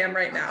Puma fam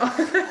right now.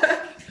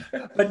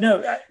 But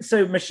no,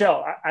 so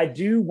Michelle, I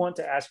do want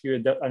to ask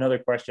you another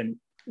question.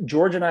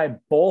 George and I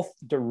both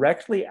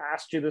directly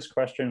asked you this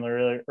question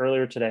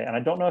earlier today, and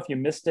I don't know if you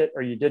missed it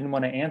or you didn't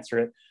want to answer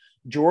it.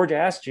 George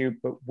asked you,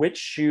 but which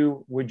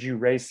shoe would you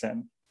race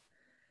in?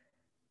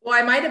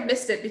 Well, I might have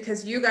missed it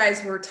because you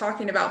guys were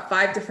talking about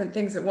 5 different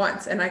things at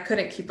once and I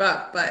couldn't keep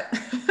up, but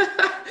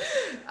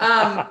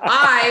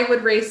I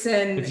would race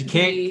in. If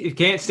you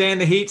can't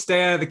stand the heat,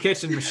 stay out of the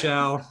kitchen,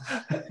 Michelle.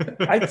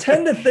 I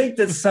tend to think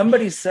that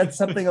somebody said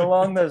something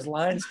along those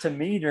lines to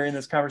me during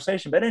this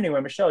conversation. But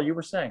anyway, Michelle, you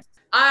were saying.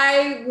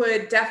 I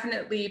would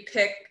definitely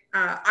pick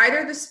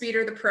either the Speed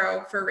or the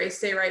Pro for race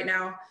day right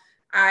now.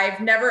 I've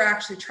never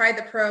actually tried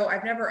the Pro.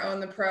 I've never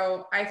owned the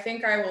Pro. I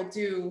think I will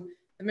do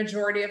the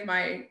majority of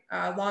my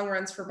long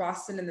runs for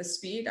Boston in the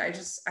Speed. I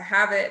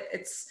have it.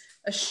 It's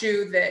a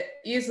shoe that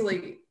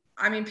easily,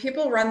 I mean,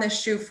 people run this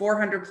shoe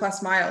 400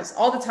 plus miles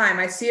all the time.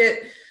 I see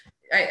it.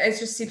 I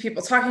just see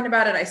people talking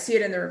about it. I see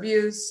it in the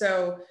reviews.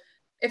 So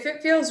if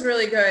it feels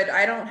really good,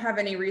 I don't have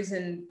any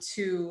reason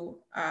to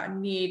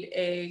need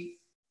a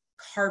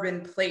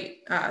carbon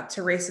plate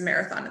to race a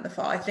marathon in the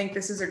fall. I think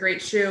this is a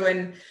great shoe.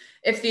 And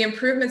if the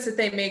improvements that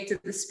they make to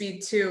the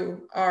Speed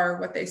 2 are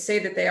what they say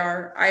that they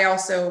are, I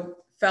also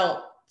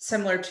felt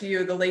similar to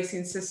you, the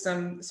lacing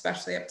system,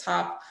 especially up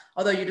top,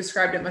 although you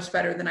described it much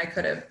better than I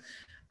could have.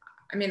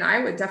 I mean, I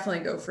would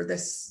definitely go for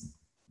this,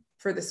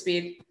 for the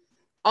Speed.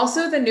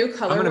 Also, the new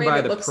colorway. I'm going to buy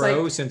the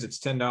Pro like... since it's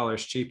 $10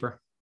 cheaper.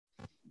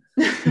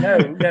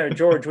 No,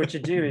 George, what you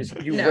do is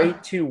you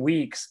wait 2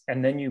 weeks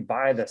and then you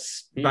buy the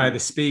Speed. Buy the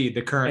Speed,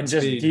 the current and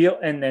just Speed. Deal,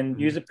 and then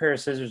use a pair of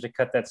scissors to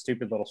cut that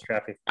stupid little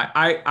strappy.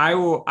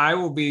 I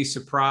will be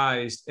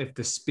surprised if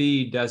the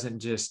Speed doesn't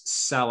just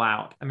sell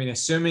out. I mean,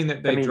 assuming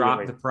that they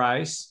drop the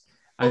price.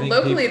 Well,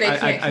 locally they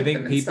can't. I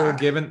think people,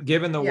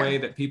 given the way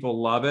that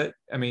people love it.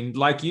 I mean,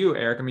 like you,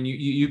 Eric. I mean,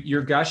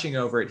 you're gushing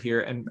over it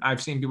here, and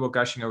I've seen people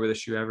gushing over the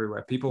shoe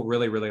everywhere. People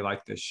really, really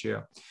like this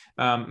shoe.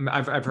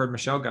 I've heard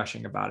Michelle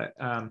gushing about it.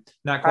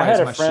 Not quite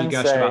as much she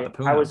gushed about the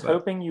Puma. I was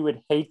hoping you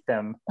would hate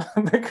them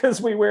because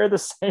we wear the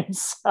same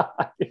size.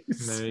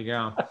 There you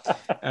go.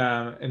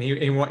 And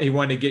he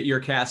wanted to get your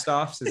cast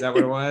offs. Is that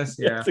what it was?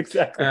 Yeah, that's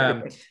exactly.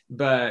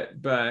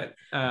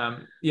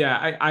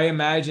 Yeah, I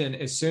imagine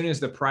as soon as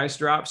the price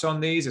drops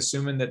on these,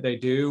 assuming that they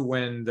do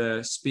when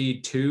the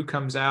Speed 2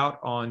 comes out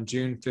on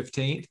June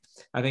 15th,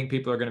 I think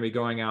people are going to be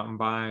going out and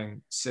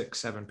buying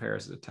 6-7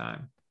 pairs at a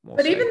time.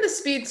 But even the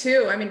Speed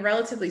 2, I mean,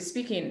 relatively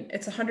speaking,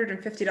 it's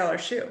 $150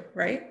 shoe,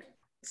 right?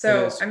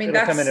 So, I mean,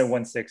 it'll come in at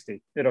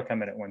 160. It'll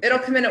come in at 160.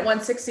 It'll come in at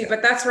 160,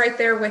 but that's right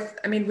there with,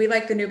 I mean, we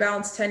like the New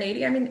Balance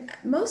 1080. I mean,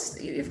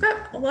 you've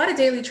got a lot of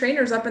daily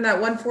trainers up in that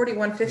 140,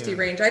 150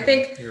 range. I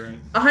think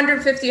 $150,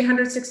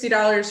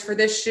 $160 for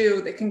this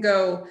shoe that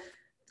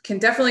can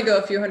definitely go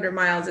a few hundred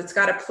miles. It's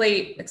got a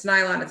plate, it's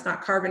nylon, it's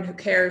not carbon, who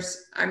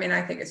cares? I mean,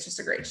 I think it's just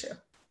a great shoe.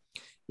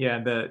 Yeah,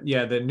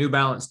 the New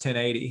Balance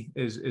 1080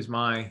 is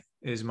my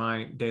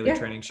daily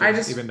training shoe,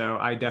 even though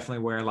I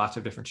definitely wear lots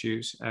of different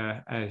shoes,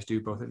 as do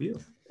both of you,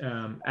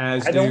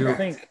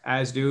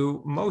 as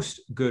do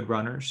most good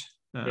runners.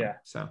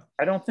 So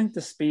I don't think the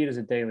Speed is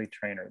a daily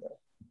trainer though.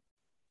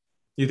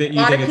 You think a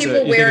lot of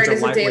people wear it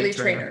as a daily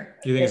trainer?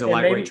 You think it's a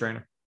lightweight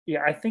trainer?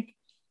 Yeah,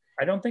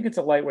 I don't think it's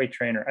a lightweight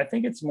trainer. I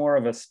think it's more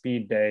of a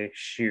speed day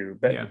shoe.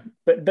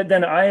 But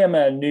then I am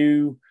a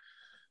new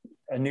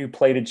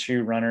plated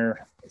shoe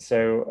runner,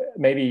 so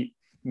maybe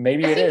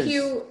it is.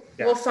 You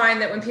will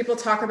find that when people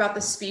talk about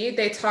the Speed,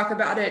 they talk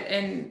about it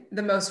in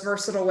the most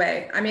versatile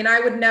way. I mean, I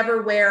would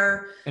never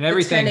wear an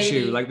everything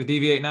shoe like the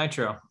DV8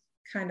 Nitro.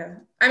 Kind of.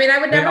 I mean, I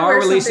would never. They are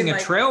releasing a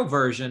trail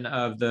version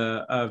of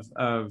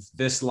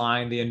this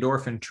line, the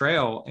Endorphin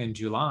Trail, in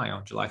July,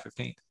 on July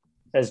 15th.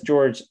 As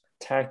George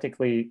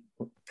tactically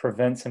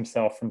prevents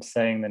himself from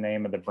saying the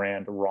name of the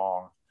brand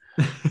wrong.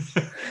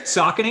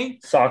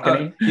 Saucony?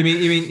 Saucony. You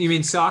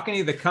mean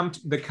Saucony,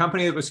 the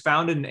company that was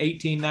founded in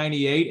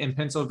 1898 in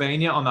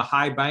Pennsylvania on the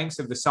high banks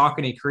of the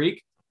Saucony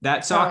Creek?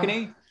 That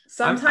Saucony?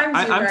 Sometimes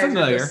I'm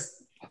familiar.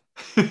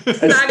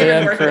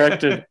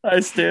 I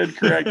stand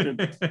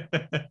corrected.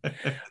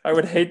 I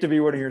would hate to be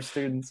one of your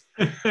students.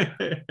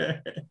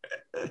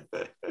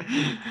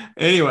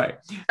 Anyway.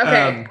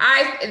 Okay.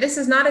 This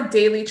is not a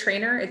daily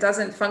trainer. It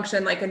doesn't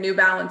function like a New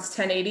Balance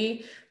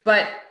 1080,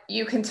 but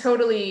you can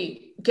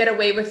totally get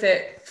away with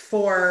it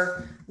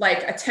for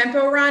like a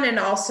tempo run and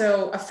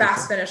also a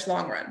fast finish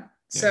long run.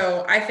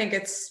 So I think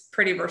it's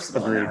pretty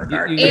versatile in that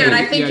regard.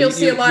 I think you'll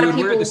see a lot of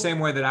people wear it the same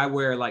way that I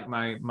wear like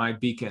my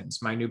beacons,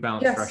 my New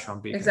Balance Fresh On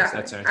beacons.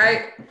 Exactly.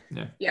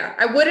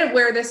 I wouldn't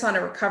wear this on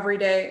a recovery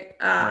day.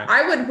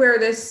 I would wear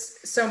this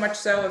so much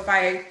so if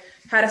I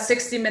had a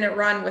 60-minute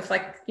run with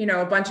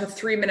a bunch of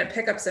 3-minute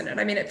pickups in it.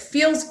 I mean, it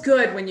feels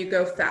good when you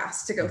go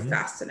fast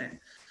fast in it.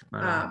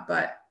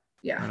 But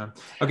Yeah.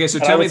 Okay, so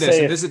tell me this,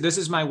 and this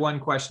is my one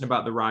question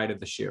about the ride of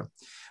the shoe.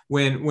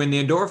 When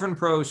the Endorphin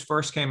Pros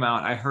first came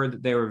out, I heard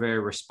that they were very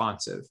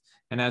responsive.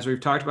 And as we've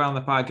talked about on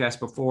the podcast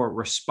before,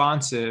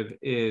 responsive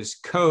is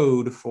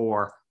code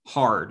for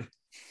hard.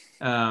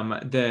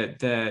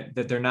 That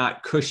they're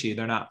not cushy,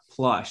 they're not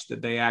plush,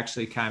 that they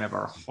actually kind of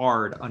are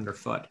hard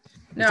underfoot.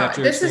 No,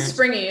 this is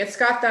springy. It's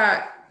got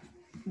that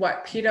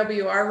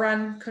PWR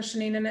run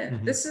cushioning in it.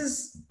 Mm-hmm. This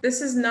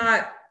is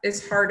not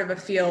as hard of a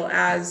feel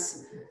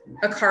as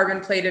a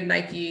carbon plated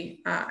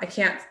Nike.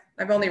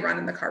 I've only run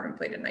in the carbon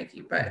plated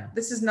Nike, but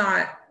this is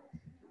not.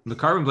 The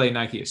carbon plated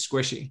Nike is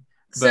squishy.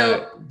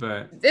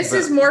 But this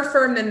is more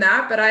firm than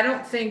that, but I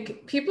don't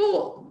think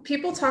people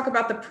talk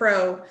about the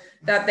Pro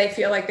that they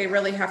feel like they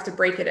really have to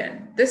break it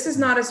in. This is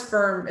not as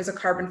firm as a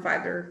carbon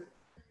fiber.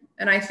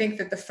 And I think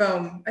that the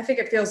foam, I think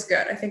it feels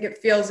good. I think it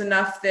feels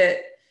enough that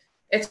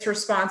it's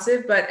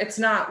responsive, but it's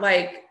not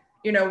like,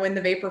 when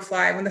the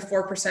Vaporfly, when the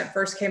 4%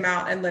 first came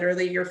out and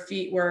literally your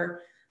feet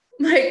were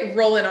like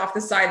rolling off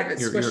the side of it,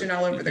 squishing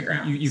all over the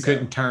ground. You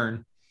couldn't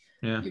turn.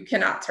 Yeah. You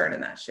cannot turn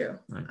in that shoe.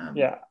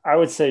 Yeah, I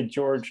would say,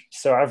 George,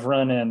 so I've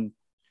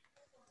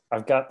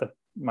got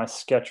my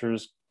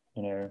Skechers,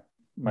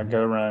 my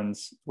Go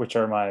Runs, which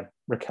are my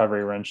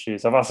recovery run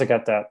shoes. I've also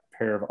got that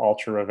pair of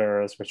Ultra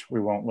Riveras, which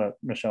we won't let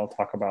Michelle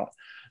talk about.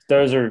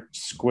 Those are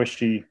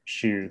squishy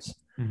shoes.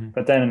 Mm-hmm.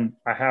 But then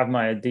I have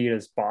my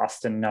Adidas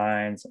Boston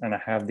 9s and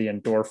I have the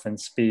Endorphin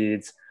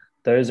Speeds.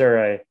 Those are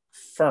a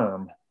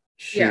firm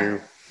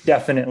shoe,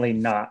 definitely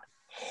not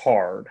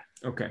hard.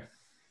 Okay.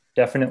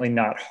 Definitely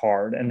not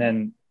hard. And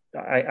then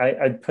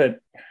I'm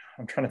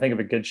trying to think of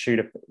a good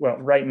shoe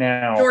right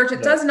now. George,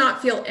 it does not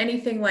feel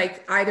anything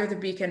like either the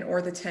Beacon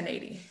or the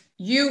 1080.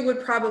 You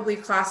would probably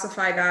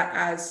classify that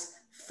as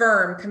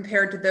firm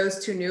compared to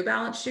those two New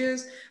Balance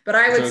shoes, but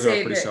I would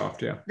say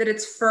that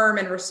it's firm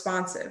and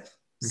responsive.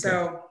 Okay.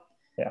 So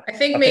I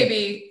think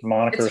maybe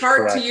it's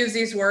hard to use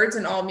these words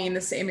and all mean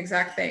the same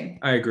exact thing.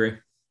 I agree.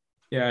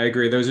 Yeah, I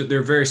agree.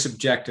 They're very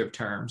subjective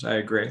terms. I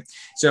agree.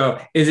 So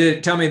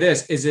tell me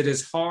this, is it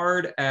as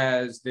hard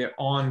as the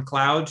On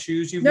Cloud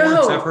shoes you've worn?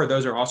 I've heard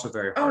those are also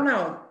very hard. Oh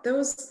no,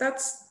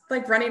 that's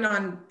like running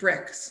on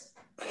bricks.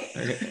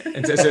 Okay.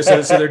 And so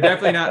they're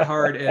definitely not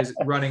hard as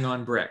running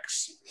on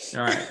bricks.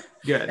 All right,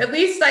 good. At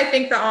least I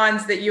think the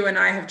Ons that you and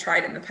I have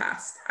tried in the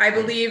past. I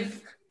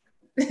believe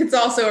it's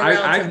also a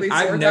relatively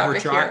I've never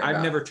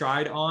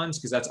tried Ons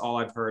because that's all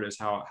I've heard is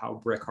how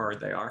brick hard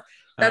they are.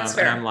 That's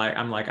fair. And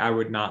I'm like, I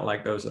would not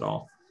like those at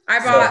all.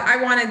 I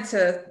wanted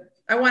to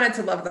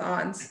love the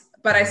Ons,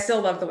 but I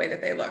still love the way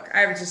that they look.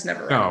 I've just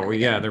never.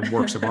 They're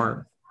works of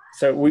art.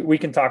 So we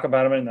can talk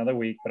about them in another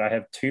week, but I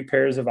have two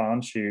pairs of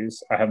On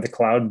shoes. I have the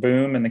Cloud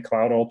Boom and the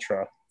Cloud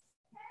Ultra.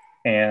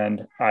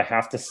 And I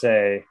have to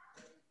say,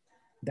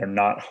 they're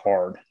not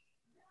hard.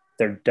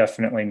 They're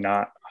definitely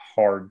not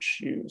hard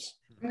shoes.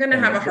 I'm going to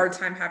have a hard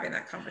time having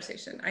that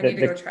conversation. I need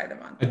to go try them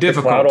on. A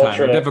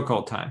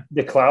difficult time.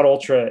 The Cloud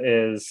Ultra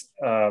is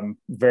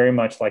very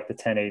much like the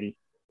 1080.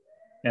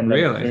 And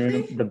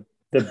the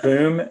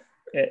Boom,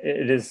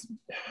 it's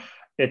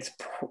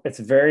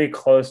very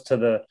close to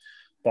the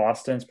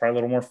Boston. It's probably a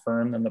little more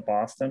firm than the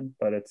Boston,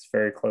 but it's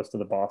very close to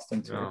the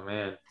Boston too. Oh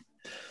man.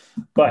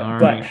 But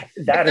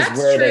that is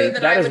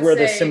where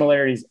the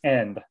similarities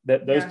end.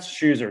 Those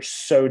shoes are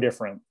so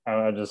different.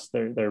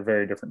 They're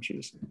very different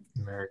shoes.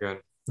 Very good.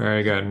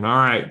 Very good. All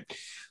right.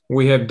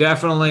 We have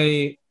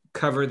definitely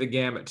covered the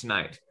gamut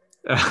tonight.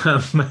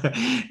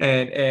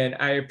 And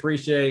I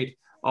appreciate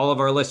all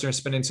of our listeners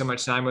spending so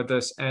much time with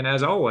us. And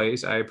as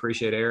always, I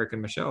appreciate Eric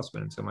and Michelle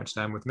spending so much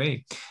time with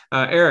me.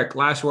 Eric,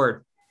 last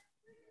word.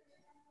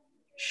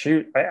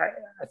 Shoot, I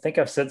think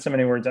I've said so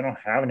many words. I don't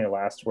have any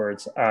last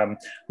words.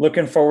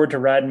 Looking forward to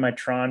riding my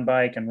Tron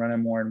bike and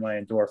running more in my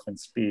Endorphin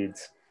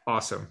Speeds.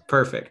 Awesome.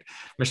 Perfect.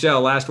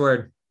 Michelle, last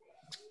word.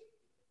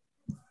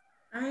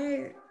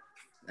 I'm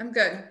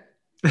good.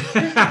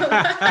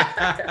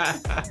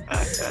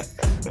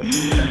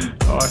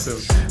 Awesome.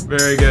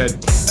 Very good.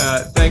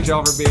 Thanks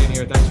y'all for being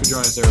here. Thanks for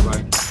joining us,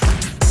 everybody. Bye, guys.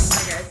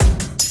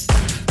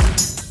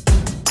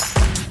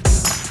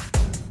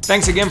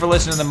 Thanks again for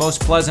listening to the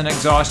Most Pleasant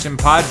Exhaustion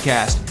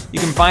podcast.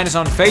 You can find us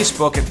on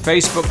Facebook at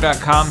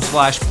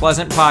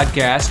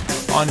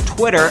facebook.com/pleasantpodcast, on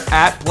Twitter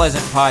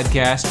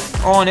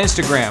 @pleasantpodcast, or on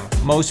Instagram,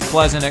 Most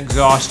Pleasant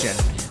Exhaustion.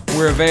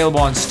 We're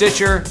available on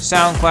Stitcher,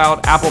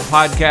 SoundCloud, Apple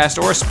Podcast,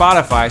 or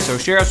Spotify, so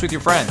share us with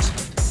your friends.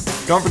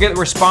 Don't forget that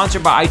we're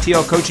sponsored by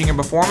ITL Coaching and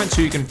Performance,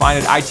 who you can find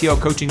at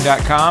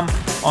itlcoaching.com,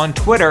 on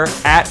Twitter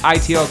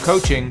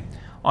 @ITLCoaching,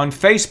 on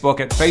Facebook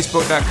at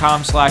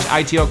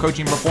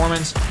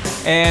facebook.com/ITLCoachingPerformance,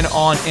 and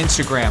on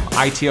Instagram,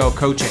 ITL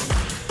Coaching.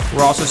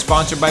 We're also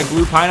sponsored by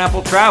Blue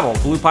Pineapple Travel,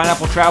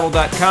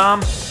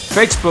 bluepineappletravel.com,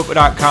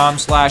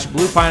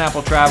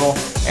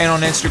 facebook.com/bluepineappletravel, and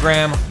on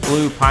Instagram,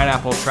 Blue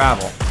Pineapple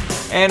Travel.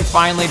 And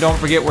finally, don't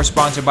forget we're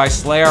sponsored by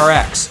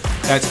SlayRx.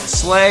 That's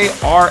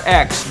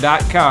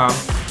slayrx.com,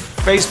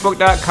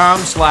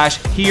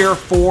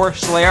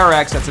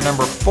 facebook.com/here4SlayRx, that's the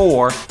number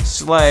 4,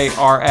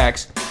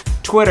 SlayRx,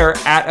 Twitter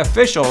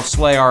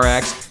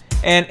 @officialSlayRx,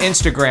 and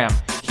Instagram,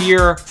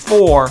 Here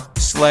for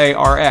Slay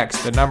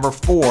RX, the number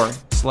 4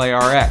 Slay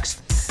RX.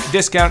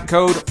 Discount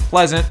code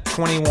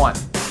Pleasant21.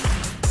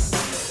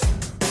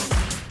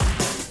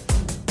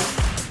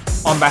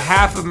 On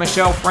behalf of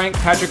Michelle Frank,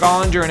 Patrick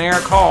Ollinger, and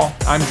Eric Hall,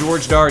 I'm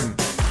George Darden.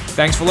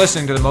 Thanks for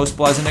listening to the Most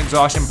Pleasant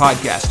Exhaustion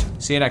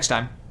Podcast. See you next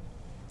time.